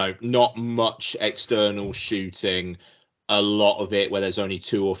 You know, not much external shooting, a lot of it where there's only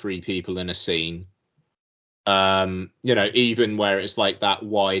 2 or 3 people in a scene. You know, even where it's like that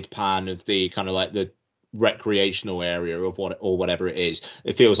wide pan of the kind of like the recreational area of whatever it is,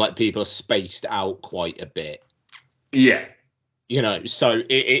 it feels like people are spaced out quite a bit. Yeah. You know, so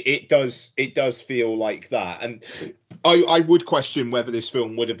it does feel like that. And I would question whether this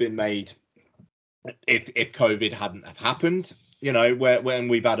film would have been made if COVID hadn't have happened, you know, when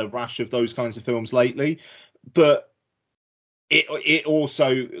we've had a rash of those kinds of films lately. But it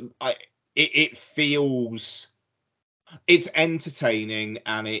also it feels, it's entertaining,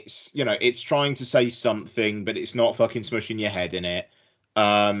 and it's, you know, it's trying to say something, but it's not fucking smushing your head in it.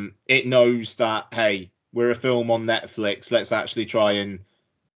 It knows that, hey, we're a film on Netflix, let's actually try and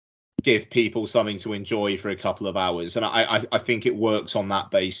give people something to enjoy for a couple of hours. And I think it works on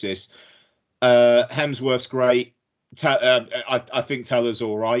that basis. Hemsworth's great. I think Teller's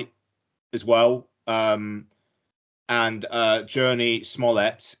all right as well. And Jurnee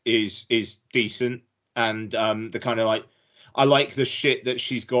Smollett is decent. And the kind of like, I like the shit that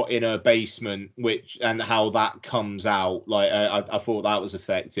she's got in her basement, and how that comes out. Like I thought that was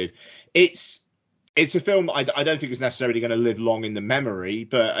effective. It's a film I don't think is necessarily going to live long in the memory,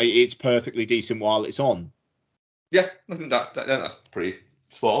 but it's perfectly decent while it's on. Yeah, I think that's pretty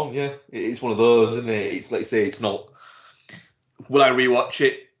spot on. Yeah, it's one of those, isn't it? It's like you say, it's not. Will I rewatch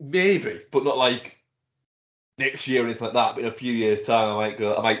it? Maybe, but not like next year or anything like that. But in a few years' time,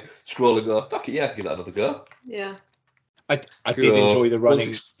 I might scroll and go, fuck it, yeah, give that another go. Yeah. I did enjoy the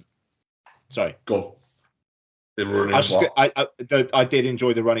running. Sorry, go on. I did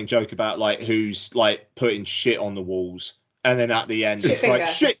enjoy the running joke about like who's like putting shit on the walls, and then at the end it's like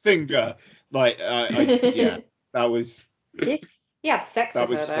shit finger. Like yeah, that was. He had sex that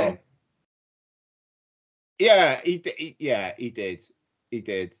with was her strong. though. Yeah, he did. Yeah,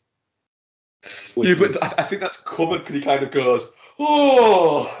 but I think that's common because he kind of goes,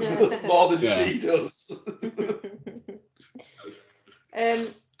 oh, more than she does.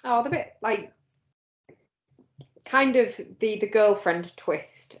 The bit like kind of the girlfriend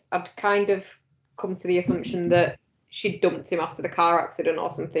twist. I'd kind of come to the assumption that she dumped him after the car accident or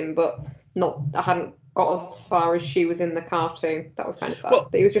something, but I hadn't got as far as she was in the cartoon. That was kind of sad. Well,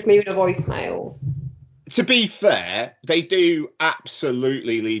 he was just leaving her voicemails. To be fair, they do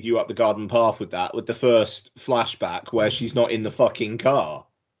absolutely lead you up the garden path with the first flashback where she's not in the fucking car.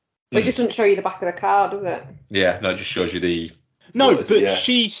 It just doesn't show you the back of the car, does it? Yeah, no, it just shows you the... No, but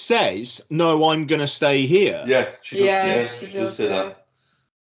she says, no, I'm going to stay here. Yeah, she does say that.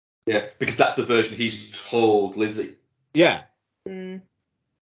 Yeah, because that's the version he's told Lizzie. Yeah.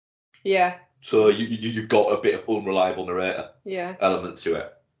 Yeah. So you've got a bit of unreliable narrator element to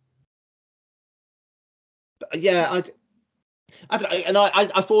it. Yeah, I don't know,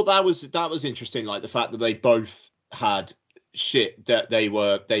 and I thought that was interesting, like the fact that they both had shit that they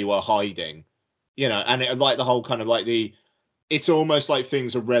were hiding, you know, and it, like the whole kind of like it's almost like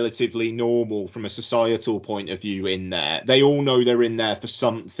things are relatively normal from a societal point of view in there. They all know they're in there for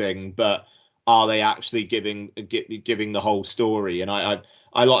something, but are they actually giving the whole story? And I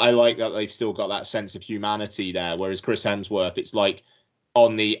like that they've still got that sense of humanity there, whereas Chris Hemsworth, it's like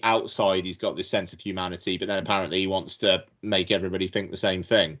on the outside he's got this sense of humanity, but then apparently he wants to make everybody think the same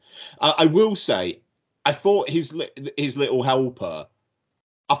thing. I will say, I thought his little helper,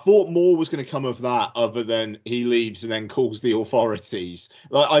 I thought more was going to come of that other than he leaves and then calls the authorities.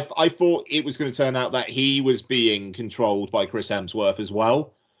 Like I thought it was going to turn out that he was being controlled by Chris Hemsworth as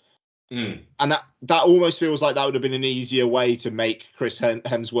well. And that almost feels like that would have been an easier way to make Chris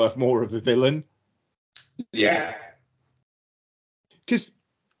Hemsworth more of a villain. Yeah.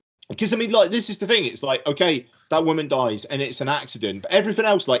 Because I mean, like, this is the thing. It's like, okay, that woman dies and it's an accident, but everything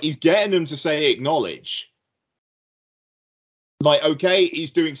else, like, he's getting them to say acknowledge. Like, okay,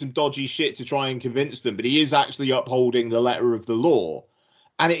 he's doing some dodgy shit to try and convince them, but he is actually upholding the letter of the law.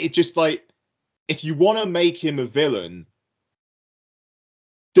 And it just like, if you want to make him a villain,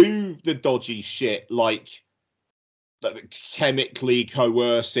 do do the dodgy shit like chemically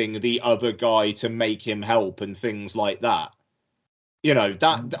coercing the other guy to make him help and things like that. You know,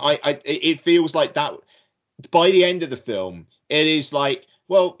 that it feels like that by the end of the film, it is like,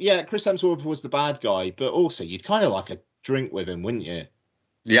 well, yeah, Chris Hemsworth was the bad guy, but also you'd kind of like a drink with him, wouldn't you?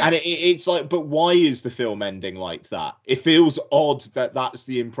 Yeah. And it's like, but why is the film ending like that? It feels odd that that's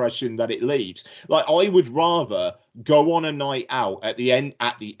the impression that it leaves. Like, I would rather go on a night out at the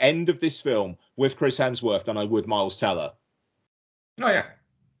end of this film with Chris Hemsworth than I would Miles Teller. Oh yeah.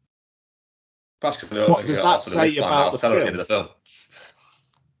 What does that say about the film? At the end of the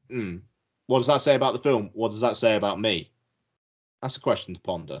film? What does that say about the film? What does that say about me? That's a question to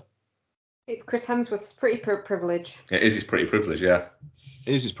ponder. It's Chris Hemsworth's pretty privilege. It is his pretty privilege, yeah.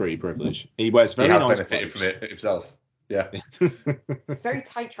 It is his pretty privilege. He wears very nice clothes. He has benefited from it himself. Yeah. It's very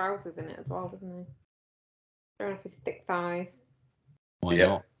tight trousers in it as well, doesn't he? Showing off his thick thighs. Why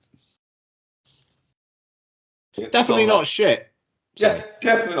not? Definitely not shit. Sorry. Yeah,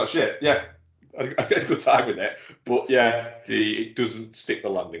 definitely not shit. Yeah. I get a good time with it. But yeah, it doesn't stick the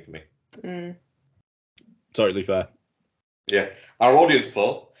landing for me. Totally fair. Yeah. Our audience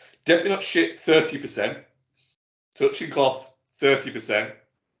poll, definitely not shit, 30%. Touching cloth, 30%.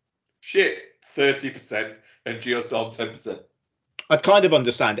 Shit, 30%. And Geostorm, 10%. I'd kind of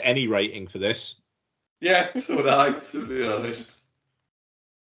understand any rating for this. Yeah, so would I, to be honest.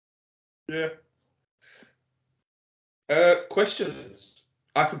 Yeah. Questions.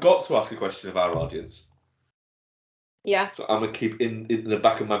 I forgot to ask a question of our audience. Yeah. So I'm going to keep in the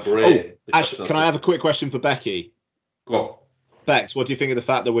back of my brain. Oh, actually, can I have a quick question for Becky? Go on. Bex, what do you think of the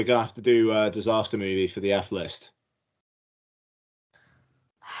fact that we're going to have to do a disaster movie for the F list?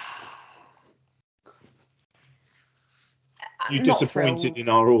 You're disappointed in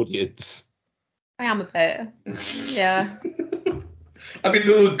our audience. I am a bit. Yeah. I mean,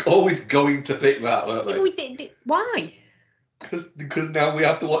 they were always going to pick that, weren't they? Why? Because now we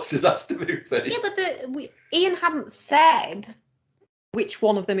have to watch disaster movie. Yeah, but Ian hadn't said which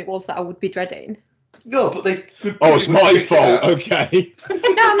one of them it was that I would be dreading. No, but they could. Oh, it's my fault. Okay. No,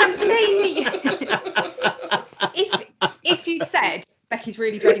 I'm saying if you'd said Becky's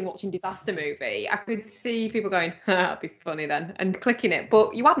really dreading watching disaster movie, I could see people going, that'd be funny then, and clicking it.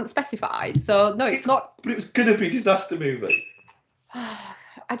 But you hadn't specified, so no, it's not. But it was gonna be disaster movie.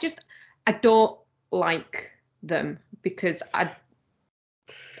 I don't like them because I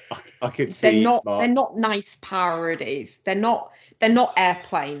could see they're not nice parodies. They're not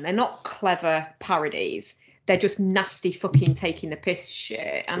Airplane. They're not clever parodies. They're just nasty fucking taking the piss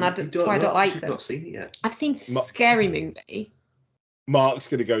shit, and that's why I don't like them. I've not seen it yet. I've seen Scary Movie. Mark's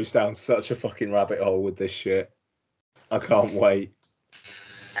gonna go down such a fucking rabbit hole with this shit. I can't wait.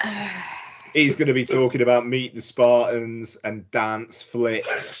 He's gonna be talking about Meet the Spartans and Dance Flick.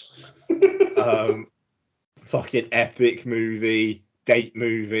 Fucking epic movie, date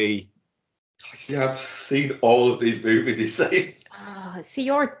movie. Yeah, I've seen all of these movies he's saying. See,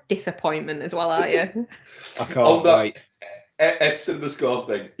 you're a disappointment as well, are you? I can't wait. F Cinema Score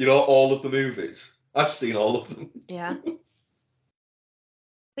thing, you know, all of the movies. I've seen all of them. Yeah.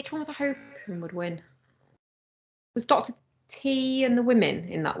 Which one was I hoping would win? Was Dr. T and the Women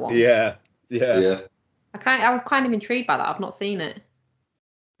in that one? Yeah. I was kind of intrigued by that. I've not seen it.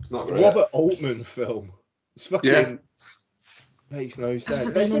 It's not great. Robert Altman film. It's fucking makes no sense.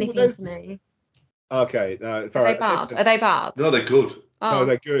 It doesn't mean anything to me. Okay, Are they bad? Listen. Are they bad? No, they're good. Oh. No,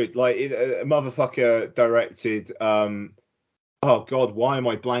 they're good. Like a motherfucker directed. Oh God, why am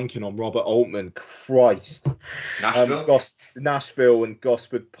I blanking on Robert Altman? Christ. Nashville and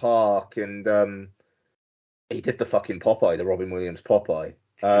Gosford Park, and he did the fucking Popeye, the Robin Williams Popeye.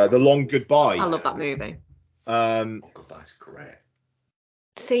 The Long Goodbye. I love that movie. Goodbye's great.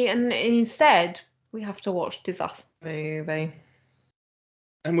 See, and instead we have to watch disaster movie.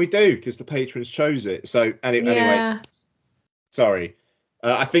 And we do, because the patrons chose it. So anyway, sorry.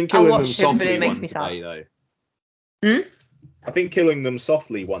 I think Killing Them Softly won today, though. I think Killing Them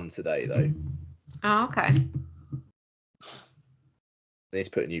Softly won today, though. Oh, okay. Let's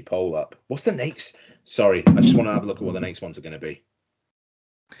put a new poll up. What's the next? Sorry, I just want to have a look at what the next ones are going to be.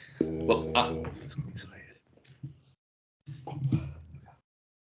 Well, I'm excited.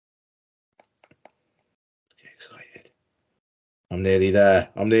 Get excited. I'm nearly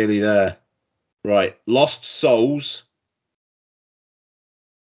there. Right, Lost Souls.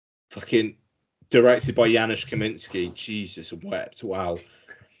 Fucking directed by Janusz Kaminski. Jesus, wept. Wow.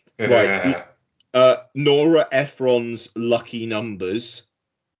 Right. Nora Ephron's Lucky Numbers.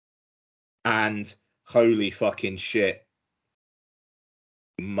 And holy fucking shit,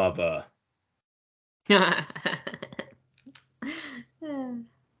 Mother.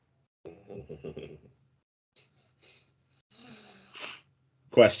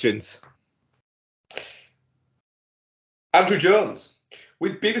 Questions? Andrew Jones,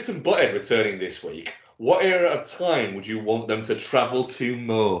 with Beavis and Butthead returning this week, what era of time would you want them to travel to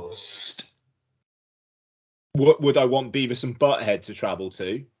most? What would I want Beavis and Butthead to travel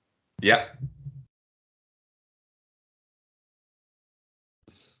to? Yeah.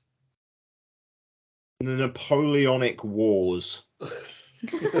 The Napoleonic Wars.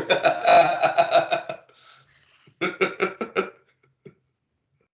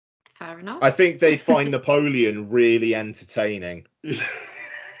 Fair enough. I think they'd find Napoleon really entertaining.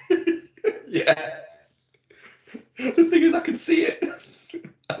 Yeah. The thing is, I can see it.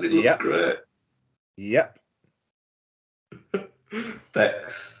 And it looks great. Yep.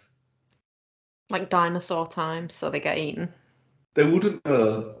 Thanks. Like dinosaur times, so they get eaten. They wouldn't.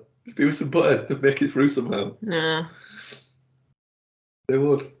 Beavis and Butthead, they'd make it through somehow. Nah. They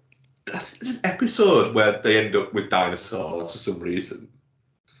would. There's an episode where they end up with dinosaurs for some reason.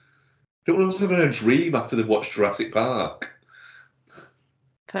 They were having a dream after they watched Jurassic Park.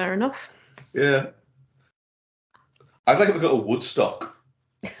 Fair enough. Yeah. I'd like them to go to Woodstock.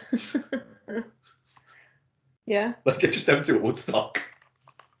 Yeah. Like, get just them to Woodstock.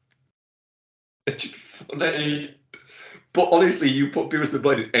 It's just funny. But honestly, you put Beavis and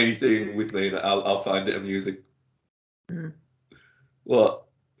Butthead in anything with me, and I'll find it amusing. Mm. What?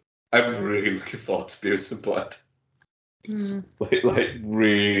 I'm really looking forward to Beavis and Butthead. Mm. Like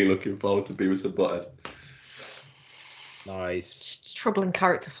really looking forward to Beavis and Butthead. Nice. It's a troubling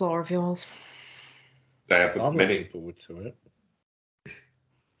character flaw of yours. I have I'm many. looking forward to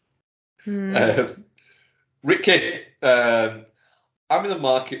it. Ricky, I'm in the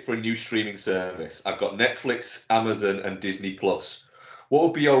market for a new streaming service. I've got Netflix, Amazon, and Disney Plus. What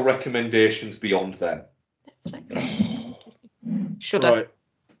would be your recommendations beyond them? Shudder. Right.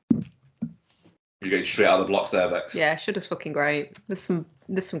 You're getting straight out of the blocks there, Bex. Yeah, Shudder's fucking great. There's some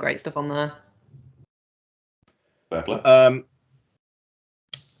great stuff on there. Fair play.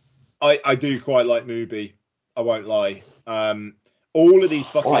 I do quite like Mubi. I won't lie. All of these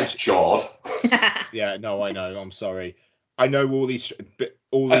fucking. All right, Jord. Yeah, no, I know. I'm sorry. I know all these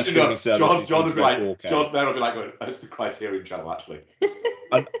streaming services. John would be like, 4K. John there will be like, that's the Criterion channel, actually.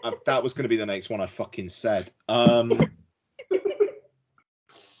 That was going to be the next one I fucking said. The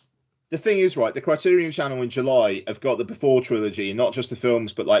thing is, right, the Criterion channel in July have got the Before trilogy, and not just the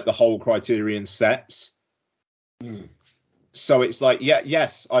films, but like the whole Criterion sets. Mm. So it's like,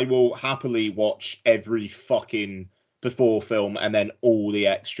 yes, I will happily watch every fucking Before film and then all the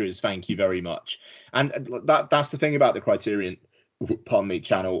extras. Thank you very much. And that's the thing about the Criterion, pardon me,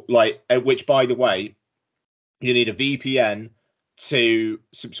 channel. Like, which, by the way, you need a VPN to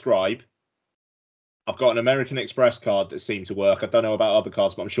subscribe. I've got an American Express card that seemed to work. I don't know about other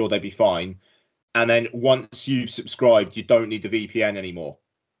cards, but I'm sure they'd be fine. And then once you've subscribed, you don't need the VPN anymore.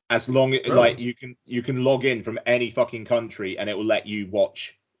 As long as like you can log in from any fucking country and it will let you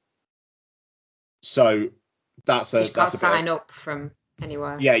watch. So that's you can't sign up from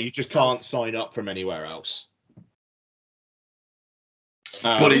anywhere. Yeah, you just can't sign up from anywhere else.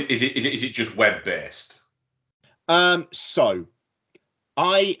 But is it just web based? So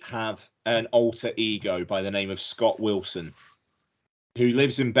I have an alter ego by the name of Scott Wilson, who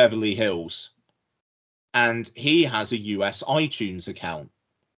lives in Beverly Hills, and he has a US iTunes account.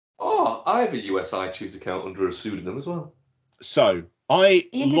 Oh, I have a US iTunes account under a pseudonym as well. So He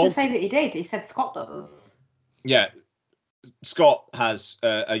didn't say that he did. He said Scott does. Yeah, Scott has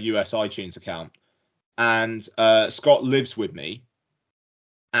a US iTunes account, and Scott lives with me,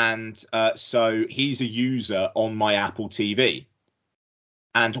 and so he's a user on my Apple TV.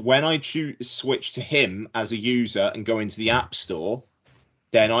 And when I switch to him as a user and go into the App Store,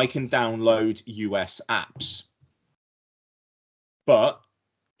 then I can download US apps. But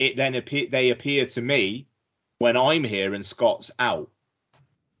it then they appear to me when I'm here and Scott's out.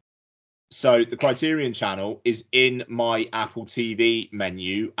 So the Criterion channel is in my Apple TV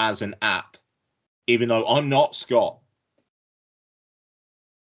menu as an app, even though I'm not Scott.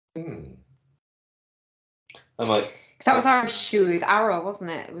 I'm like, that was our issue with Arrow, wasn't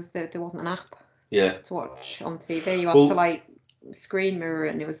it? It was that there wasn't an app to watch on TV. You had to like screen mirror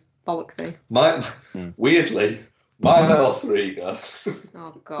it, and it was bollocksy. Weirdly, my alter ego with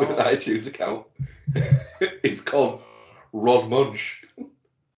an God. iTunes account is called Rod Munch.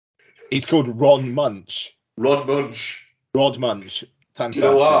 He's called Ron Munch. Rod Munch. Rod Munch. Fantastic. Do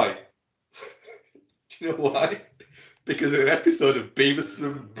you know why? Do you know why? Because in an episode of Beavis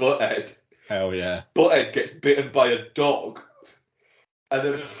and Butthead, hell yeah, Butthead gets bitten by a dog and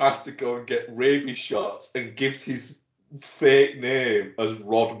then has to go and get rabies shots and gives his fake name as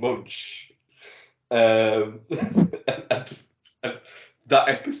Rod Munch. and that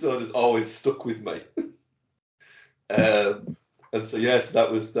episode has always stuck with me. And so yes,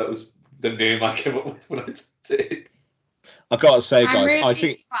 that was the name I came up with when I said it. I gotta say, guys, really I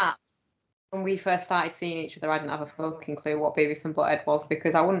think glad when we first started seeing each other, I didn't have a fucking clue what Beavis and Butthead was,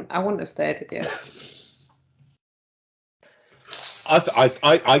 because I wouldn't have stayed with you.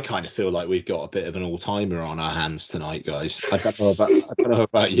 I kind of feel like we've got a bit of an all-timer on our hands tonight, guys. I don't know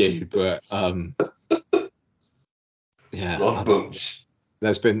about you, but yeah. Rod Munch.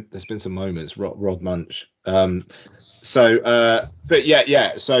 There's been some moments. Rod Munch. But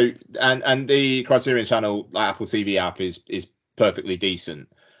yeah. So and the Criterion Channel Apple TV app is perfectly decent.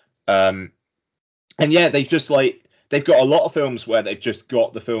 And yeah, they've got a lot of films where they've just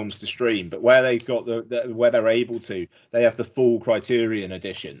got the films to stream, but where they've got where they're able to, they have the full Criterion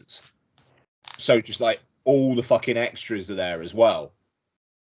editions. So just like all the fucking extras are there as well.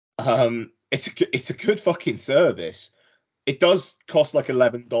 It's a good fucking service. It does cost like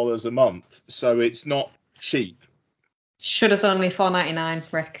 $11 a month, so it's not cheap. Shudder's only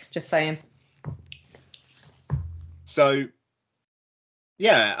 $4.99, Rick. Just saying. So,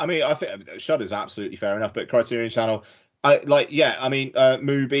 yeah, I mean, I think Shudder's absolutely fair enough, but Criterion Channel,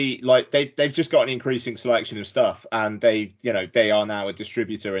 Mubi, like they've just got an increasing selection of stuff, and they are now a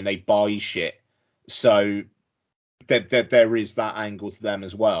distributor and they buy shit, so there is that angle to them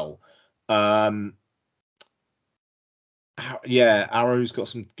as well. Yeah, Arrow's got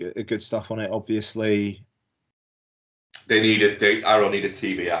some good stuff on it, obviously. Arrow need a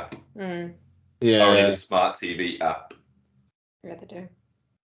TV app. Mm. Yeah. Arrow need a smart TV app. Yeah, they do.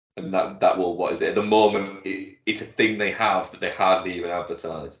 And that will, what is it? At the moment, it's a thing they have that they hardly even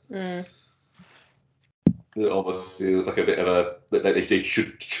advertise. Mm. It almost feels like a bit of a that they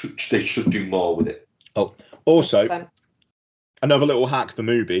should do more with it. Oh, also, another little hack for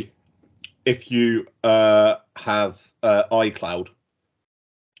Mubi. If you have iCloud,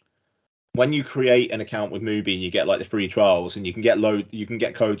 when you create an account with Mubi and you get like the free trials, and you can get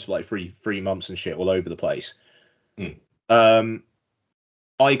codes for like free months and shit all over the place.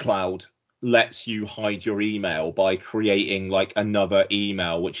 iCloud lets you hide your email by creating like another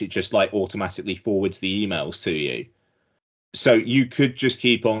email, which it just like automatically forwards the emails to you. So you could just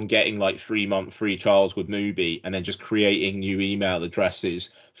keep on getting like 3-month free trials with Mubi and then just creating new email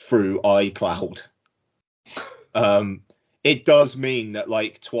addresses through iCloud. It does mean that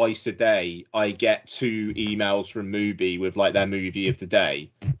like twice a day I get 2 emails from Mubi with like their movie of the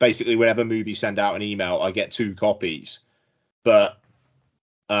day. Basically, whenever Mubi send out an email, I get 2 copies. But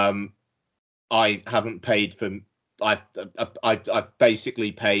I haven't paid for. I've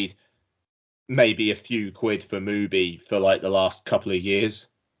basically paid maybe a few quid for Mubi for like the last couple of years.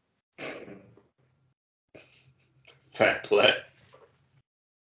 Fair play.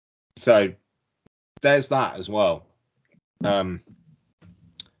 So there's that as well.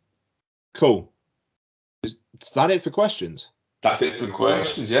 Cool. Is that it for questions? That's it for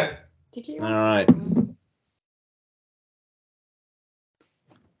questions, yeah. Did you? All right.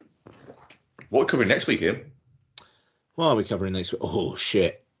 What are we covering next week, Ian? What are we covering next week? Oh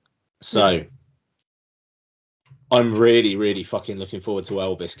shit. So I'm really, really fucking looking forward to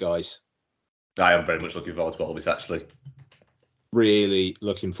Elvis, guys. I am very much looking forward to Elvis, actually. Really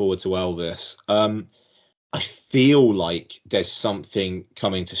looking forward to Elvis. I feel like there's something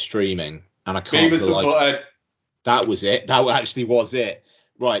coming to streaming, and I can't. That was it. That actually was it.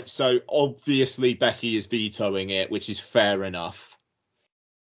 Right. So obviously Becky is vetoing it, which is fair enough.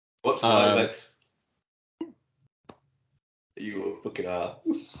 What's Alex? You fucking are.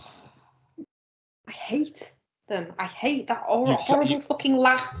 I hate them. I hate that horrible fucking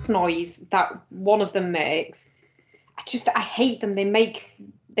laugh noise that one of them makes. I hate them. They make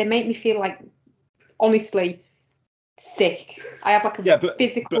me feel like, honestly, sick. I have like a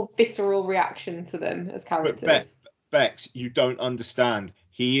physical, visceral reaction to them as characters. Bex, you don't understand.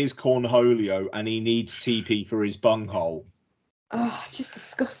 He is Cornholio and he needs TP for his bunghole. Oh, it's just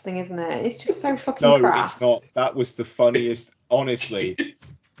disgusting, isn't it? It's just so fucking crass. It's not. That was the funniest, honestly,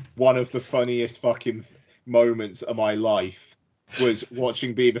 one of the funniest fucking moments of my life was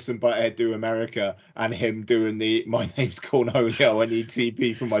watching Beavis and Butthead do America and him doing my name's Cornholio, I need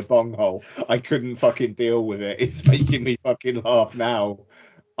TP for my bunghole. I couldn't fucking deal with it. It's making me fucking laugh now.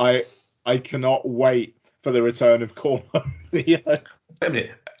 I cannot wait for the return of Cornholio. Wait a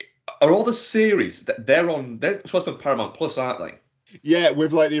minute. Are all the series they're supposed to be on Paramount Plus, aren't they? Yeah,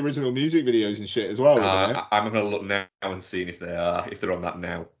 with like the original music videos and shit as well, isn't it? I'm gonna look now and see if they're on that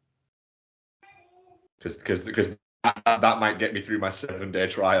now. Because that might get me through my 7-day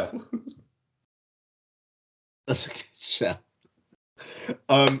trial. That's a good shout.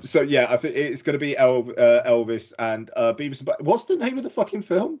 So yeah, I think it's going to be Elvis and Beavis and Butt. What's the name of the fucking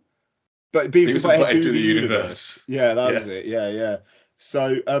film? But Beavis and Butthead Do the Universe. Yeah, that was it. Yeah.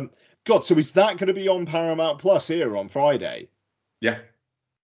 So God, so is that going to be on Paramount Plus here on Friday? Yeah.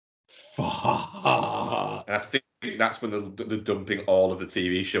 Fuck. And I think that's when they're dumping all of the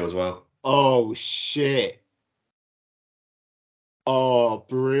TV show as well. Oh shit. Oh,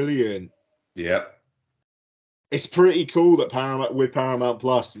 brilliant. Yeah. It's pretty cool that Paramount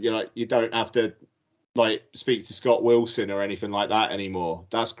Plus, you don't have to speak to Scott Wilson or anything like that anymore.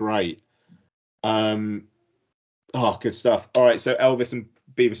 That's great. Good stuff. All right, so Elvis and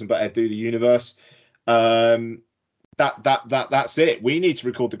Beavis and Butthead Do the Universe. That's it. We need to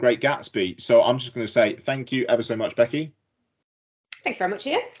record The Great Gatsby. So I'm just going to say thank you ever so much, Becky. Thanks very much,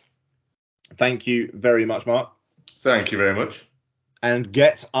 Ian. Thank you very much, Mark. Thank you very much. And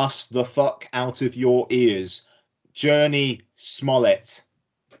get us the fuck out of your ears, Journey Smollett.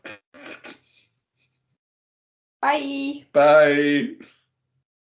 Bye. Bye.